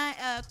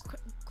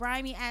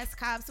grimy ass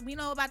cops. We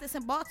know about this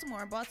in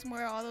Baltimore. In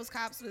Baltimore, all those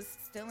cops was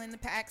stealing the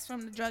packs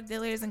from the drug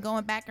dealers and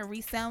going back and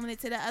reselling it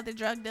to the other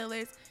drug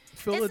dealers.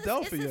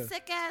 Philadelphia, it's a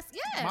sick ass.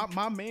 Yeah,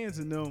 my man's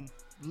in them.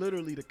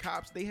 Literally, the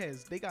cops they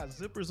got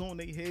zippers on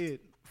their head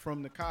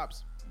from the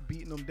cops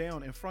beating them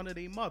down in front of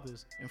their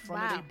mothers, in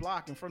front of their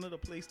block, in front of the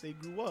place they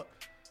grew up.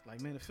 Like,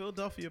 man, the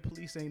Philadelphia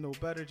police ain't no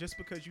better. Just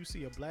because you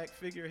see a black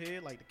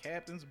figurehead, like the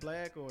captain's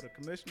black or the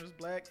commissioner's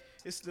black,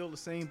 it's still the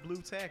same blue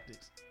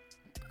tactics.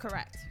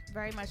 Correct.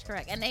 Very much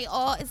correct. And they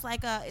all,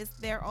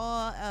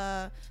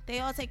 they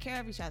all take care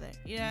of each other.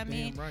 You know what I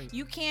mean? Right.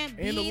 You can't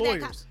be and the that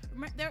lawyers.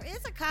 cop. There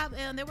is a cop,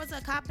 and there was a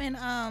cop in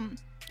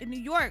New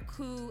York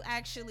who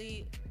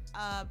actually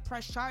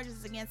pressed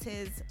charges against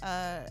his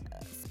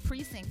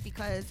precinct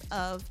because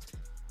of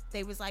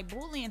they was like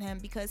bullying him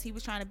because he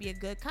was trying to be a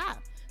good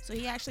cop. So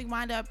he actually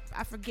wound up,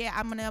 I forget,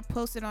 I'm gonna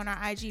post it on our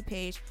IG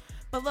page.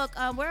 But look,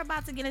 we're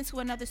about to get into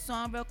another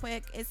song real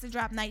quick. It's the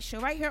Drop Night Show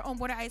right here on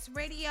Water Ice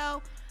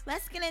Radio.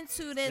 Let's get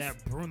into this.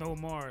 That Bruno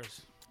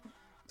Mars.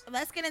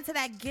 Let's get into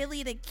that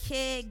Gilly the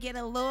Kid, Get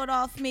a Load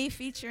Off Me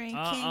featuring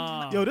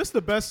King. Yo, this is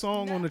the best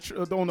song on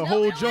the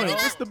whole joint.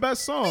 This is the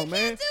best song, we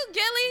man. Can't do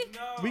Gilly.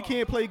 No. We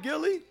can't play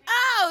Gilly?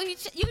 Oh, you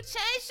changed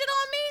it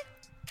on me?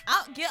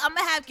 I'm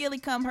gonna have Gilly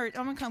come hurt.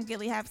 I'm gonna come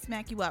Gilly have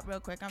smack you up real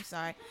quick. I'm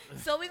sorry.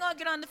 So we gonna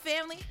get on the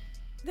family.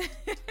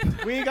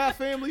 We ain't got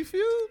Family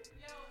Feud.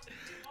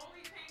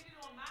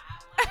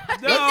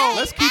 No,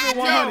 let's keep it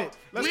 100.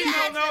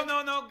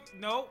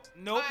 No.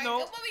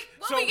 Right,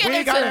 So we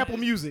ain't got Apple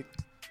Music.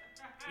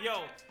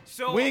 Yo,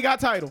 so we ain't got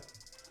Tidal.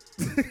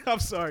 I'm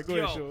sorry. Go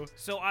ahead, Sean.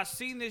 So I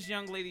seen this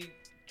young lady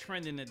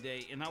trending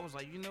today, and I was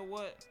like, you know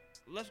what?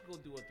 Let's go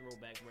do a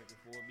throwback record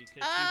for her because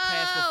she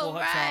passed before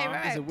her time.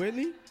 Right. Is it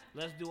Whitney?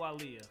 Let's do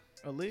Aaliyah.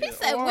 Aaliyah? He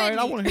said all right,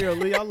 I Whitney. want to hear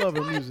Aaliyah. I love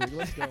her music.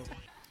 Let's go.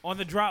 On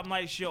the Drop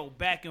Night Show,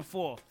 back and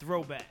forth,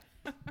 throwback.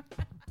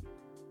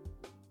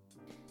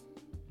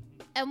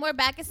 And we're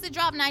back. It's the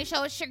Drop Night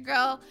Show. It's your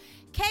girl,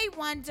 K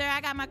Wonder.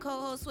 I got my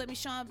co-host with me,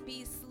 Sean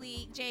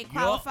Beasley, Jay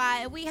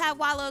Qualified, and we have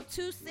Wallo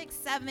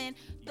 267,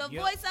 the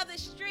voice of the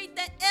street,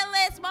 the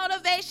illest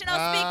motivational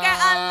speaker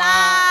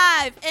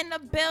alive in the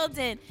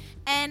building.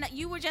 And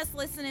you were just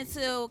listening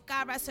to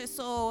God Rest Her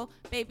Soul,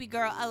 baby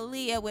girl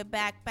Aaliyah with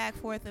back,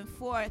 forth, and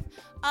forth.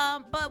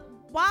 But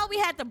while we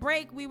had the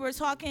break, we were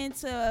talking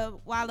to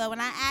Wallo,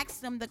 and I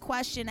asked him the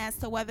question as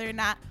to whether or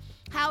not,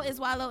 how is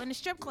Wallo in the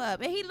strip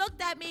club? And he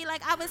looked at me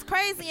like I was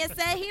crazy and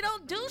said he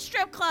don't do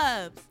strip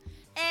clubs.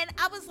 And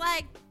I was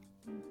like,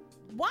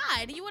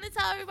 why? Do you want to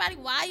tell everybody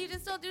why you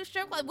just don't do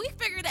strip clubs? We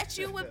figured that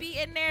you would be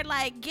in there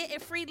like getting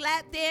free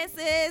lap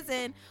dances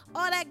and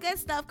all that good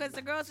stuff, because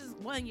the girls just,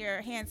 one, you're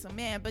a handsome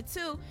man, but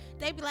two,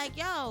 they be like,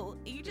 yo,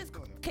 you just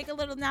kick a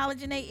little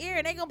knowledge in their ear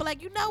and they gonna be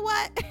like, you know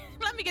what?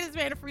 Let me get this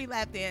man a free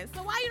lap dance.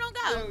 So why you don't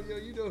go? Yo,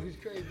 you know it's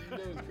crazy.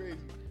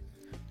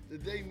 The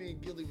day me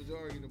and Gilly was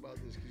arguing about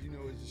this, because you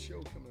know there's a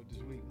show coming up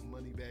this week,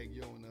 Moneybag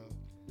Yo and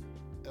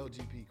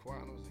LGP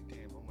Quad. I was like,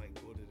 damn, I might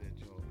go to that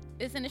joint.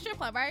 It's in the strip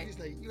club, right? He's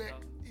like,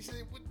 he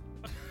said, what?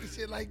 He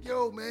said, like,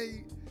 yo,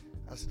 man.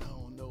 I said, I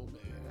don't know,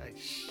 man. Like,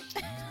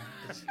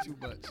 it's too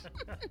much.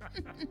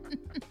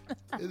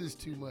 It is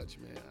too much,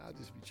 man. I'll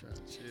just be trying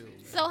to chill,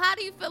 man. So how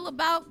do you feel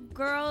about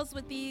girls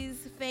with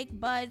these fake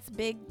butts,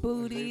 big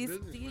booties?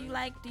 Business, do you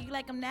man.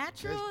 like them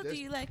natural? That's- do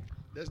you like?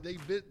 That's they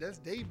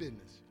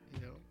business,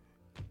 you know.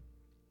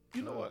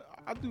 You know what?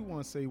 I do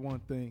want to say one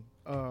thing.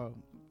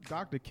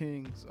 Dr.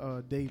 King's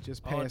day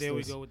just passed. Oh, there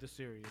we us. go with the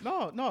serious.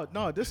 No.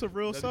 This is a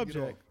real Let it get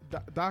subject.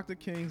 Dr.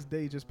 King's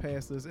day just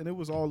passed us, and it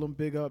was all them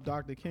big up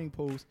Dr. King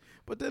posts.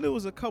 But then there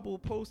was a couple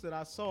of posts that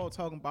I saw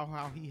talking about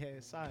how he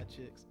had side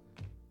chicks.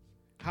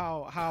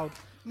 How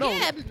no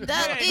Yeah,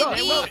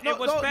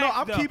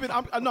 I'm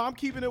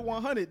keeping it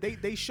 100.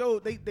 They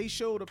showed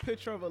a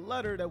picture of a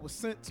letter that was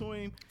sent to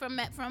him from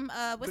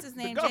what's his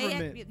the name?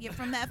 government. Yeah,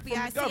 from the FBI,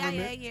 From the government.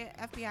 CIA,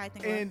 yeah, FBI. I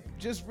think. it and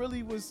just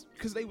really was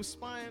because they was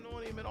spying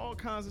on him and all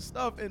kinds of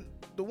stuff. And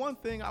the one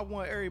thing I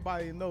want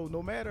everybody to know,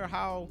 no matter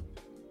how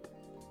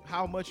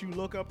much you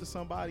look up to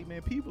somebody,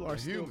 man, people are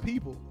still human.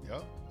 people.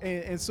 Yep.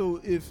 And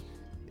so if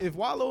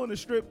Wallo in the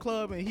strip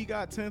club and he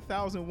got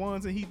 10,000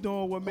 ones and he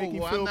doing what make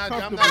him feel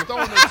comfortable. I'm not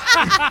throwing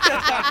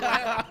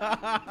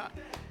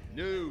this.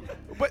 No.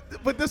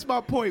 But this is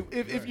my point.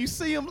 If you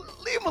see him,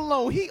 leave him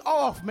alone. He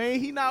off, man.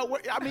 He not.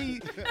 I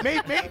mean,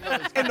 maybe.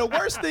 And the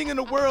worst thing in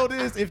the world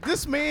is if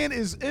this man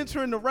is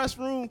entering the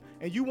restroom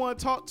and you want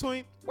to talk to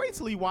him, wait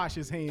till he wash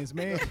his hands,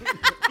 man.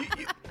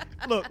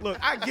 Look.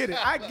 I get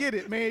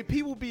it, man.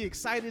 People be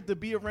excited to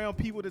be around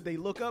people that they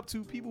look up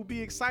to. People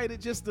be excited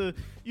just to,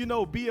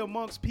 be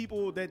amongst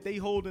people that they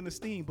hold in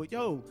esteem. But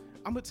yo,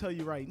 I'm gonna tell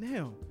you right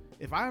now.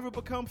 If I ever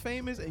become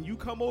famous and you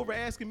come over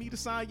asking me to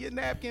sign your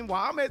napkin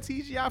while I'm at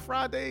TGI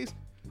Fridays,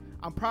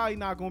 I'm probably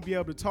not going to be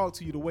able to talk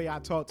to you the way I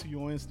talk to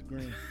you on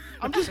Instagram.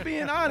 I'm just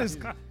being honest.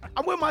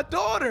 I'm with my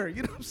daughter.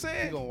 You know what I'm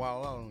saying? He gonna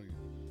wild out on you.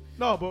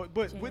 No, but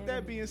with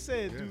that being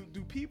said,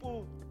 do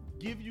people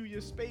give you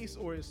your space,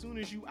 or as soon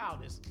as you out,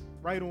 it's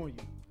right on you?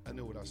 I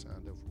know what I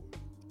signed up for.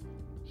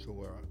 So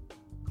I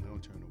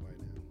don't turn nobody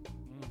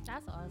down.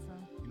 That's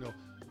awesome.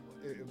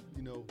 If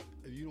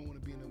you don't want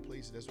to be in them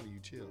places, that's where you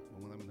chill.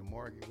 But when I'm in the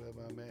market,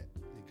 wherever I'm at,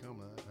 they come,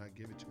 I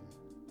give it to them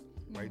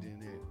right then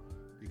and there,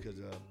 because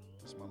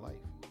it's my life.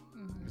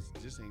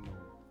 It just ain't no.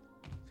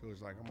 So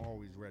it's like I'm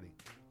always ready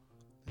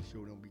to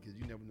show them, because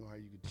you never know how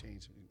you could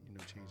change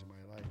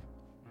somebody's life.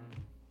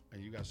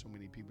 And you got so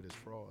many people that's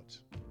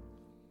frauds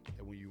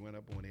that when you run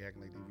up on, they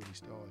acting like they really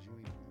stars. You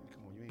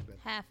ain't better.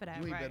 Half of that,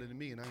 You ain't right? better than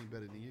me, and I ain't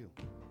better than you.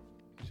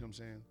 You see what I'm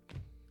saying?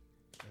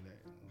 And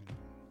that,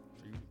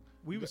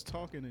 We was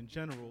talking in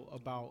general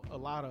about a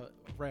lot of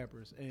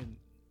rappers, and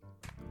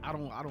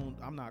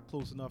I'm not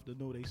close enough to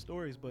know their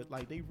stories, but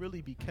like they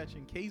really be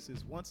catching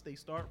cases once they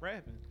start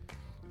rapping.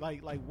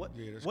 Like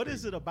what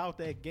is it about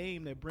that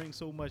game that brings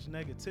so much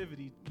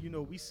negativity?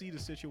 We see the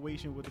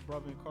situation with the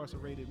brother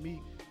incarcerated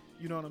Meek.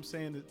 You know what I'm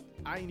saying?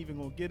 I ain't even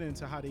gonna get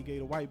into how they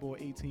gave a white boy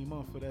 18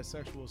 months for that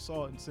sexual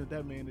assault and sent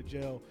that man to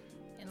jail.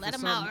 And let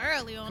him out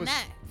early on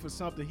that. For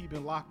something he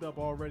been locked up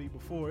already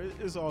before.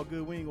 It's all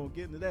good. We ain't gonna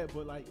get into that,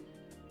 but like,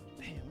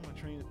 damn, where my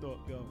train of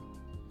thought go?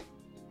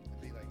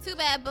 Too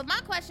bad. But my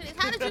question is,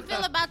 how did you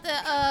feel about the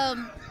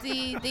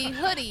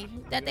hoodie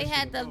that they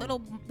had the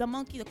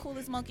monkey, the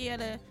coolest monkey of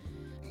the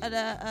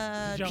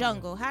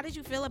jungle? How did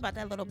you feel about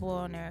that little boy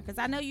on there? Because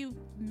I know you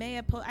may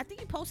have I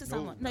think you posted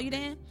something. No, you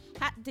didn't.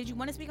 Did you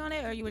want to speak on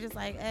it, or you were just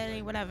like,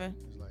 whatever?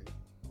 It's like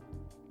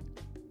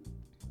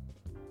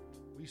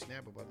we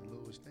snap about the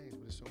littlest things,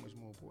 but there's so much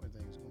more important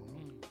things going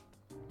on.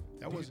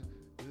 That wasn't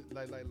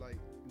like you know what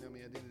I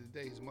mean. At the end of the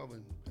day, his mother.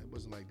 It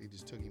wasn't like they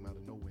just took him out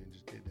of nowhere and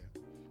just did that.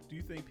 Do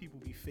you think people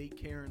be fake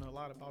caring a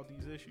lot about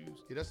these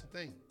issues? Yeah, that's the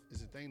thing.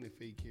 It's a thing to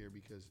fake care,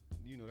 because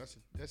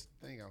that's the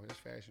thing out here. That's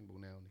fashionable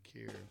now, to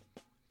care, to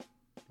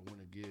want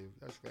to give.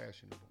 That's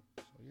fashionable.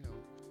 So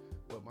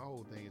but my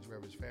whole thing is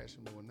whether it's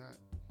fashionable or not,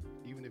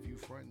 even if you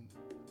fronting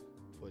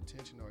for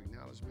attention or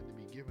acknowledgement to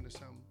be given to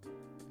something,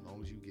 as long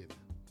as you give it.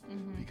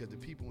 Because the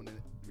people in the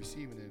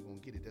receiving it are gonna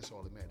get it. That's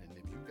all that matters. And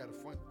if you got to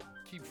front,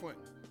 keep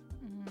fronting.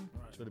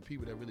 So the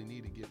people that really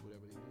need to get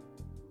whatever they need.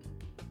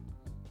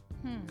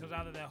 Because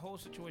out of that whole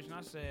situation,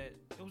 I said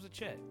it was a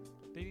check.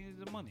 They needed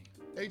the money.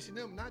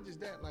 H&M, not just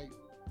that, like,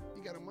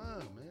 you got a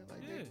mom, man.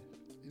 Like, Yeah.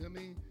 you know what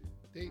I mean?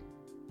 It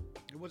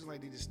wasn't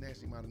like they just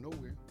snatched him out of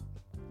nowhere.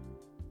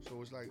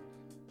 So it's like,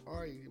 all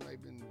right, it might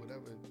have been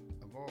whatever,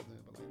 a involved in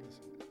it, but like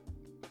listen,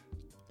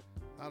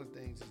 a lot of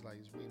things is like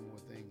it's way more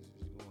things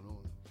is going on.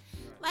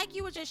 Like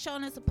you were just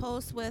showing us a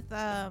post with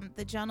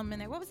the gentleman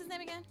there. What was his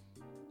name again?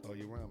 Oh,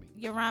 Yarami.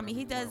 Yarami.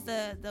 He does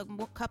the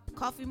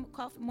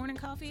morning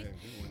coffee. Yeah,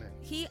 he doing that.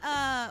 He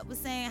was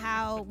saying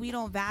how we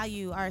don't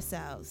value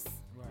ourselves.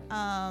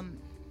 Right.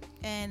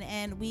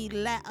 And we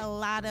let a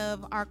lot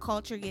of our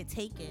culture get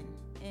taken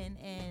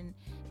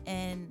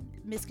and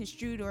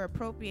misconstrued or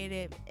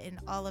appropriated in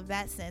all of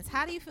that sense.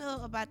 How do you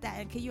feel about that?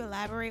 And can you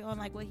elaborate on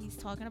like what he's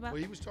talking about?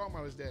 What he was talking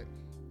about is that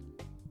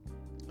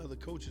other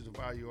coaches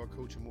value our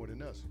culture more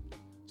than us,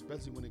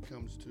 especially when it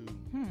comes to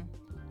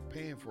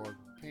paying for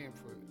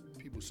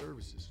people's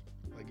services.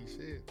 Like he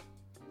said,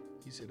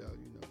 you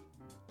know,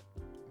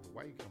 if a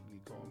white company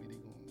call me, they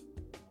going,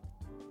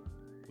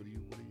 what are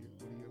your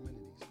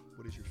amenities?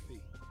 What is your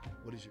fee?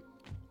 What is your,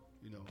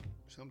 you know,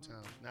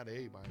 sometimes, not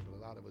everybody, but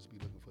a lot of us be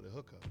looking for the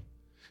hookup.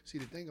 See,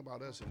 the thing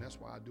about us, and that's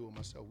why I do it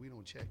myself, we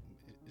don't check,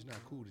 it's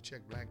not cool to check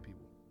black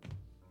people.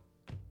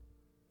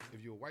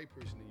 If you're a white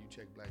person and you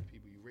check black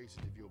people, you're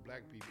racist. If you're a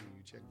black people and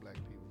you check black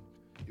people,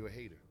 you're a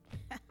hater.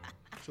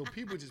 So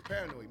people just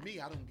paranoid. Me,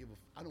 I don't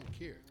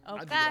care.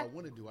 Okay. I do what I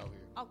want to do out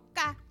here.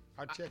 Okay.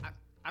 I check.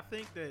 I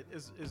think that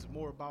is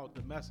more about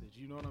the message.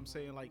 You know what I'm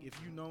saying? Like if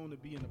you're known to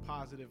be in a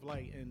positive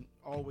light and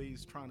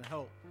always trying to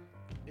help,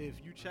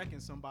 if you checking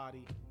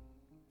somebody,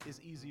 it's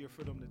easier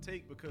for them to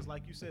take because,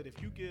 like you said,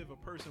 if you give a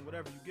person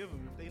whatever you give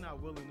them, if they're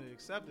not willing to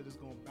accept it, it's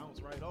gonna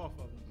bounce right off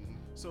of them. Mm-hmm.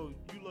 So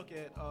you look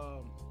at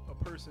a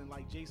person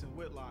like Jason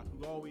Whitlock,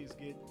 who always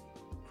get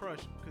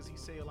crushed because he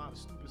say a lot of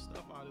stupid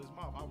stuff out of his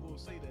mouth. I will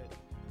say that.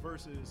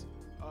 Versus,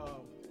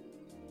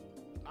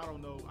 I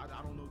don't know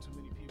too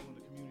many people in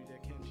the community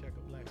that can check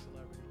a black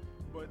celebrity,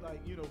 but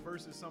like you know,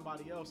 versus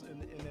somebody else in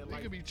that They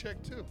like could be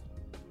checked too.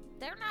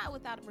 They're not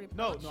without a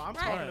reproach. No, I'm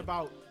right. talking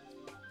about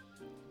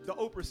the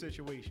Oprah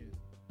situation.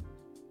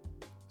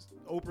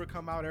 Oprah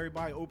come out,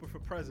 everybody Oprah for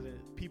president.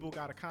 People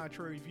got a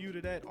contrary view to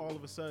that. All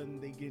of a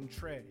sudden, they getting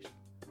trashed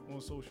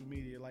on social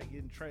media, like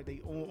getting trashed. They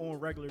on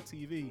regular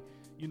TV.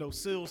 You know,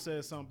 Syl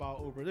says something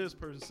about Oprah. This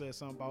person says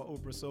something about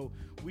Oprah. So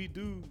we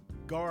do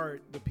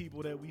guard the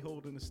people that we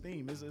hold in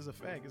esteem. It's a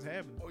fact. It's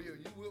happening. Oh yeah,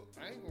 you will.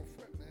 I ain't gonna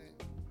front, man.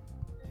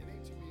 It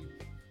ain't too many.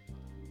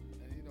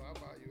 And you know, I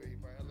value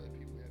everybody. I let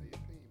people have their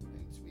opinion. But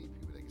it ain't too many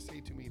people that can say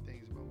too many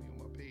things about me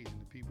on my page,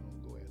 and the people don't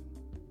go at them.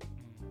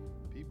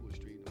 People are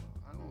straight up.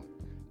 I don't,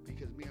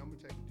 because me, I'm the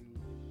type of dude.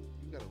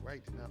 You got a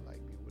right to not like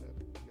me or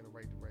whatever. You got a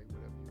right to write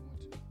whatever you want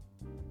to.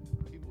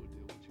 People will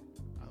deal with you.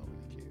 I don't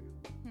really care.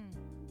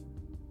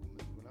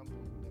 What I'm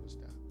doing will never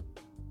stop.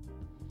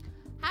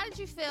 How did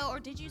you feel, or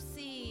did you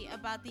see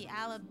about the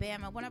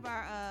Alabama? One of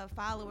our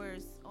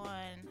followers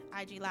on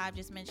IG Live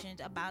just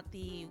mentioned about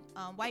the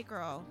white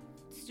girl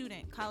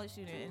college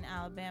student in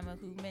Alabama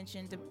who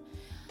mentioned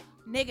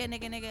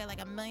nigga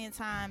like a million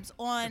times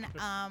on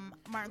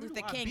Martin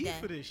Luther King Day.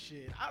 For this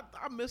shit,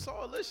 I miss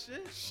all this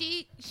shit.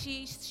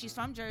 She's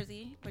from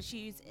Jersey, but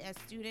she's a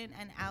student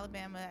in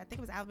Alabama. I think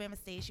it was Alabama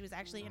State. She was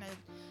actually in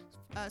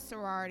a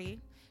sorority.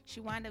 She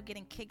wound up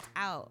getting kicked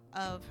out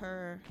of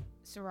her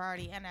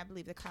sorority and I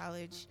believe the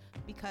college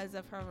because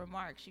of her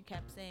remarks. She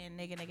kept saying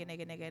nigga.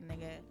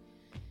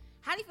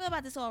 How do you feel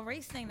about this whole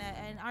race thing?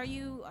 And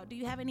do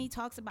you have any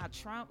talks about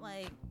Trump?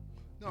 Like,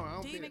 no, I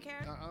don't. Do you even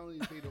care? I don't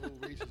even think the whole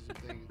racism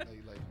thing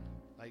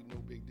like no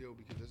big deal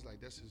because it's like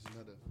that's just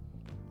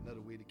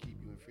another way to keep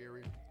you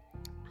inferior.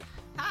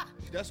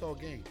 That's all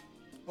game.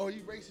 Oh,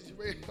 you racist, you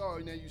racist. Oh,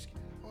 now you.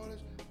 Oh,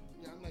 that's.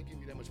 Yeah, I'm not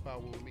giving you that much power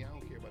over me. I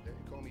don't care about that.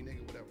 You call me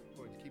nigga, whatever.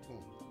 Go ahead, keep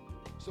going.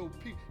 So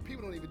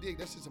people don't even dig.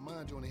 That's just a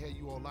mind joint. They had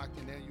you all locked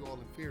in there. You all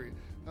inferior.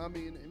 I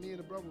mean, and me and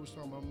the brother was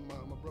talking about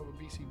my brother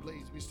BC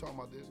Blades. We was talking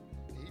about this,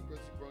 and he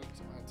brought it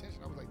to my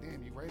attention. I was like,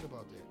 damn, you're right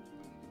about that.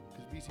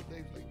 Because BC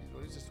Blades was like, you know,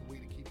 it's just a way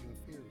to keep you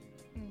inferior,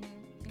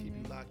 keep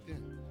you locked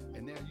in.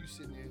 And now you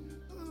sitting there,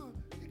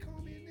 they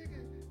call me a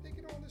nigga. They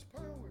get all this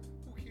power.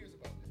 Who cares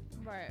about that?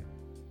 right.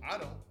 I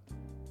don't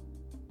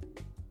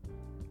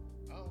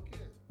care.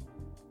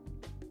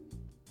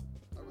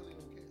 I really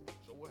don't care.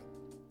 So what?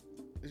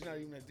 It's not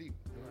even that deep.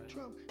 Right.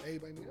 Trump,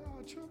 everybody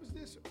knows, Trump is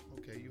this.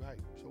 Okay, you hype.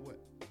 So what?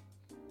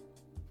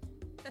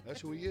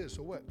 That's who he is.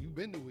 So what? You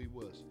been knew who he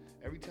was.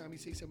 Every time he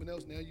say something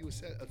else, now you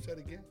upset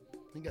again?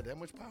 He got that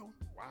much power?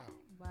 Wow.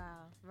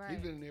 Right. He's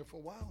been in there for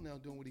a while now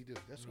doing what he do.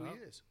 That's who he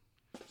is.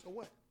 So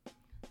what?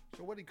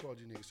 So what he called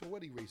you nigga? So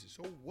what he racist?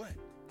 So what?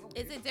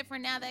 Is it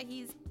different now that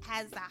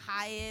has the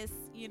highest,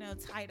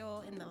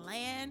 title in the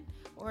land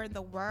or in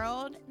the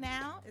world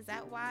now? Is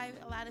that why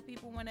a lot of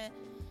people want to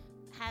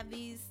have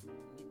these,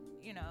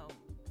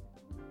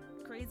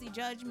 crazy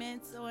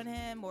judgments on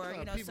him or,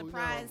 people,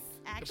 surprise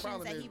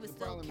actions that is, he would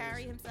still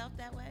carry himself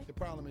that way? The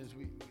problem is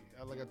we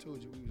like I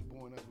told you, we was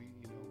born up, we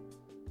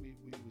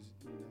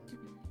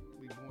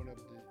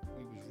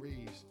was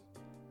raised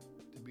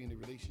to be in a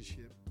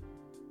relationship,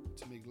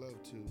 to make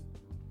love to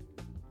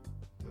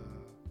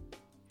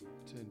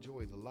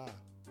enjoy the lie.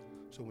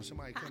 So when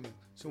somebody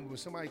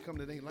come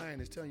that ain't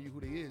lying, is telling you who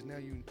they is, now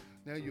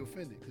you're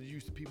offended because you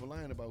used to people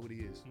lying about who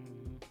he is.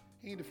 Mm-hmm.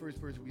 He ain't the first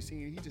person we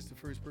seen. He's just the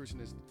first person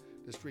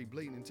that's straight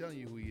blatant and telling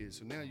you who he is.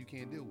 So now you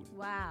can't deal with it.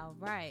 Wow.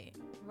 Right.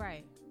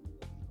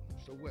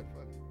 So what?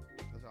 Fuck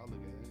it. That's how I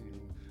look at it. You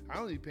know, I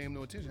don't even pay him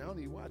no attention. I don't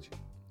even watch it.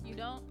 You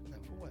don't?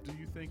 Not for what? Do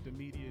you think the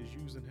media is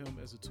using him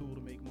as a tool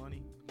to make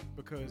money?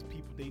 Because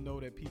they know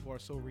that people are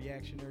so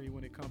reactionary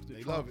when it comes to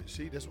They Trump. love it.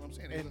 See, that's what I'm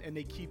saying. And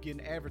they keep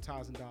getting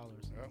advertising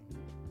dollars.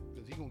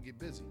 Because he gonna get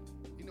busy.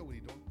 You know what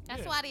he doing.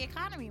 That's why the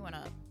economy went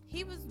up.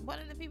 He was one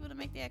of the people to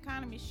make the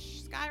economy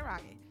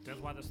skyrocket. That's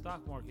why the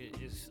stock market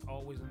is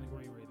always in the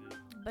green right now.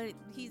 But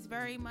he's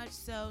very much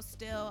so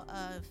still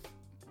a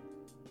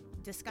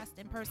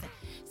disgusting person.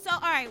 So, all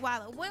right,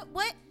 Wallo,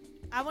 what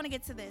I want to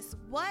get to this.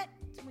 What,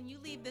 when you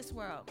leave this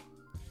world,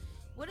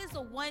 what is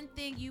the one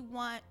thing you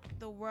want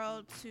the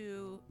world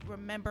to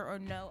remember or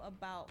know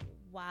about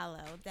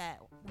Wallo?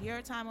 That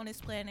your time on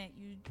this planet,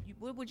 you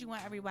what would you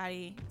want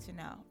everybody to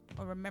know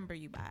or remember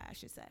you by? I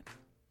should say.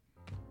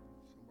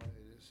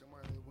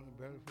 Somebody that wanted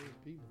better for his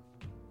people.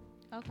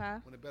 Okay.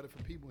 Wanted better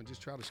for people and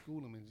just try to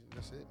school them, and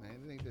that's it, man.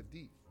 It ain't that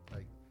deep.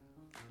 Like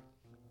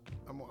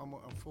I'm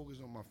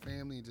focused on my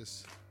family and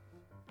just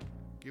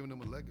giving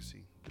them a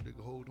legacy that they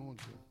can hold on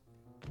to.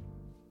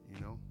 You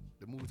know,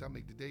 the moves I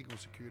make today gonna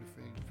secure the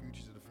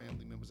futures of the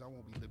family members I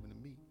won't be living to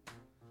meet.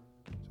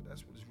 So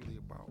that's what it's really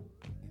about.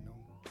 You know,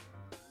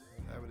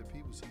 having the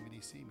people see me,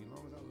 they see me. As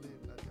long as I live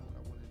and I do what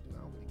I want to do,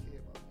 I don't really care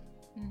about that.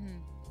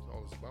 That's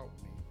all it's about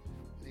me.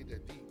 It ain't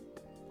that deep.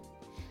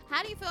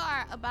 How do you feel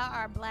about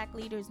our black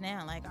leaders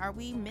now? Like, are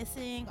we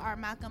missing our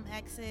Malcolm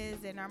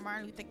X's and our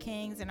Martin Luther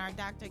Kings and our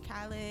Dr.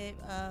 Khaled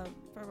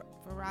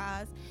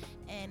Faraz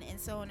and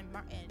so on? And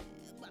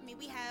I mean,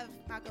 we have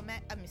Malcolm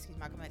X.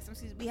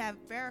 We have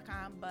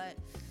Farrakhan, but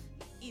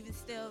even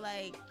still,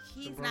 like,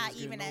 he's not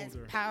even as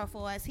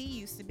powerful as he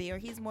used to be, or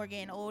he's more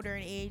getting older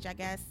in age, I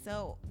guess.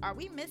 So, are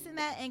we missing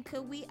that? And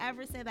could we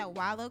ever say that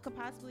Wallo could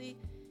possibly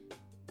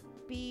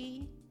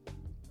be?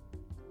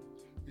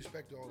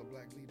 Respect to all the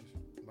black leaders.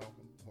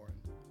 Malcolm, Martin,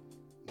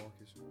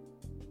 Marcus, you know,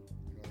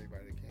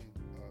 everybody that came.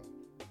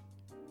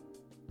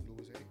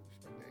 Louis A.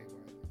 Respect to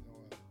everybody. You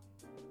know,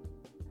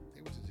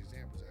 they was just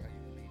examples of how you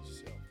can lead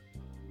yourself.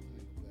 You know, black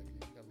leader.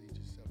 You gotta lead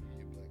yourself.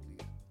 You're your black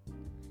leader.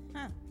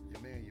 Huh.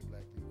 Your man, your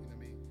black leader. You know what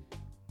I mean?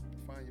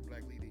 Find your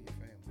black leader in your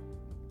family.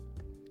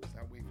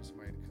 Stop waiting for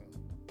somebody to come.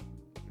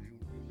 You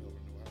never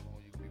know how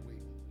long you can be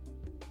waiting.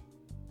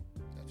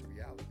 That's the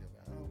reality of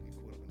it. I don't get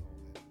caught up in all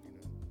that. You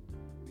know,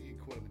 we get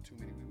caught up in too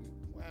many.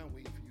 Why I'm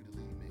waiting for you to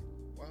leave me?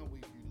 Why I'm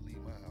waiting for you to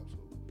leave my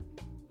household?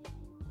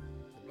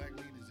 The black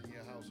leaders in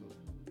your household,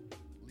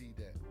 lead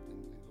that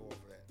and go off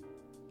of that.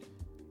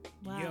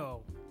 Wow.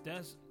 Yo,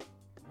 that's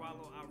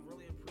Wallo. I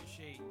really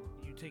appreciate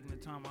you taking the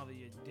time out of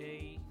your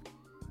day,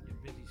 your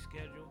busy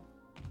schedule,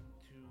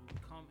 to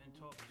come and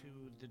talk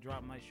to the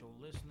Drop Night Show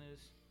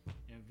listeners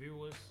and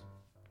viewers.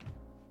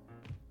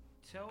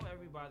 Tell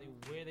everybody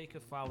where they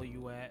could follow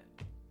you at,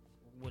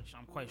 which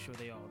I'm quite sure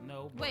they all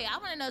know. Wait, I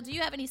want to know, do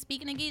you have any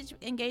speaking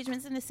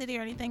engagements in the city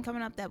or anything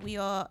coming up that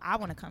I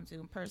want to come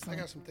to personally? I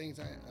got some things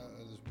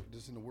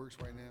that's in the works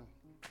right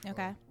now.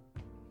 Okay.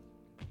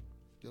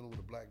 Dealing with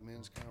the Black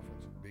Men's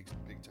Conference, big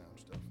time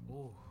stuff.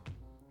 Ooh.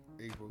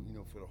 April, you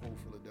know, for the whole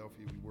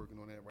Philadelphia, we working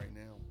on that right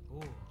now.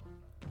 Ooh.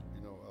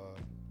 You know,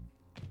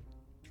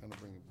 trying to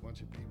bring a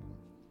bunch of people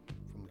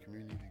from the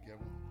community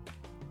together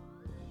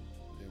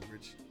to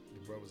enrich the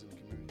brothers in the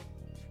community.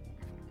 It's gonna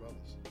be for the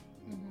brothers.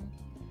 You know?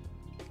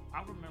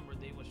 I remember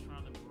they was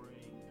trying to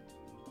bring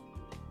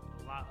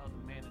a lot of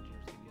the managers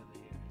together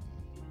here.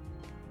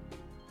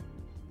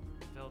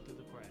 Fell through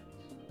the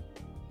cracks.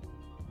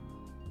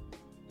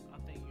 I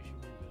think you should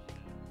revisit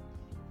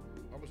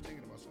that. I was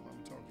thinking about something.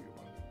 I'm gonna talk to you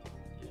about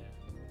it.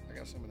 Yeah. I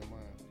got something in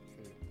mind,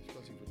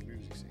 especially for the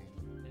music scene.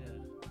 Yeah.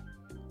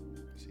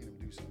 I seen them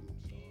do something,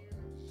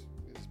 so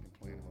it's been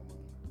playing in my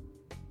mind.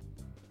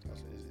 I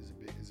said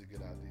it's a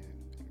good idea.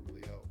 It can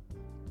really help.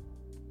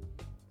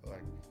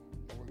 Like,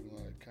 I'm working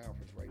on a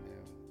conference right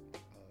now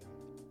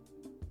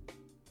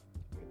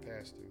with a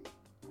pastor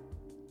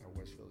out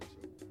West Philly, so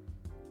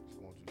it's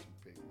going through some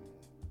big,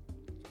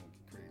 it's going to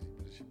get crazy,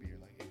 but it should be here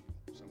like April,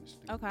 something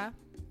stupid. Okay.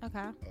 But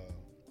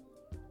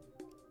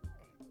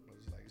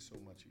it's like, it's so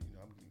much, you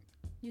know,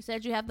 You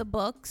said you have the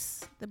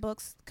books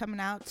coming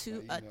out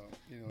too.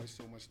 You know, there's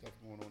so much stuff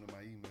going on in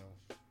my emails,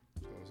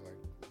 so it's like,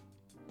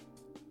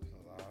 there's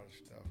a lot of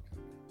stuff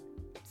coming.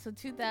 So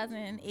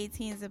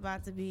 2018 is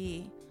about to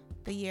be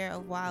the year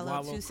of Wallo.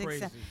 Wallo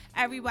 267.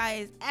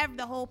 crazy.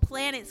 The whole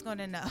planet's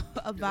gonna know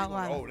about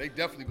Wallo. Oh, they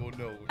definitely gonna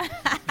know.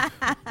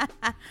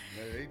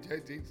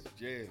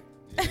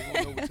 they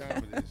gonna know what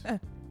time it is.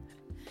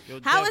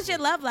 How is your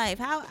love life?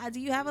 Do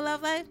you have a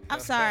love life? I'm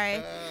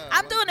sorry.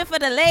 I'm doing it for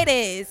the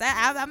ladies.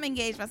 I'm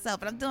engaged myself,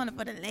 but I'm doing it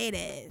for the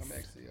ladies.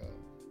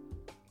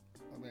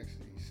 I'm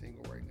actually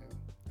single right now.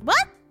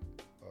 What?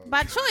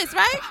 By choice,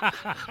 right?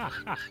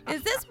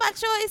 Is this by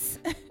choice?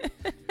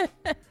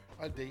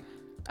 I date.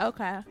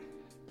 Okay.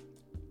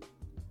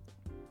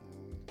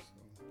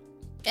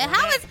 And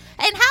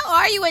how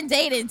are you in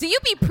dating? Do you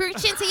be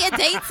preaching to your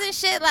dates and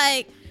shit,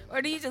 like,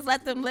 or do you just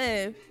let them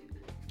live?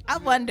 I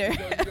wonder.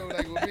 You know,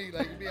 like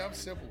with me, I'm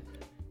simple.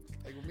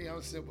 Like with me,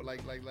 I'm simple.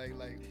 Like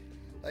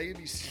it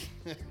be. So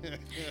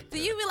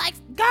you be like,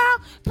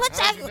 girl, put I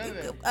that. don't do none of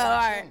that. Oh,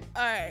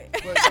 all right.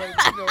 But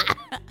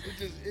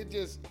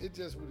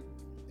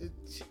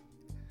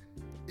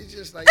it's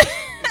just like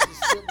it's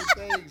just simple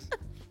things.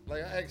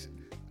 Like I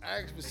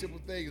ask for simple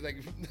things. Like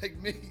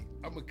me,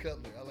 I'm a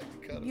cutler. I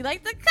like to cuddle. You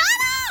like to cuddle?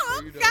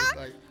 So, Okay. it's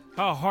like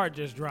Her heart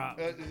just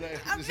dropped.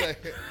 It's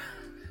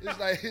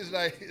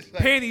like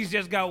Panties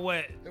just got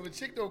wet. if a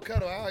chick don't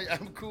cuddle,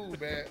 I'm cool,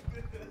 man.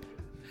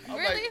 I'm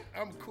Really? like,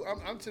 I'm cool.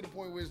 I'm to the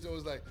point where it's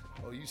like,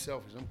 oh, you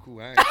selfish. I'm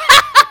cool. I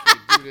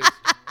can't do this.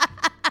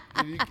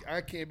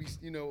 I can't be,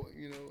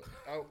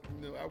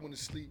 I want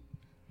to sleep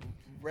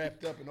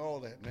wrapped up in all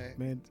that, man.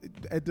 Man,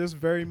 at this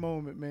very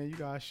moment, man, you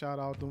gotta shout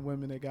out the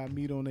women that got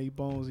meat on their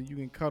bones and you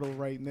can cuddle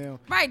right now.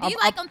 Right. Do you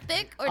like them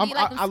thick or do you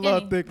like them I skinny?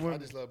 love thick I women.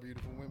 just love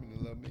beautiful women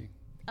that love me.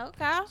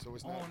 Okay. So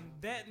it's not. On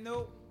that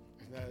note,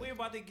 we're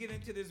about to get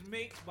into this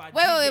mix by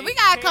Wait. We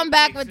gotta come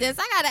back with this.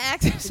 I gotta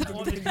ask you On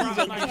something. the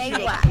Drop Night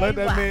Show. Let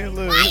that man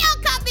live. Why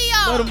y'all cut me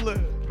off? Let him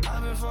live.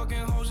 I've been fucking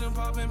hoes and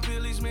popping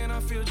pillies, man, I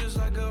feel just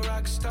like a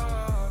rock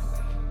star.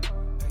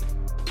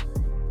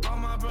 All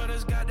my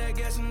brothers got that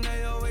gas and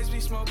they always be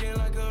smoking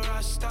like a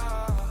rock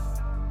star.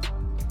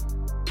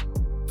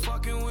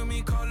 Fucking with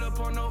me, call up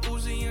on no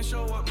Uzi and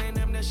show up, man,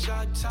 them the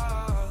shot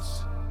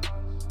toss.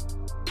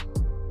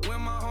 When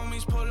my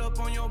homies pull up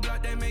on your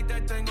block, they make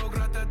that thing go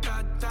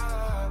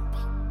grata-ta-ta.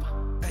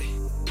 Ay,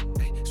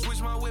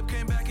 switch my whip,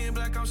 came back in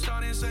black, I'm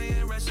starting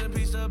saying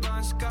recipes to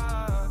Bon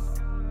Scott.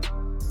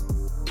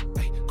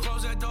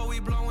 Close that door, we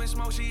blowing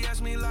smoke. She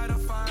asked me light a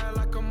fire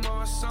like a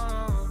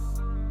Marsan.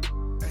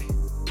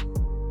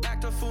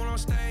 Act a fool on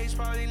stage,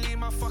 probably leave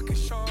my fucking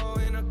show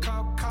in a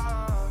cop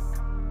car.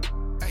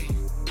 Ay,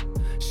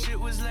 shit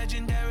was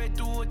legendary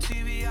through a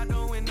TV out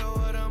the window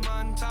of the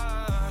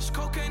montage.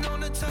 Cocaine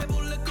on the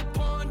table, liquor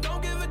porn,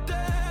 don't give a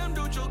damn.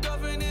 Dude, your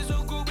girlfriend is a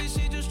groupie,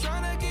 she just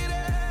tryna get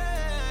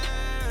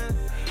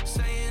in.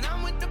 Saying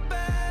I'm with the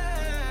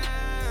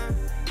band.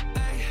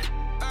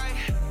 Ay,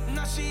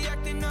 now she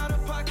acting out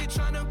of pocket,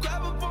 tryna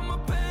grab up on my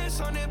pants.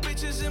 On their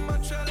bitches in my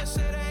trailer,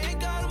 say they ain't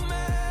got a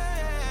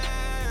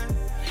man.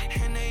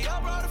 And they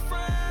all brought a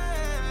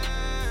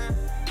friend.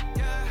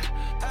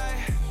 Yeah,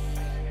 ay.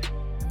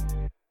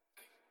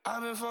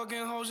 I've been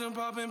fucking hoes and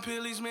popping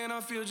pillies, man,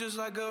 I feel just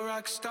like a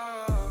rock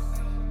star.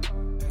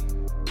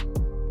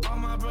 All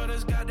my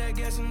brothers got that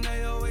gas and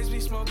they always be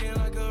smoking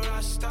like a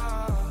rock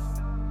star.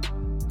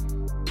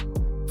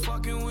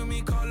 Fucking with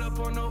me, call up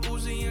on no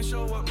Uzi and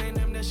show up, man,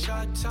 them the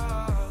shot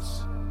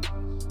toss.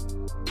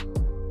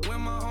 When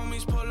my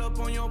homies pull up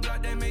on your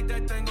block, they make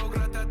that thing go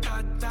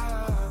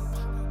grata-ta-ta.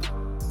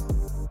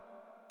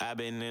 I've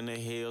been in the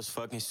hills,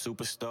 fucking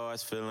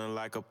superstars, feeling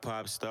like a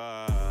pop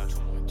star.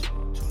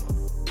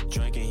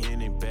 Drinking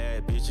Henny,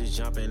 bad bitches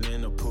jumping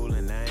in the pool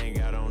and I ain't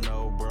got on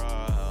no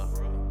bra.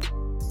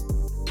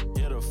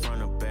 Hit her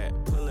front or back,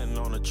 pulling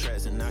on the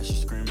tracks and now she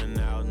screaming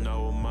out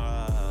no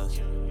more.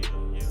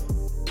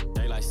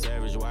 They like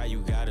Savage, why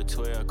you got a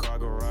 12-car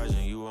garage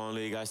and you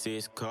only got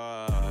 6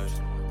 cars?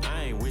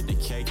 I ain't with the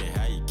cake and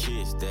how you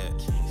kiss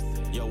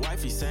that. Your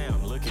wifey say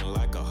I'm looking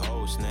like a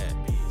whole snap.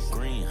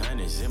 Green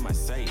hundreds in my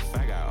safe,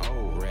 I got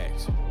old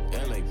racks.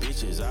 LA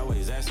bitches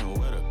always asking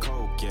where the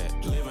coke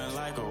at. Living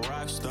like a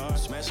rock star,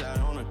 smash out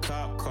on a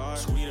cop car.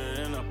 Sweeter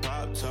than a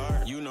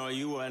Pop-Tart, you know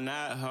you are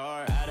not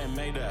hard. I didn't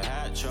make the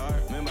hot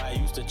chart, remember I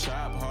used to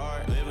chop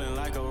hard. Living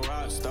like a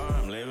rock star,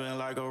 I'm living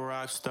like a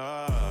rock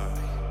star.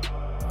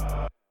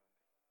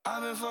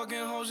 I've been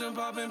fucking hoes and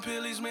popping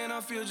pillies, man, I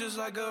feel just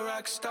like a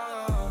rock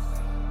star.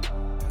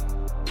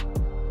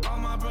 All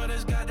my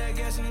brothers got that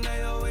gas and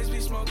they always be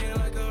smoking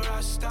like a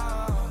rock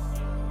star.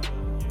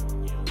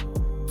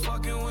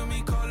 Fucking with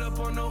me, call up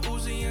on no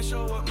Uzi and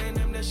show up, man,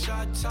 them the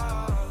shot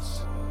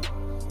toss.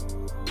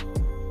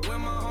 When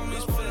my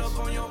homies pull up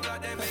on your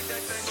block, they make that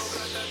thing go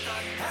grata-ta-ta.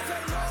 I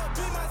say, Lord,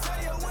 be my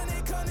savior when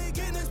it come to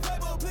getting this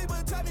paper.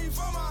 People tell me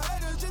from my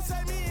haters, just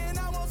say me and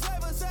I won't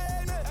favor, say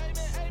amen.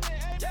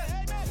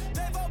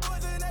 They vote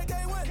boys and they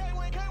can't win.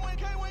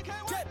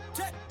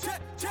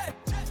 Check.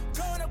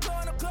 Going up.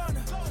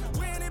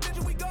 We in this bitch,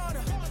 we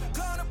gonna.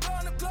 Going up.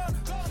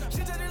 She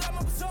just like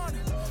my persona.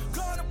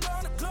 Going up.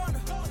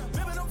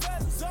 Remember them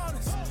fast and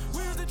honest.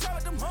 We used to trap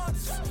at them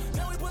hunters.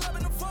 Now we pull up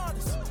in the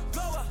fondest.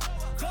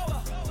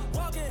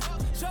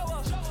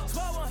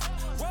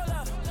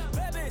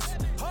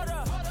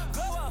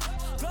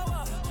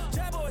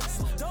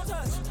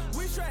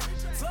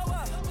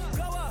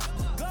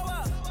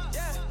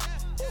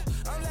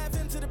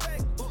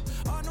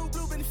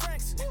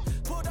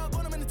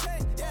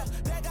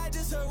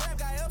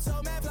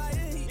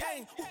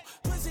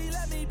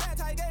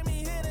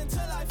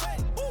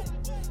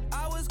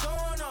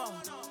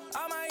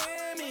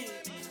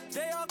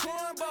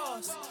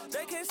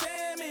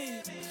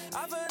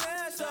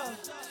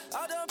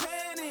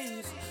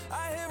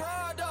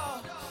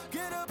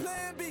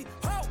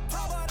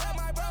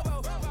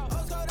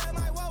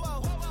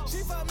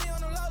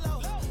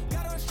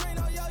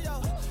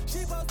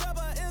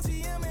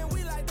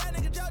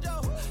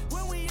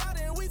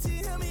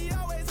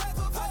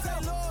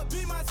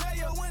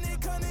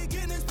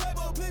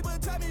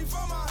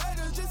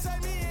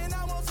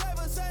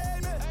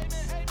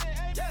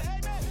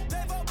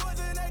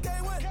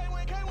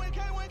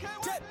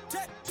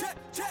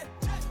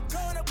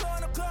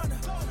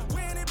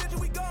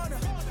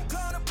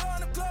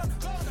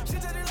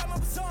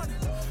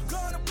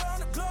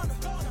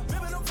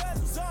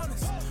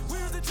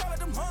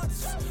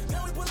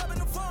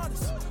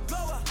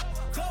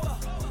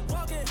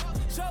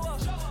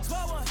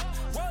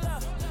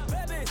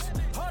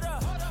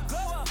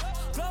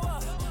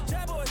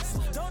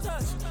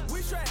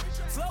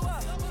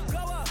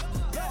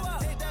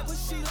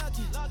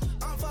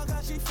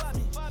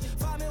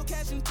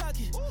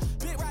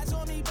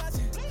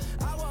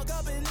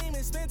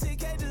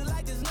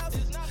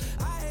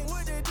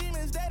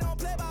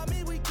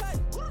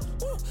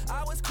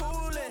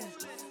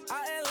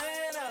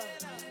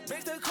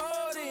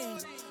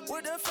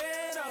 with the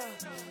Fanta,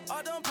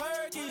 all them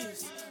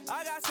Perkies.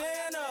 I got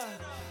Santa,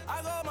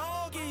 I go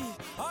monkey,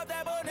 off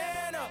that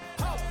banana.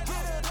 Ho, get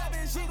her up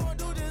and she gon'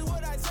 do just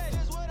what I say.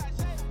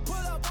 Pull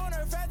up on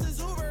her fast as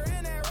Uber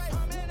in that race.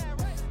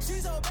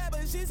 She so bad,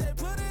 but she said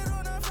put it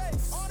on her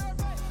face.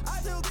 I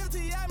feel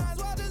guilty, I might as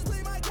well just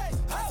plead my case.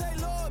 I say,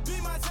 Lord,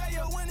 be my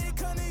savior when it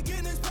come to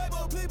getting this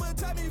paper. Please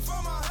protect me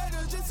from my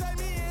haters. Just say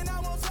me and I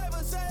won't save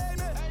her. Say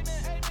amen.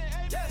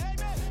 Yeah.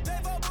 They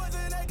for boys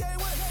and they can't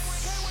win.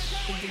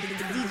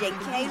 DJ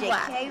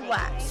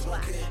KY.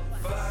 Smoking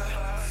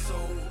fire, so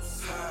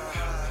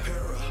high.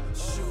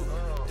 Parachute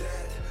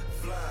that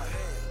fly.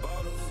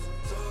 Bottles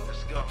up,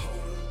 let's go.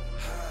 Hold 'em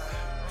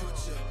high. Put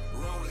your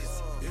rollies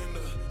in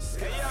the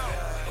sky. Hey, yo.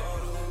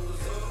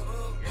 Bottles up,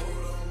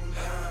 hold 'em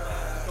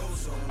high.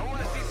 I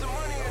wanna see some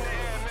money in the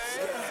air, man.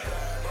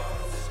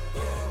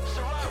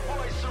 Ciroc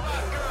boys,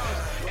 Ciroc girls,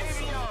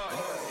 Avion,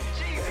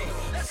 Jeezy,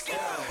 let's go.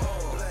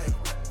 Black,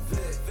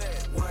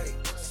 vet, white,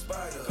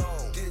 spider,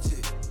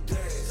 digit,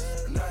 dash,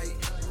 night,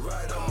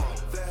 rider,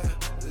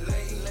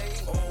 valet,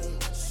 on,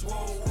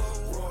 swole,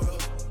 royal,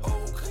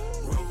 oak,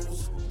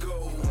 rose,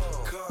 gold,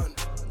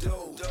 condo,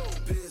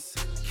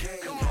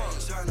 Biscayne,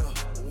 China,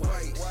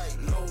 white,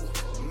 low,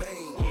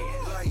 main,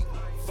 light,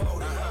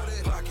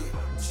 40, pocket,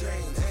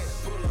 chain,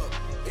 pull up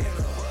in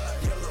a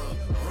yellow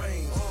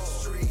rain,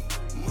 street,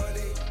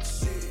 money,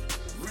 shit,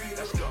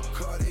 real,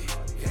 Cardi,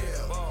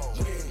 yeah,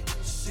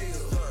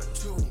 windshield,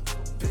 2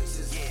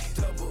 bitches,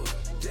 double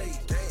date,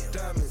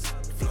 diamonds,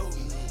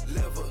 floating,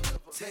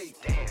 levitate,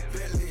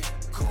 Bentley,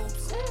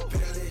 coupes,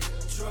 Bentley,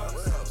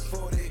 trucks,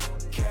 40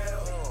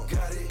 cal,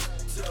 got it,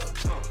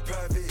 tucked,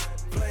 private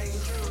plane,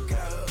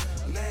 got her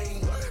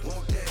name,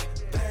 want that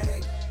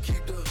bag,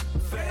 keep the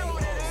fame,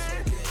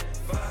 smoking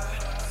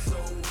fire, so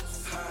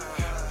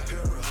high,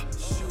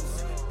 parachute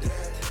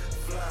that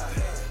fly,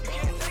 you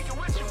can't take it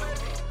with you,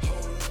 baby,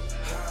 hold 'em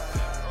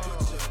high,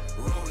 put your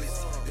rollies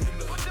in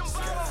the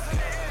sky,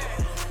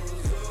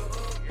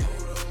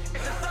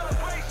 it's a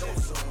celebration,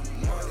 some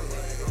money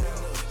in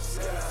the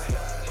sky,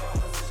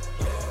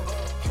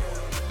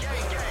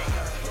 gang,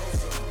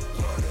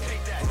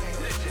 take that,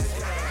 listen,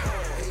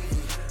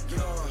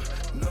 young,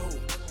 no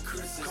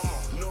Chris's,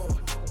 no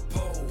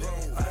pole,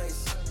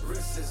 ice,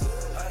 wrists,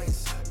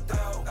 ice,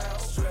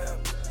 out, strap,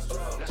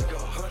 up, let's go,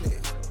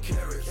 100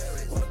 carats,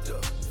 what the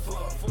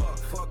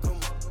fuck 'em,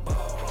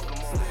 ball,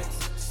 flex,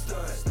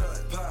 stunt,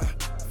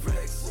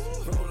 Pyrex,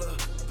 roller,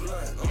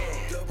 blunt,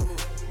 double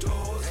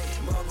doors,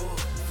 marble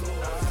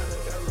floor,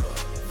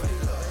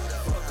 elevator,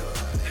 fucker,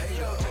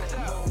 hater,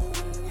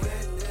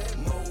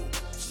 mo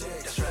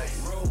checks,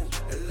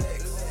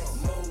 Rolex,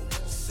 mo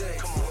sex,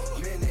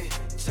 mini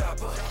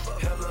chopper,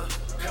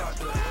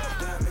 helicopter,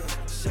 diamond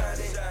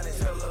shining,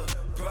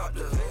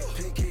 teleprompter,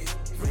 pinky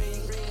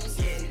ring,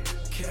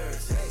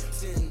 carrots,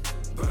 10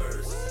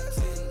 birds,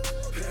 10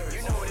 parrots,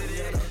 you know what it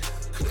is,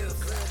 clip,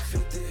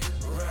 50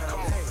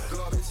 round,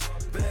 garbage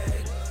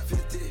bag,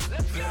 50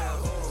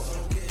 pounds,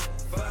 smoking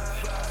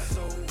fire,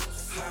 so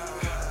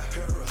high,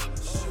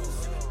 parachute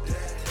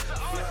that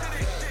fly,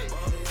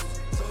 bottles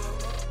up,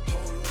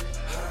 hold 'em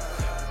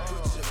high,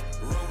 put your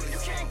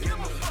rollies in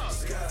the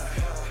sky,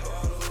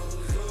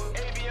 bottles up,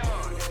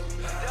 Avion,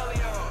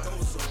 Delion,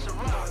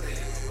 Ciroc,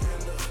 in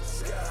the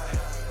sky,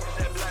 it's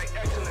that black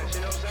excellence,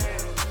 you know what I'm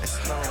saying? It's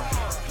long.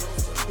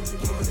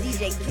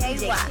 DJ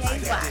KY.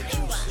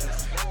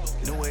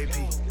 New AP,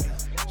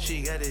 she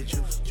got that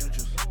juice,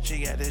 she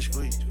got that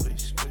squeeze,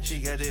 she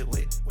got that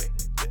wet.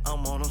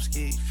 I'm on them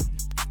skis,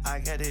 I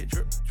got that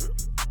drip.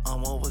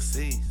 I'm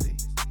overseas.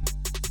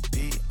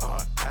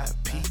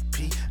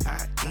 PRIPPING,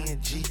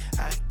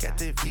 I got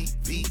that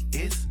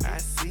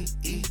VVSICE.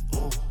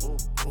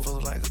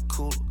 Feels like a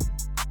cooler.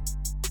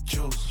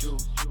 Juice,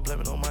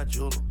 blame it on my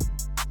jeweler.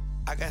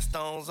 I got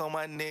stones on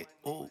my neck,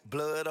 ooh,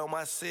 blood on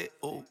my set,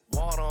 ooh,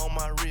 water on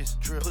my wrist,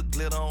 drip, put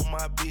glitter on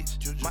my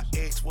bitch. My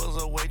ex was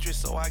a waitress,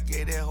 so I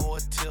gave that hoe a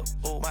tip.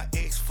 Ooh, my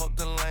ex fucked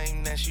the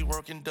lame, now she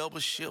working double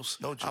shifts.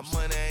 No juice. Our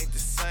money ain't the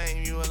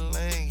same, you a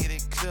lame, get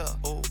it clear.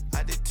 Ooh,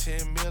 I did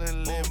 10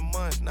 million, 11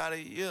 months, not a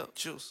year.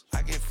 Juice,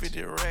 I get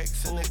 50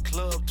 racks in the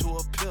club to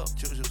a pill.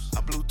 Juice,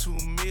 I blew 2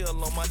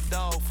 mil on my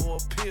dog for a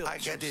pill. I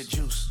got that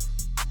juice,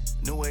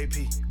 new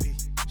AP.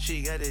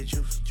 She got that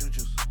juice,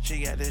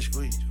 she got that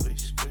squeeze,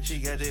 she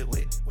got that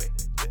wet.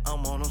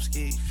 I'm on them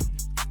skis,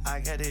 I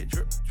got that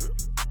drip.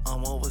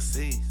 I'm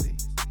overseas.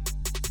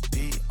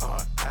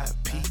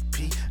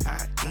 PRIPPING,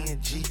 I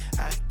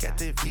got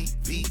that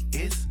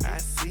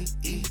VVSICE.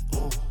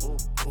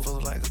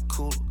 Feels like a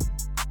cooler.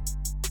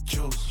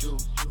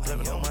 Juice, blame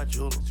it on my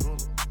jeweler.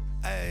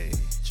 Ayy,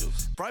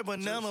 bright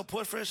banana,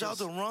 push fresh out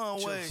the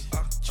runway.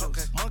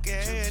 Okay, monkey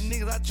head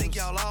niggas, I think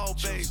y'all all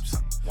babes.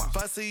 If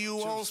I see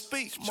you on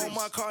speech, I'm on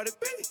my Cardi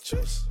B.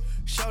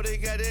 Show they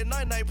got that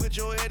night, put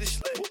your head to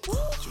sleep.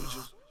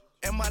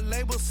 And my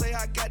label say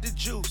I got the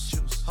juice.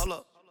 Hold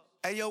up.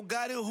 Hey, yo,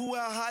 got it, who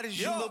out hot as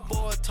you? Little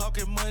boy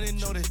talking money,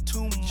 know that's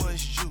too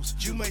much juice.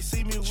 You may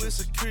see me with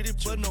security,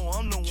 but no,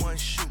 I'm the one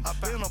shooting. I've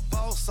been a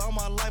boss all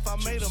my life, I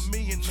made $1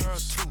 million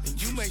too.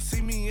 And you may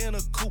see me in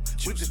a coupe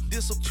with the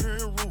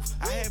disappearing roof.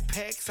 I had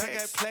packs, I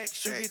got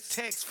plaques, you get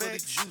taxed for the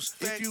juice.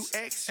 If you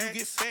ask, you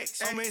get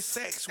facts. I'm in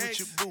sex with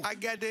your boo. I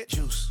got that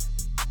juice,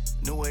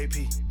 no AP.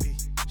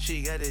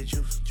 She got that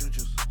juice.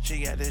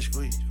 She got that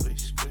squeeze.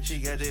 She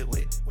got that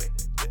wet.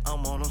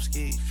 I'm on them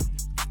skis.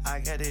 I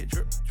got that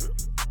drip.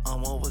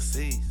 I'm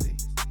overseas.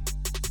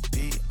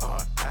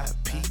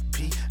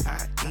 PRIPPING. I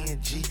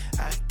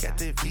got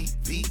that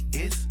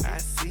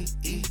VVSICE.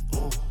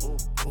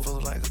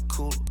 Feel like a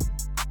cooler.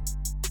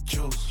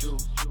 Juice.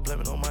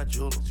 Blame it on my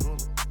jeweler.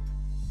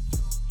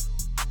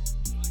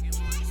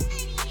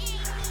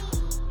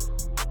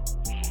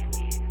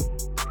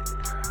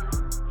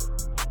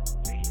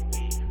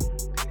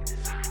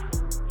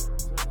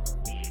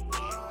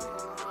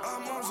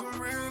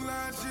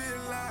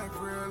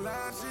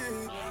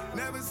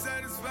 Never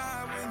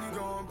satisfied when you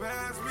gon'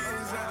 pass me.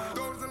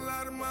 Goes a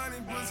lot of money,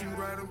 put some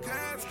right on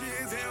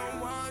caskets. They don't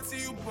want to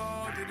see you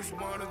ball, they just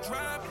wanna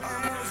drop it.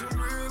 I'm on some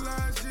real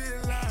life shit,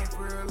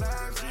 real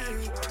life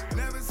shit.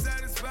 Never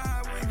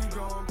satisfied when you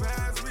gon'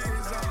 pass me.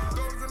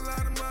 Goes a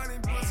lot of money,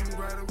 put some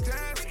right on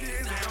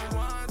caskets. They don't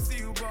want to see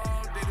you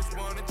ball, they just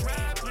wanna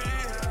drop it.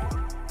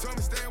 Told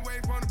me stay away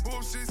from the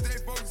bullshit, stay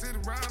focused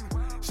around me.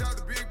 Shout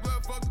the big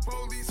blood, fuck the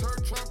police,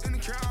 hurt Trump in the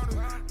county.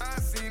 I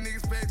seen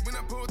niggas face when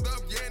I pulled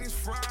up, yeah, and it's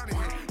Friday.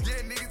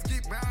 Yeah, niggas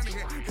keep bounding.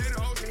 Hit a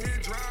hole and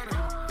hit drowning.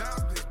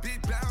 Bounce this,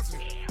 beat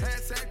bouncing.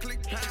 Hashtag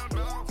click pound.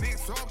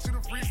 Niggas talk to the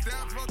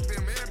freestyle, fuck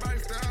them,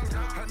 everybody's styling.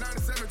 High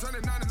 97, turn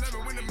it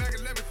 911 when the Mac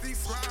 11 see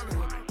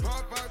smiling.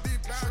 Pop out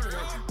deep bounding.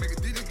 Make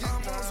a DJ get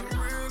I'm on some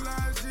real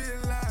life shit,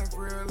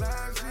 real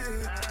life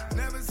shit.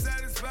 Never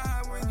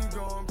satisfied when you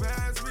gon'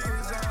 pass me.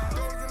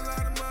 Goes a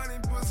lot of money,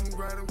 put some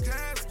right on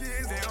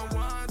caskets. They don't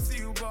want to see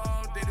you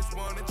ball, they just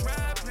wanna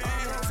trap it.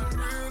 I'm on some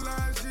real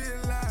life shit,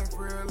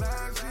 real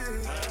life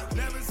shit.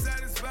 Never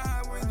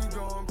satisfied when you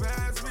gon'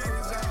 pass me.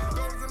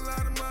 Goes a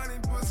lot of money,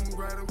 put some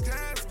right on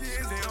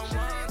caskets. They don't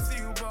want to see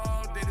you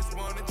ball, they just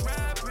wanna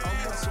trap it.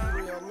 I'm on some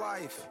real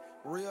life.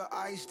 Real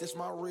ice, that's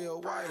my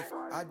real wife.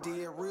 I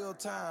did real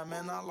time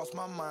and I lost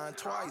my mind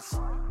twice.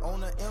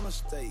 On the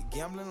interstate,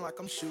 gambling like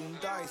I'm shooting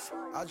dice.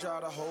 I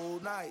drive the whole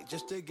night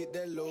just to get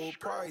that low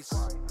price.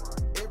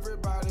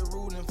 Everybody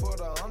rooting for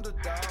the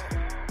underdog,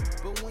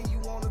 but when you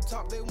on the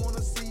top, they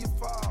wanna see you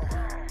fall.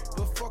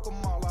 But fuck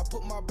them all, I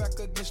put my back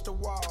against the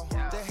wall.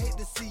 They hate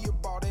to see you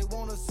ball, they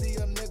wanna see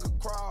a nigga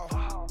crawl.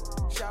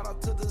 Shout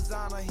out to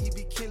Designer, he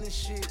be killing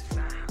shit.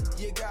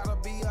 You gotta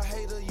be a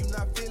hater, you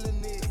not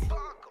feeling it.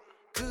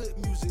 Good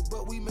music,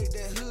 but we make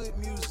that hood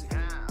music.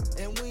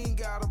 And we ain't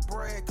gotta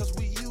brag, cause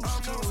we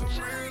used to I'm on some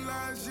real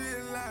life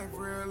shit,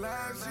 real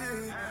life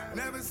shit.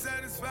 Never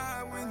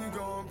satisfied when you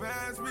gon'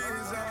 pass me.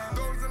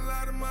 Goes a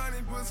lot of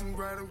money, put some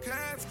right on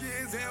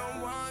caskets. They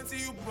don't want to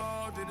see you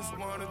ball, they just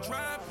wanna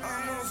drop it.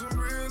 I'm on some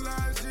real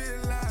life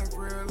shit,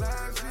 real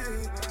life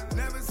shit.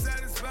 Never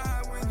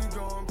satisfied when you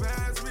gon'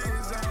 pass me.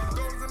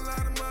 Goes a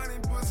lot of money,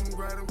 put some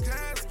right on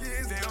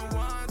caskets. They don't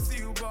want to see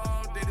you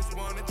ball, they just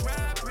wanna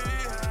drop it.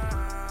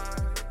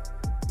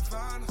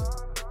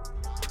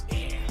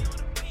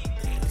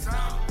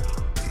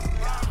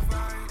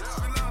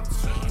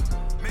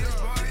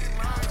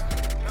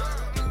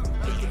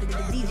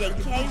 DJ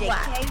KY.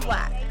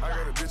 I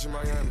got a bitch in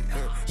Miami,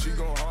 she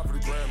going hard for the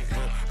Grammy.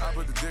 I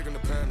put the dick in the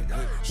panic,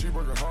 she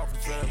working hard for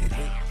the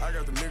family. I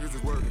got the niggas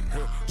that's working,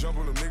 jump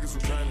on the niggas who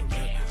panic.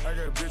 I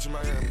got a bitch in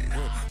Miami,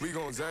 we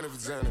gon' Xanny for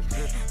Xanny,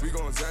 we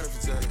gon' Xanny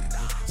for Xanny.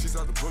 She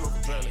start to pull up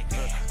for panic,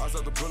 I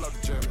start to pull out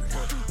the jammy.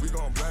 We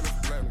gon' blame it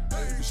for blaming.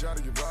 You shot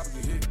it, you rob it,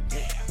 you hit.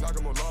 Knock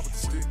him all off with the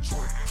stick,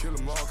 kill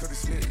him all cause he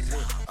snitch.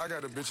 I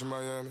got a bitch in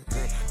Miami,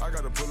 I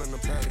got to pull in the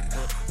panic.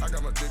 I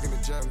got my dick in the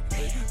jammy,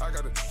 I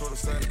got to throw the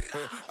Xanny.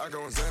 I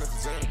go in Xanny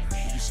for Xanny.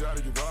 You shot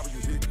it, you rob it,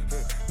 you hit.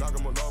 Knock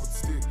him all off with the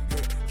stick,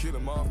 kill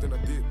him off, then I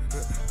did.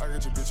 I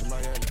got your bitch in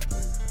Miami.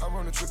 I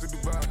run a trip to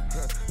Dubai,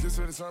 just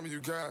for the time of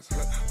you guys.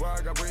 Why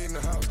I got Ray in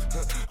the house,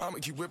 I'ma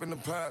keep whipping the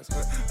pies.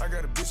 I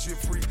got a bitch, she a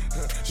freak,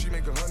 she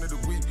make 100 a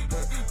week.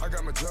 I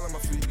got my gel on my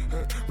feet,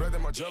 rather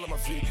my gel on my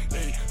feet.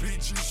 Hey,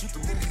 BG, shoot the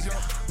movie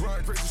up.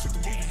 Ryan Crazy, shoot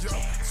the movie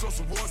up.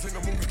 Social Wars ain't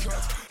no movie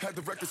cuts. Had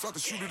the records out to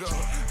shoot it up.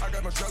 I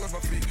got my gel on my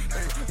feet,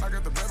 hey, I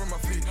got the band on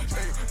my feet.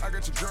 Hey, I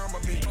got your girl on my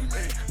feet,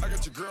 hey, I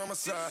got your girl on my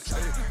side.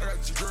 Hey, I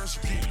got your girl, she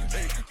keep.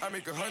 Hey, I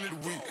make 100 a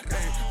week.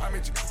 Hey, I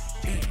make you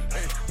eat.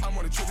 Hey, I'm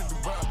on a trip to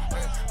Dubai.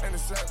 Hey, and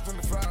it's at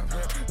 25.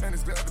 Hey, and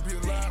it's glad to be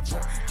alive.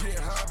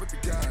 Getting high with the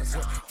guys.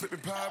 Flipping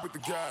pie with the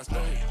guys.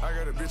 Hey, I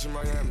got a bitch in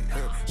Miami.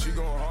 Hey, she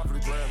going hard for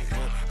the Grammy.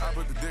 I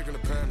put the dick in the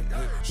panic.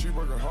 Hey, she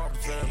working hard for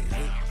the family.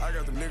 Hey, I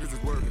got the niggas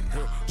that's working.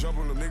 Jump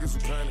on the niggas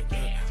who panic.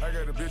 I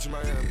got a bitch in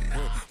Miami.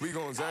 We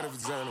going Xanny for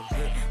Xanny.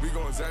 We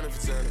going Xanny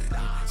for Xanny.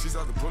 She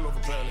start to pull up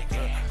for panic.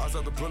 I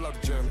start to pull out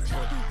the jammy.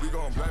 We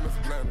gon' blame it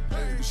for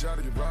blaming. You shot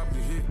it, you rob it,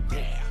 you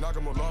hit. Knock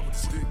him all off with the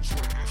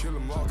stick. Kill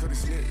him all cause he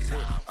snitch.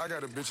 I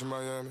got a bitch in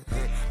Miami.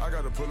 I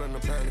got to pull in the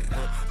panic.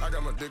 I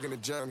got my dick in the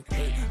jammy.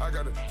 I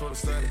got to throw the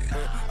standard.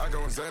 I go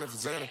in Xana for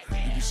Xana.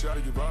 You get shot,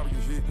 you get robbed, you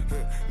hit.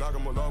 Knock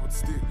him all off with the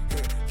stick.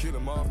 Kill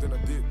him off, then I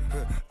did.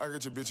 I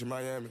got your bitch in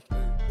Miami.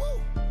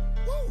 Woo,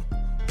 woo,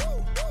 woo,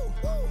 woo,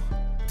 woo.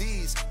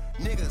 These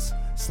niggas,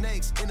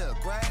 snakes in the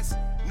grass.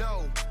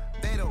 No,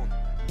 they don't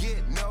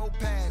get no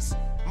pass.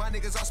 My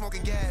niggas all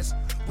smoking gas.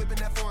 Whipping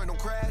that foreign, don't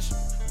crash.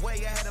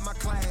 Way ahead of my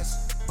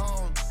class.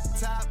 On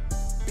top,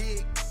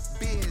 big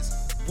biz.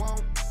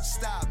 Won't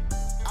stop.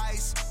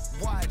 Ice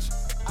watch,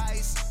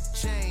 ice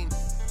chain.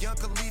 Young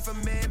Khalifa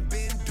man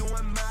been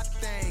doing my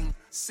thing.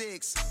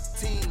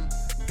 16,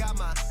 got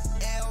my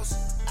L's.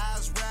 I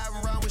was riding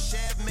around with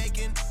Chef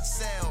making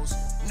sales.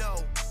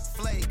 No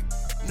flake,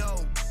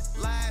 no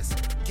lies.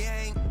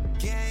 Gang,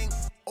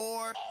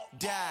 or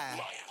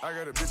die. I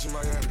got a bitch in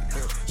Miami.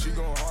 She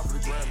going hard for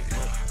the Grammy.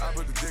 I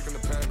put the dick in the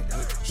panic.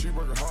 She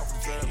working hard for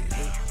the family.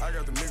 I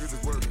got the niggas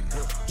that's working.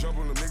 Jump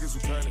on the niggas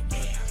who panic.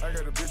 I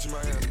got a bitch in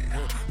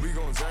Miami. We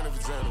going Xana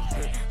for Xana.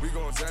 We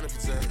going Xana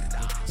for Xana.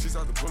 She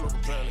start to pull up a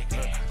planet.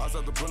 I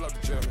start to pull out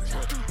the challenge.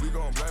 We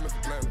gon' blame it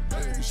for blaming.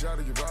 You shot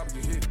it, you rob it,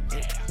 you hit.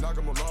 Knock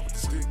him all off with the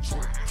stick.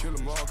 Kill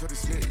them all cause they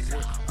snitch.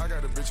 I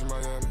got a bitch in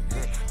Miami.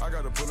 I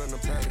got to pull in the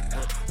panic.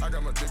 I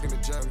got my dick in the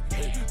jam.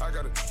 I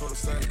got to throw the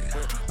sand.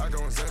 I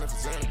go in Xana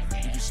for Xana.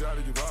 You get shot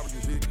it, you rob it,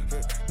 you hit.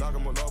 Knock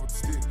him all off with the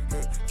stick.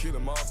 Kill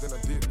him off, then I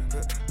did.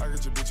 I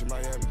got your bitch in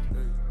Miami.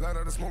 Light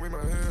out the smoke in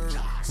my hair.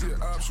 See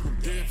an op, shoot him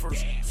dead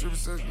first. Silver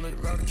says make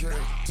a lot of cash.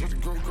 So she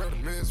go grab the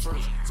meds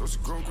first. So she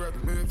go grab the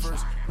med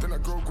first. Then I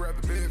go grab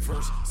the bed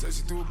first. Say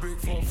she do a big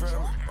for a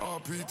family.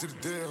 RP to the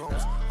dead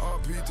homies.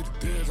 RP to the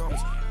dead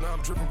homies. Now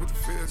I'm dripping with the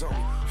feds on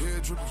me.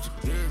 Head dripping with the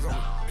feds on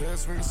me. Head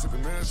swinging,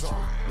 sipping meds on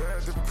me.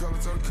 Mad different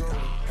colors on the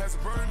cover. Had some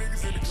burn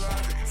niggas in the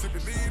closet.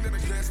 Sipping lean and I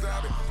can't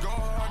stop it. Go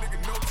hard,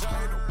 nigga, no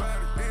time,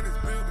 nobody in this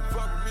building.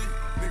 Fuck with me.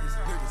 Niggas,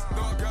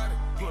 know I got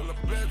it. Pull up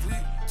bad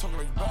heat. Talking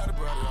like you body, I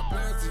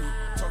bad to you.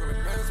 Talking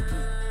like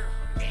masterpiece.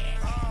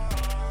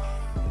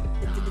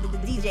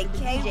 DJ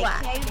KY.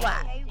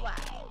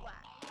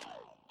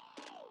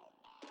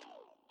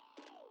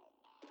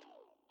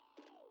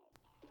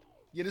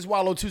 Yeah, this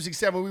Wallo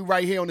 267. We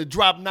right here on the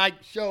Drop Night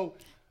Show.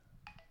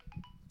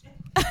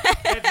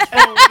 And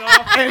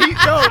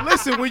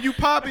listen, when you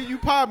popping,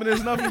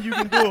 there's nothing you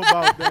can do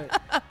about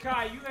that.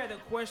 Kai, you had a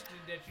question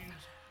that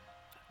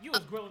you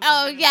was grilling.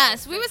 Oh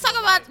yes, we was talking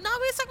about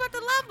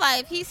the love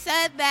life. He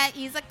said that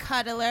he's a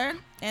cuddler,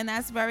 and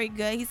that's very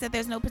good. He said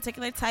there's no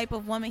particular type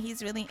of woman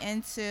he's really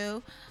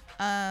into.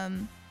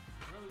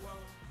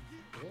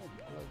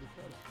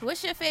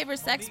 What's your favorite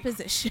sex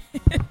position? I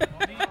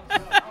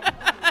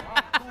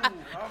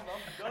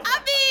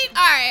mean,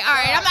 all right.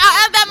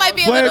 That might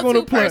be a little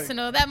too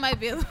personal. That might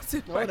be a little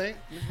too personal. No, it ain't.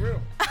 It's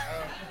real.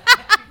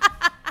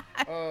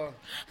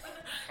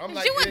 I'm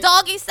like, you a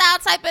doggy style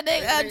type of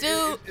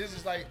dude? It's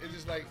just like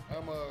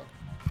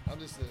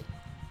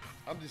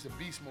I'm just a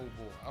beast mode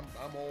boy. I'm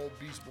all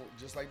beast mode,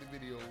 just like the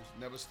videos,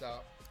 never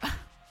stop,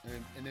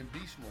 and then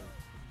beast mode.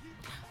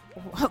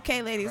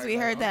 Okay, ladies, we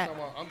heard that.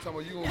 I'm talking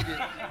about you gonna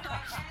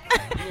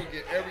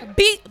get every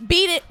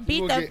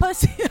beat that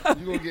pussy up.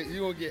 You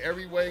gonna get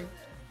every way.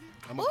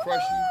 I'm gonna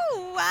crush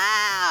you.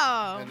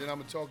 Wow. And then I'm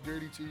gonna talk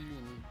dirty to you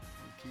and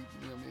keep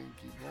going.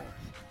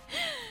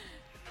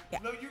 Yeah.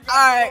 No, you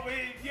all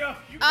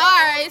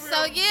right.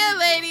 So yeah,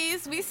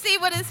 ladies, we see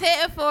what it's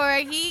hitting for.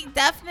 He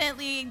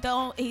definitely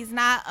don't. He's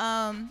not.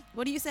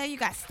 What do you say? You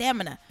got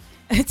stamina,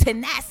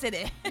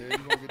 tenacity. Yeah, you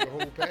gonna get the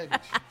whole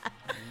package.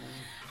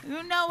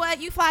 You know what?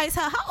 You fly as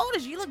hell. How old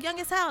is you? You look young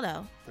as hell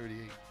though.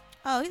 38.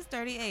 Oh, he's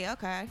 38.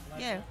 Okay,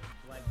 yeah.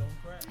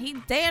 Don't crack. He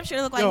damn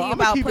sure look like Yo, he I'm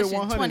about keep it pushing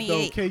 100 28.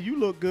 though. Okay, you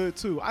look good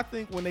too. I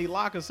think when they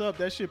lock us up,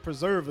 that shit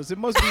preserve us. It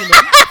must be in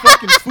the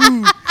fucking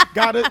food.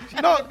 Got it?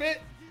 No.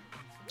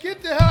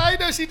 Get the hell! I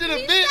know she did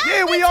a bit.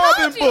 Yeah, we all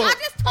been booked. I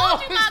just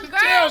told you, my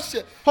girl.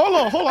 Shit. Hold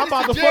on. I'm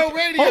about to fuck.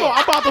 Radio. Hold on,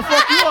 I'm about to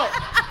fuck you up.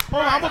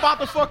 Hold on, I'm about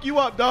to fuck you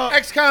up, dog.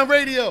 XCOM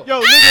Radio.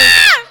 Yo,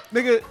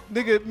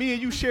 nigga, me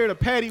and you shared a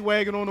paddy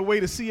wagon on the way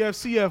to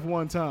CFCF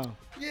one time.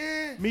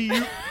 Yeah. Me,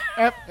 you,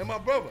 and my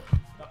brother.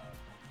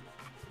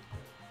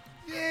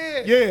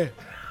 Yeah.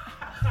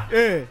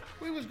 Yeah.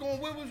 Where was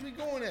we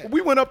going at? We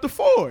went up to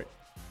Ford.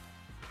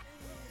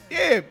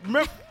 Yeah.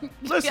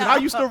 Listen, I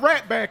used to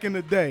rap back in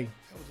the day.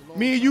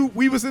 Me and you,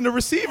 we was in the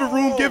receiver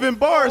room giving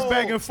bars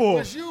back and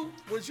forth.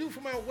 Was you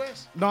from out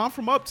west? No, I'm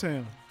from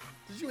Uptown.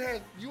 You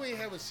ain't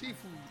have a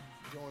seafood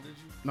joint, did you?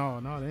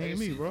 No, that ain't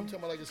me, bro. I'm talking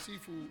about like a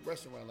seafood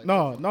restaurant.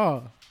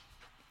 No.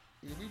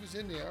 Yeah, we was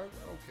in there.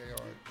 Okay,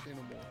 all right. Say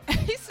no more.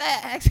 He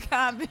said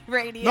XCOM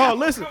Radio. No,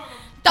 listen.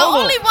 The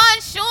only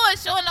one,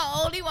 Sean, the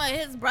only one.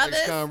 His brother.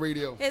 XCOM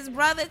Radio. His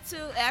brother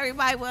too.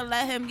 Everybody will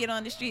let him get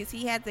on the streets.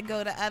 He had to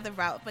go the other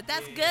route, but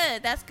that's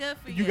good. That's good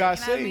for you. You got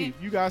know what I saved. mean?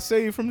 You got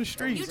saved from the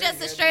streets. You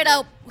just a straight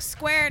up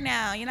square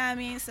now. You know what I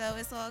mean? So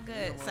it's all good.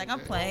 It's like I'm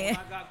playing.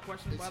 I got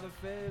questioned by the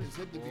feds. It's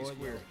hit to be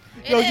square.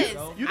 It is.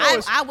 You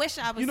know I wish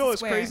I was. You know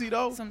what's square crazy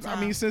though? sometimes.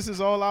 I mean, since it's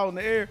all out in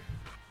the air,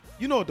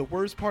 you know what the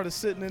worst part of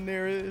sitting in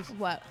there is?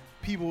 What?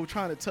 People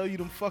trying to tell you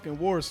them fucking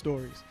war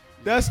stories.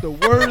 That's the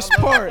worst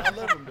part. I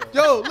love him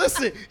though. Yo,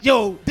 listen.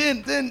 Yo,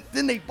 then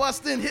they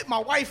bust in, hit my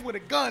wife with a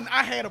gun.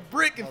 I had a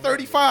brick and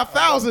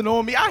 35,000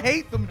 on me. I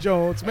hate them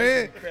Jones,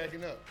 man.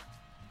 Cracking up.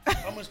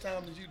 How much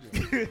time did you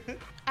do?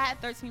 I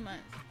had 13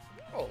 months.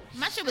 Oh,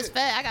 My shit was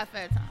fed. I got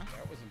fed time.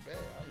 That wasn't bad.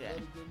 I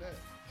love doing that.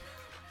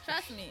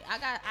 Trust me,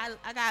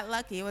 I got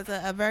lucky. It was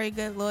a very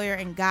good lawyer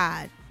and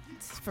God.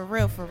 It's for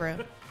real.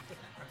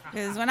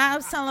 Because when I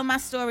was telling my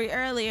story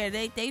earlier,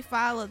 they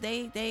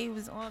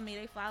was on me.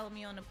 They followed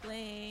me on the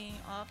plane,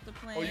 off the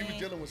plane. Oh, you were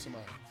dealing with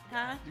somebody.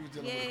 Huh? You was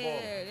dealing with a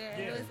baller.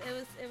 Yeah.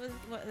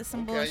 It was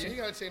some Okay, bullshit. you ain't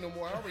gotta say no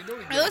more. I already know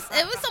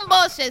It was some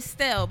bullshit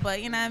still,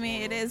 but you know what I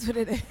mean. It is what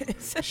it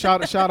is.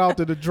 Shout out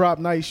to the Drop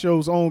Night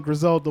Show's own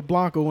Griselda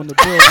Blanco in the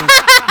building.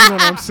 You know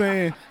what I'm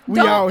saying? We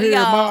out here,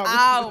 Mom.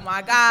 Oh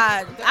my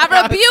God!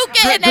 I rebuke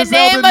it in the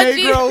name of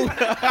Jesus.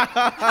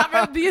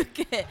 I rebuke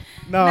it.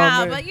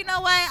 Nah, but you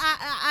know what?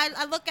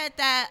 I look at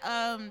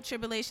that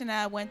tribulation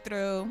that I went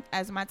through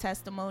as my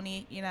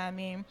testimony. You know what I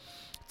mean?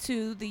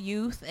 To the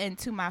youth and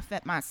to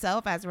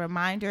myself as a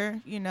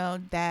reminder, you know,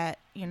 that,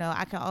 you know,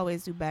 I can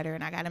always do better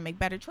and I got to make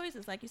better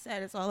choices. Like you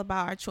said, it's all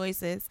about our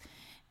choices.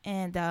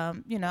 And,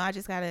 you know, I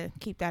just got to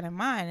keep that in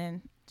mind.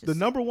 And the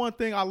number one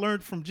thing I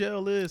learned from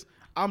jail is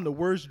I'm the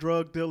worst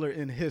drug dealer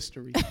in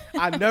history.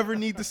 I never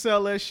need to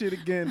sell that shit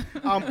again.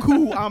 I'm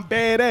cool. I'm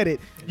bad at it.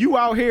 You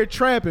out here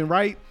trapping,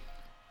 right?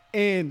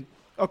 And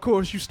of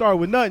course, you start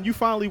with nothing. You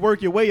finally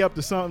work your way up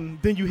to something.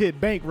 Then you hit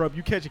bankrupt.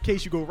 You catch a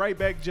case. You go right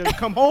back to jail.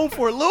 Come home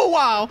for a little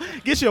while.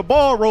 Get your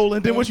ball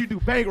rolling. Then once you do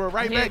bankrupt,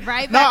 right back.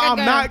 I'm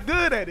not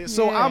good at it.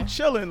 So I'm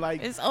chilling.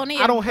 Like, it's only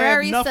I don't a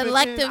very have nothing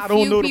selective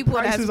few people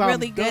that's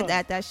really good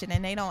at that shit,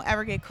 and they don't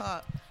ever get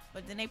caught.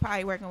 But then they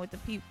probably working with the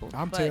people.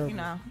 But terrible. You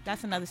know,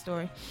 that's another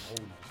story.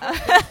 Do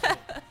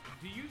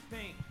you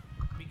think,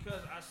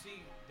 because I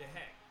see the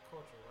hack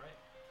culture, right?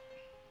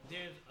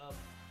 There's a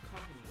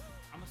company.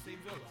 I'm gonna say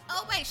Villa.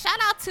 Oh wait, shout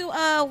out to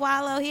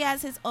Wallo. He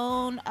has his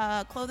own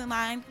clothing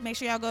line. Make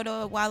sure y'all go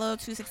to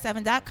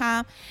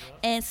wallo267.com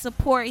and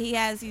support. He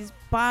has these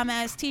bomb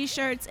ass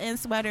t-shirts and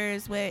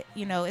sweaters with,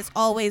 you know, it's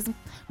always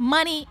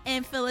money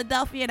in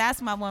Philadelphia.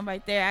 That's my one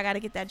right there. I gotta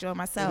get that joint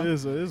myself.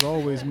 It's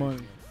always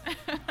money.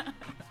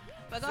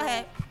 But go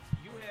ahead.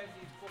 You have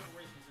these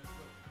corporations in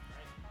Philly,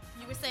 right?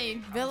 You were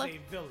saying Villa? I'm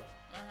saying Villa.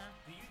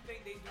 Do you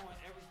think they doing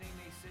everything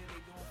they say they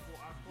doing for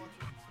our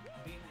culture,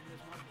 being in this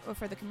market? Or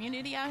for the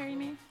community out here, you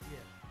mean? Yeah.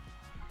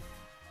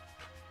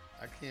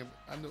 I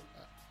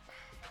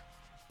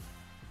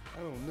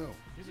don't know.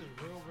 This is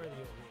real radio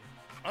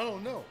here. I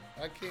don't know.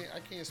 I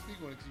can't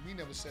speak on it because we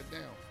never sat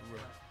down for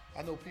real.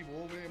 I know people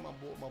over there. My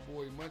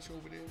boy Munch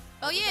over there.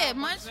 Oh yeah,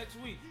 Munch. Next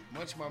week.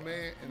 Munch, my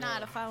man. And,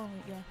 the following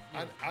week.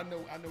 Yeah. I know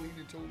he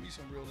done told me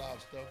some real live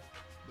stuff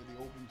that they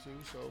open to.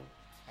 So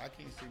I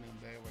can't say nothing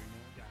bad right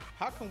now.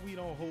 How come we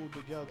don't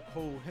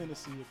hold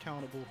Hennessy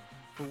accountable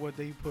for what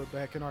they put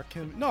back in our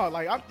chem? No,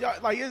 like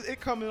it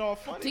coming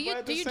off funny. But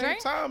at the same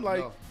time, like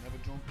no, never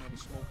drunk, never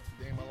smoked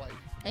a day in my life.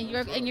 And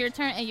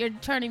you're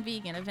turning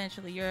vegan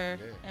eventually. You're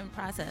in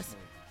process.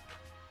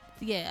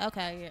 Yeah.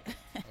 Okay. Yeah.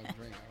 I don't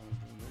drink.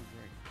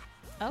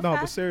 Okay. No,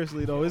 but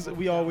seriously though,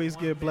 we always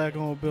get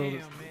black-owned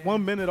buildings.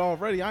 1 minute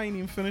already. I ain't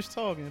even finished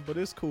talking, but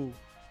it's cool.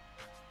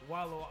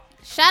 Wallo.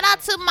 Shout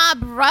out to my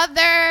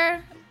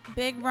brother,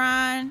 Big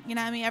Ron. You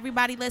know what I mean?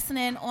 Everybody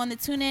listening on the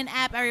TuneIn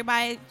app.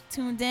 Everybody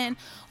tuned in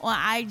on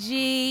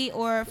IG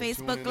or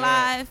Facebook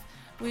Live.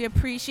 We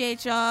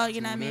appreciate y'all.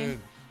 You know what I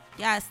mean?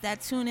 Yes,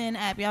 that TuneIn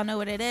app. Y'all know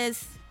what it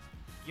is.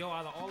 Yo,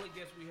 out of all the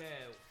guests we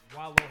had,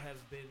 Wallo has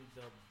been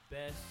the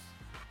best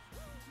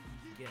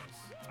guest.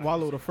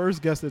 Wallo, the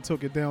first guest that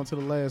took it down to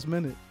the last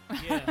minute.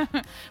 Yeah.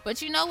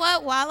 But you know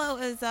what? Wallo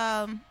is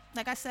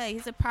like I say,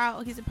 he's a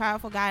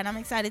powerful guy, and I'm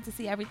excited to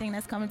see everything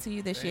that's coming to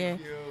you this year.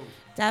 Thank you.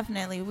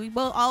 Definitely. We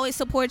will always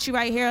support you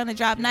right here on the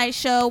Drop Night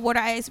Show, Water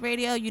Ice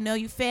Radio. You know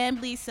you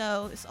family,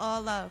 so it's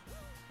all love.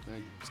 Thank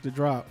you. It's the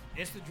drop.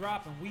 It's the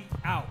drop, and we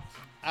out.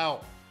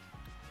 Out.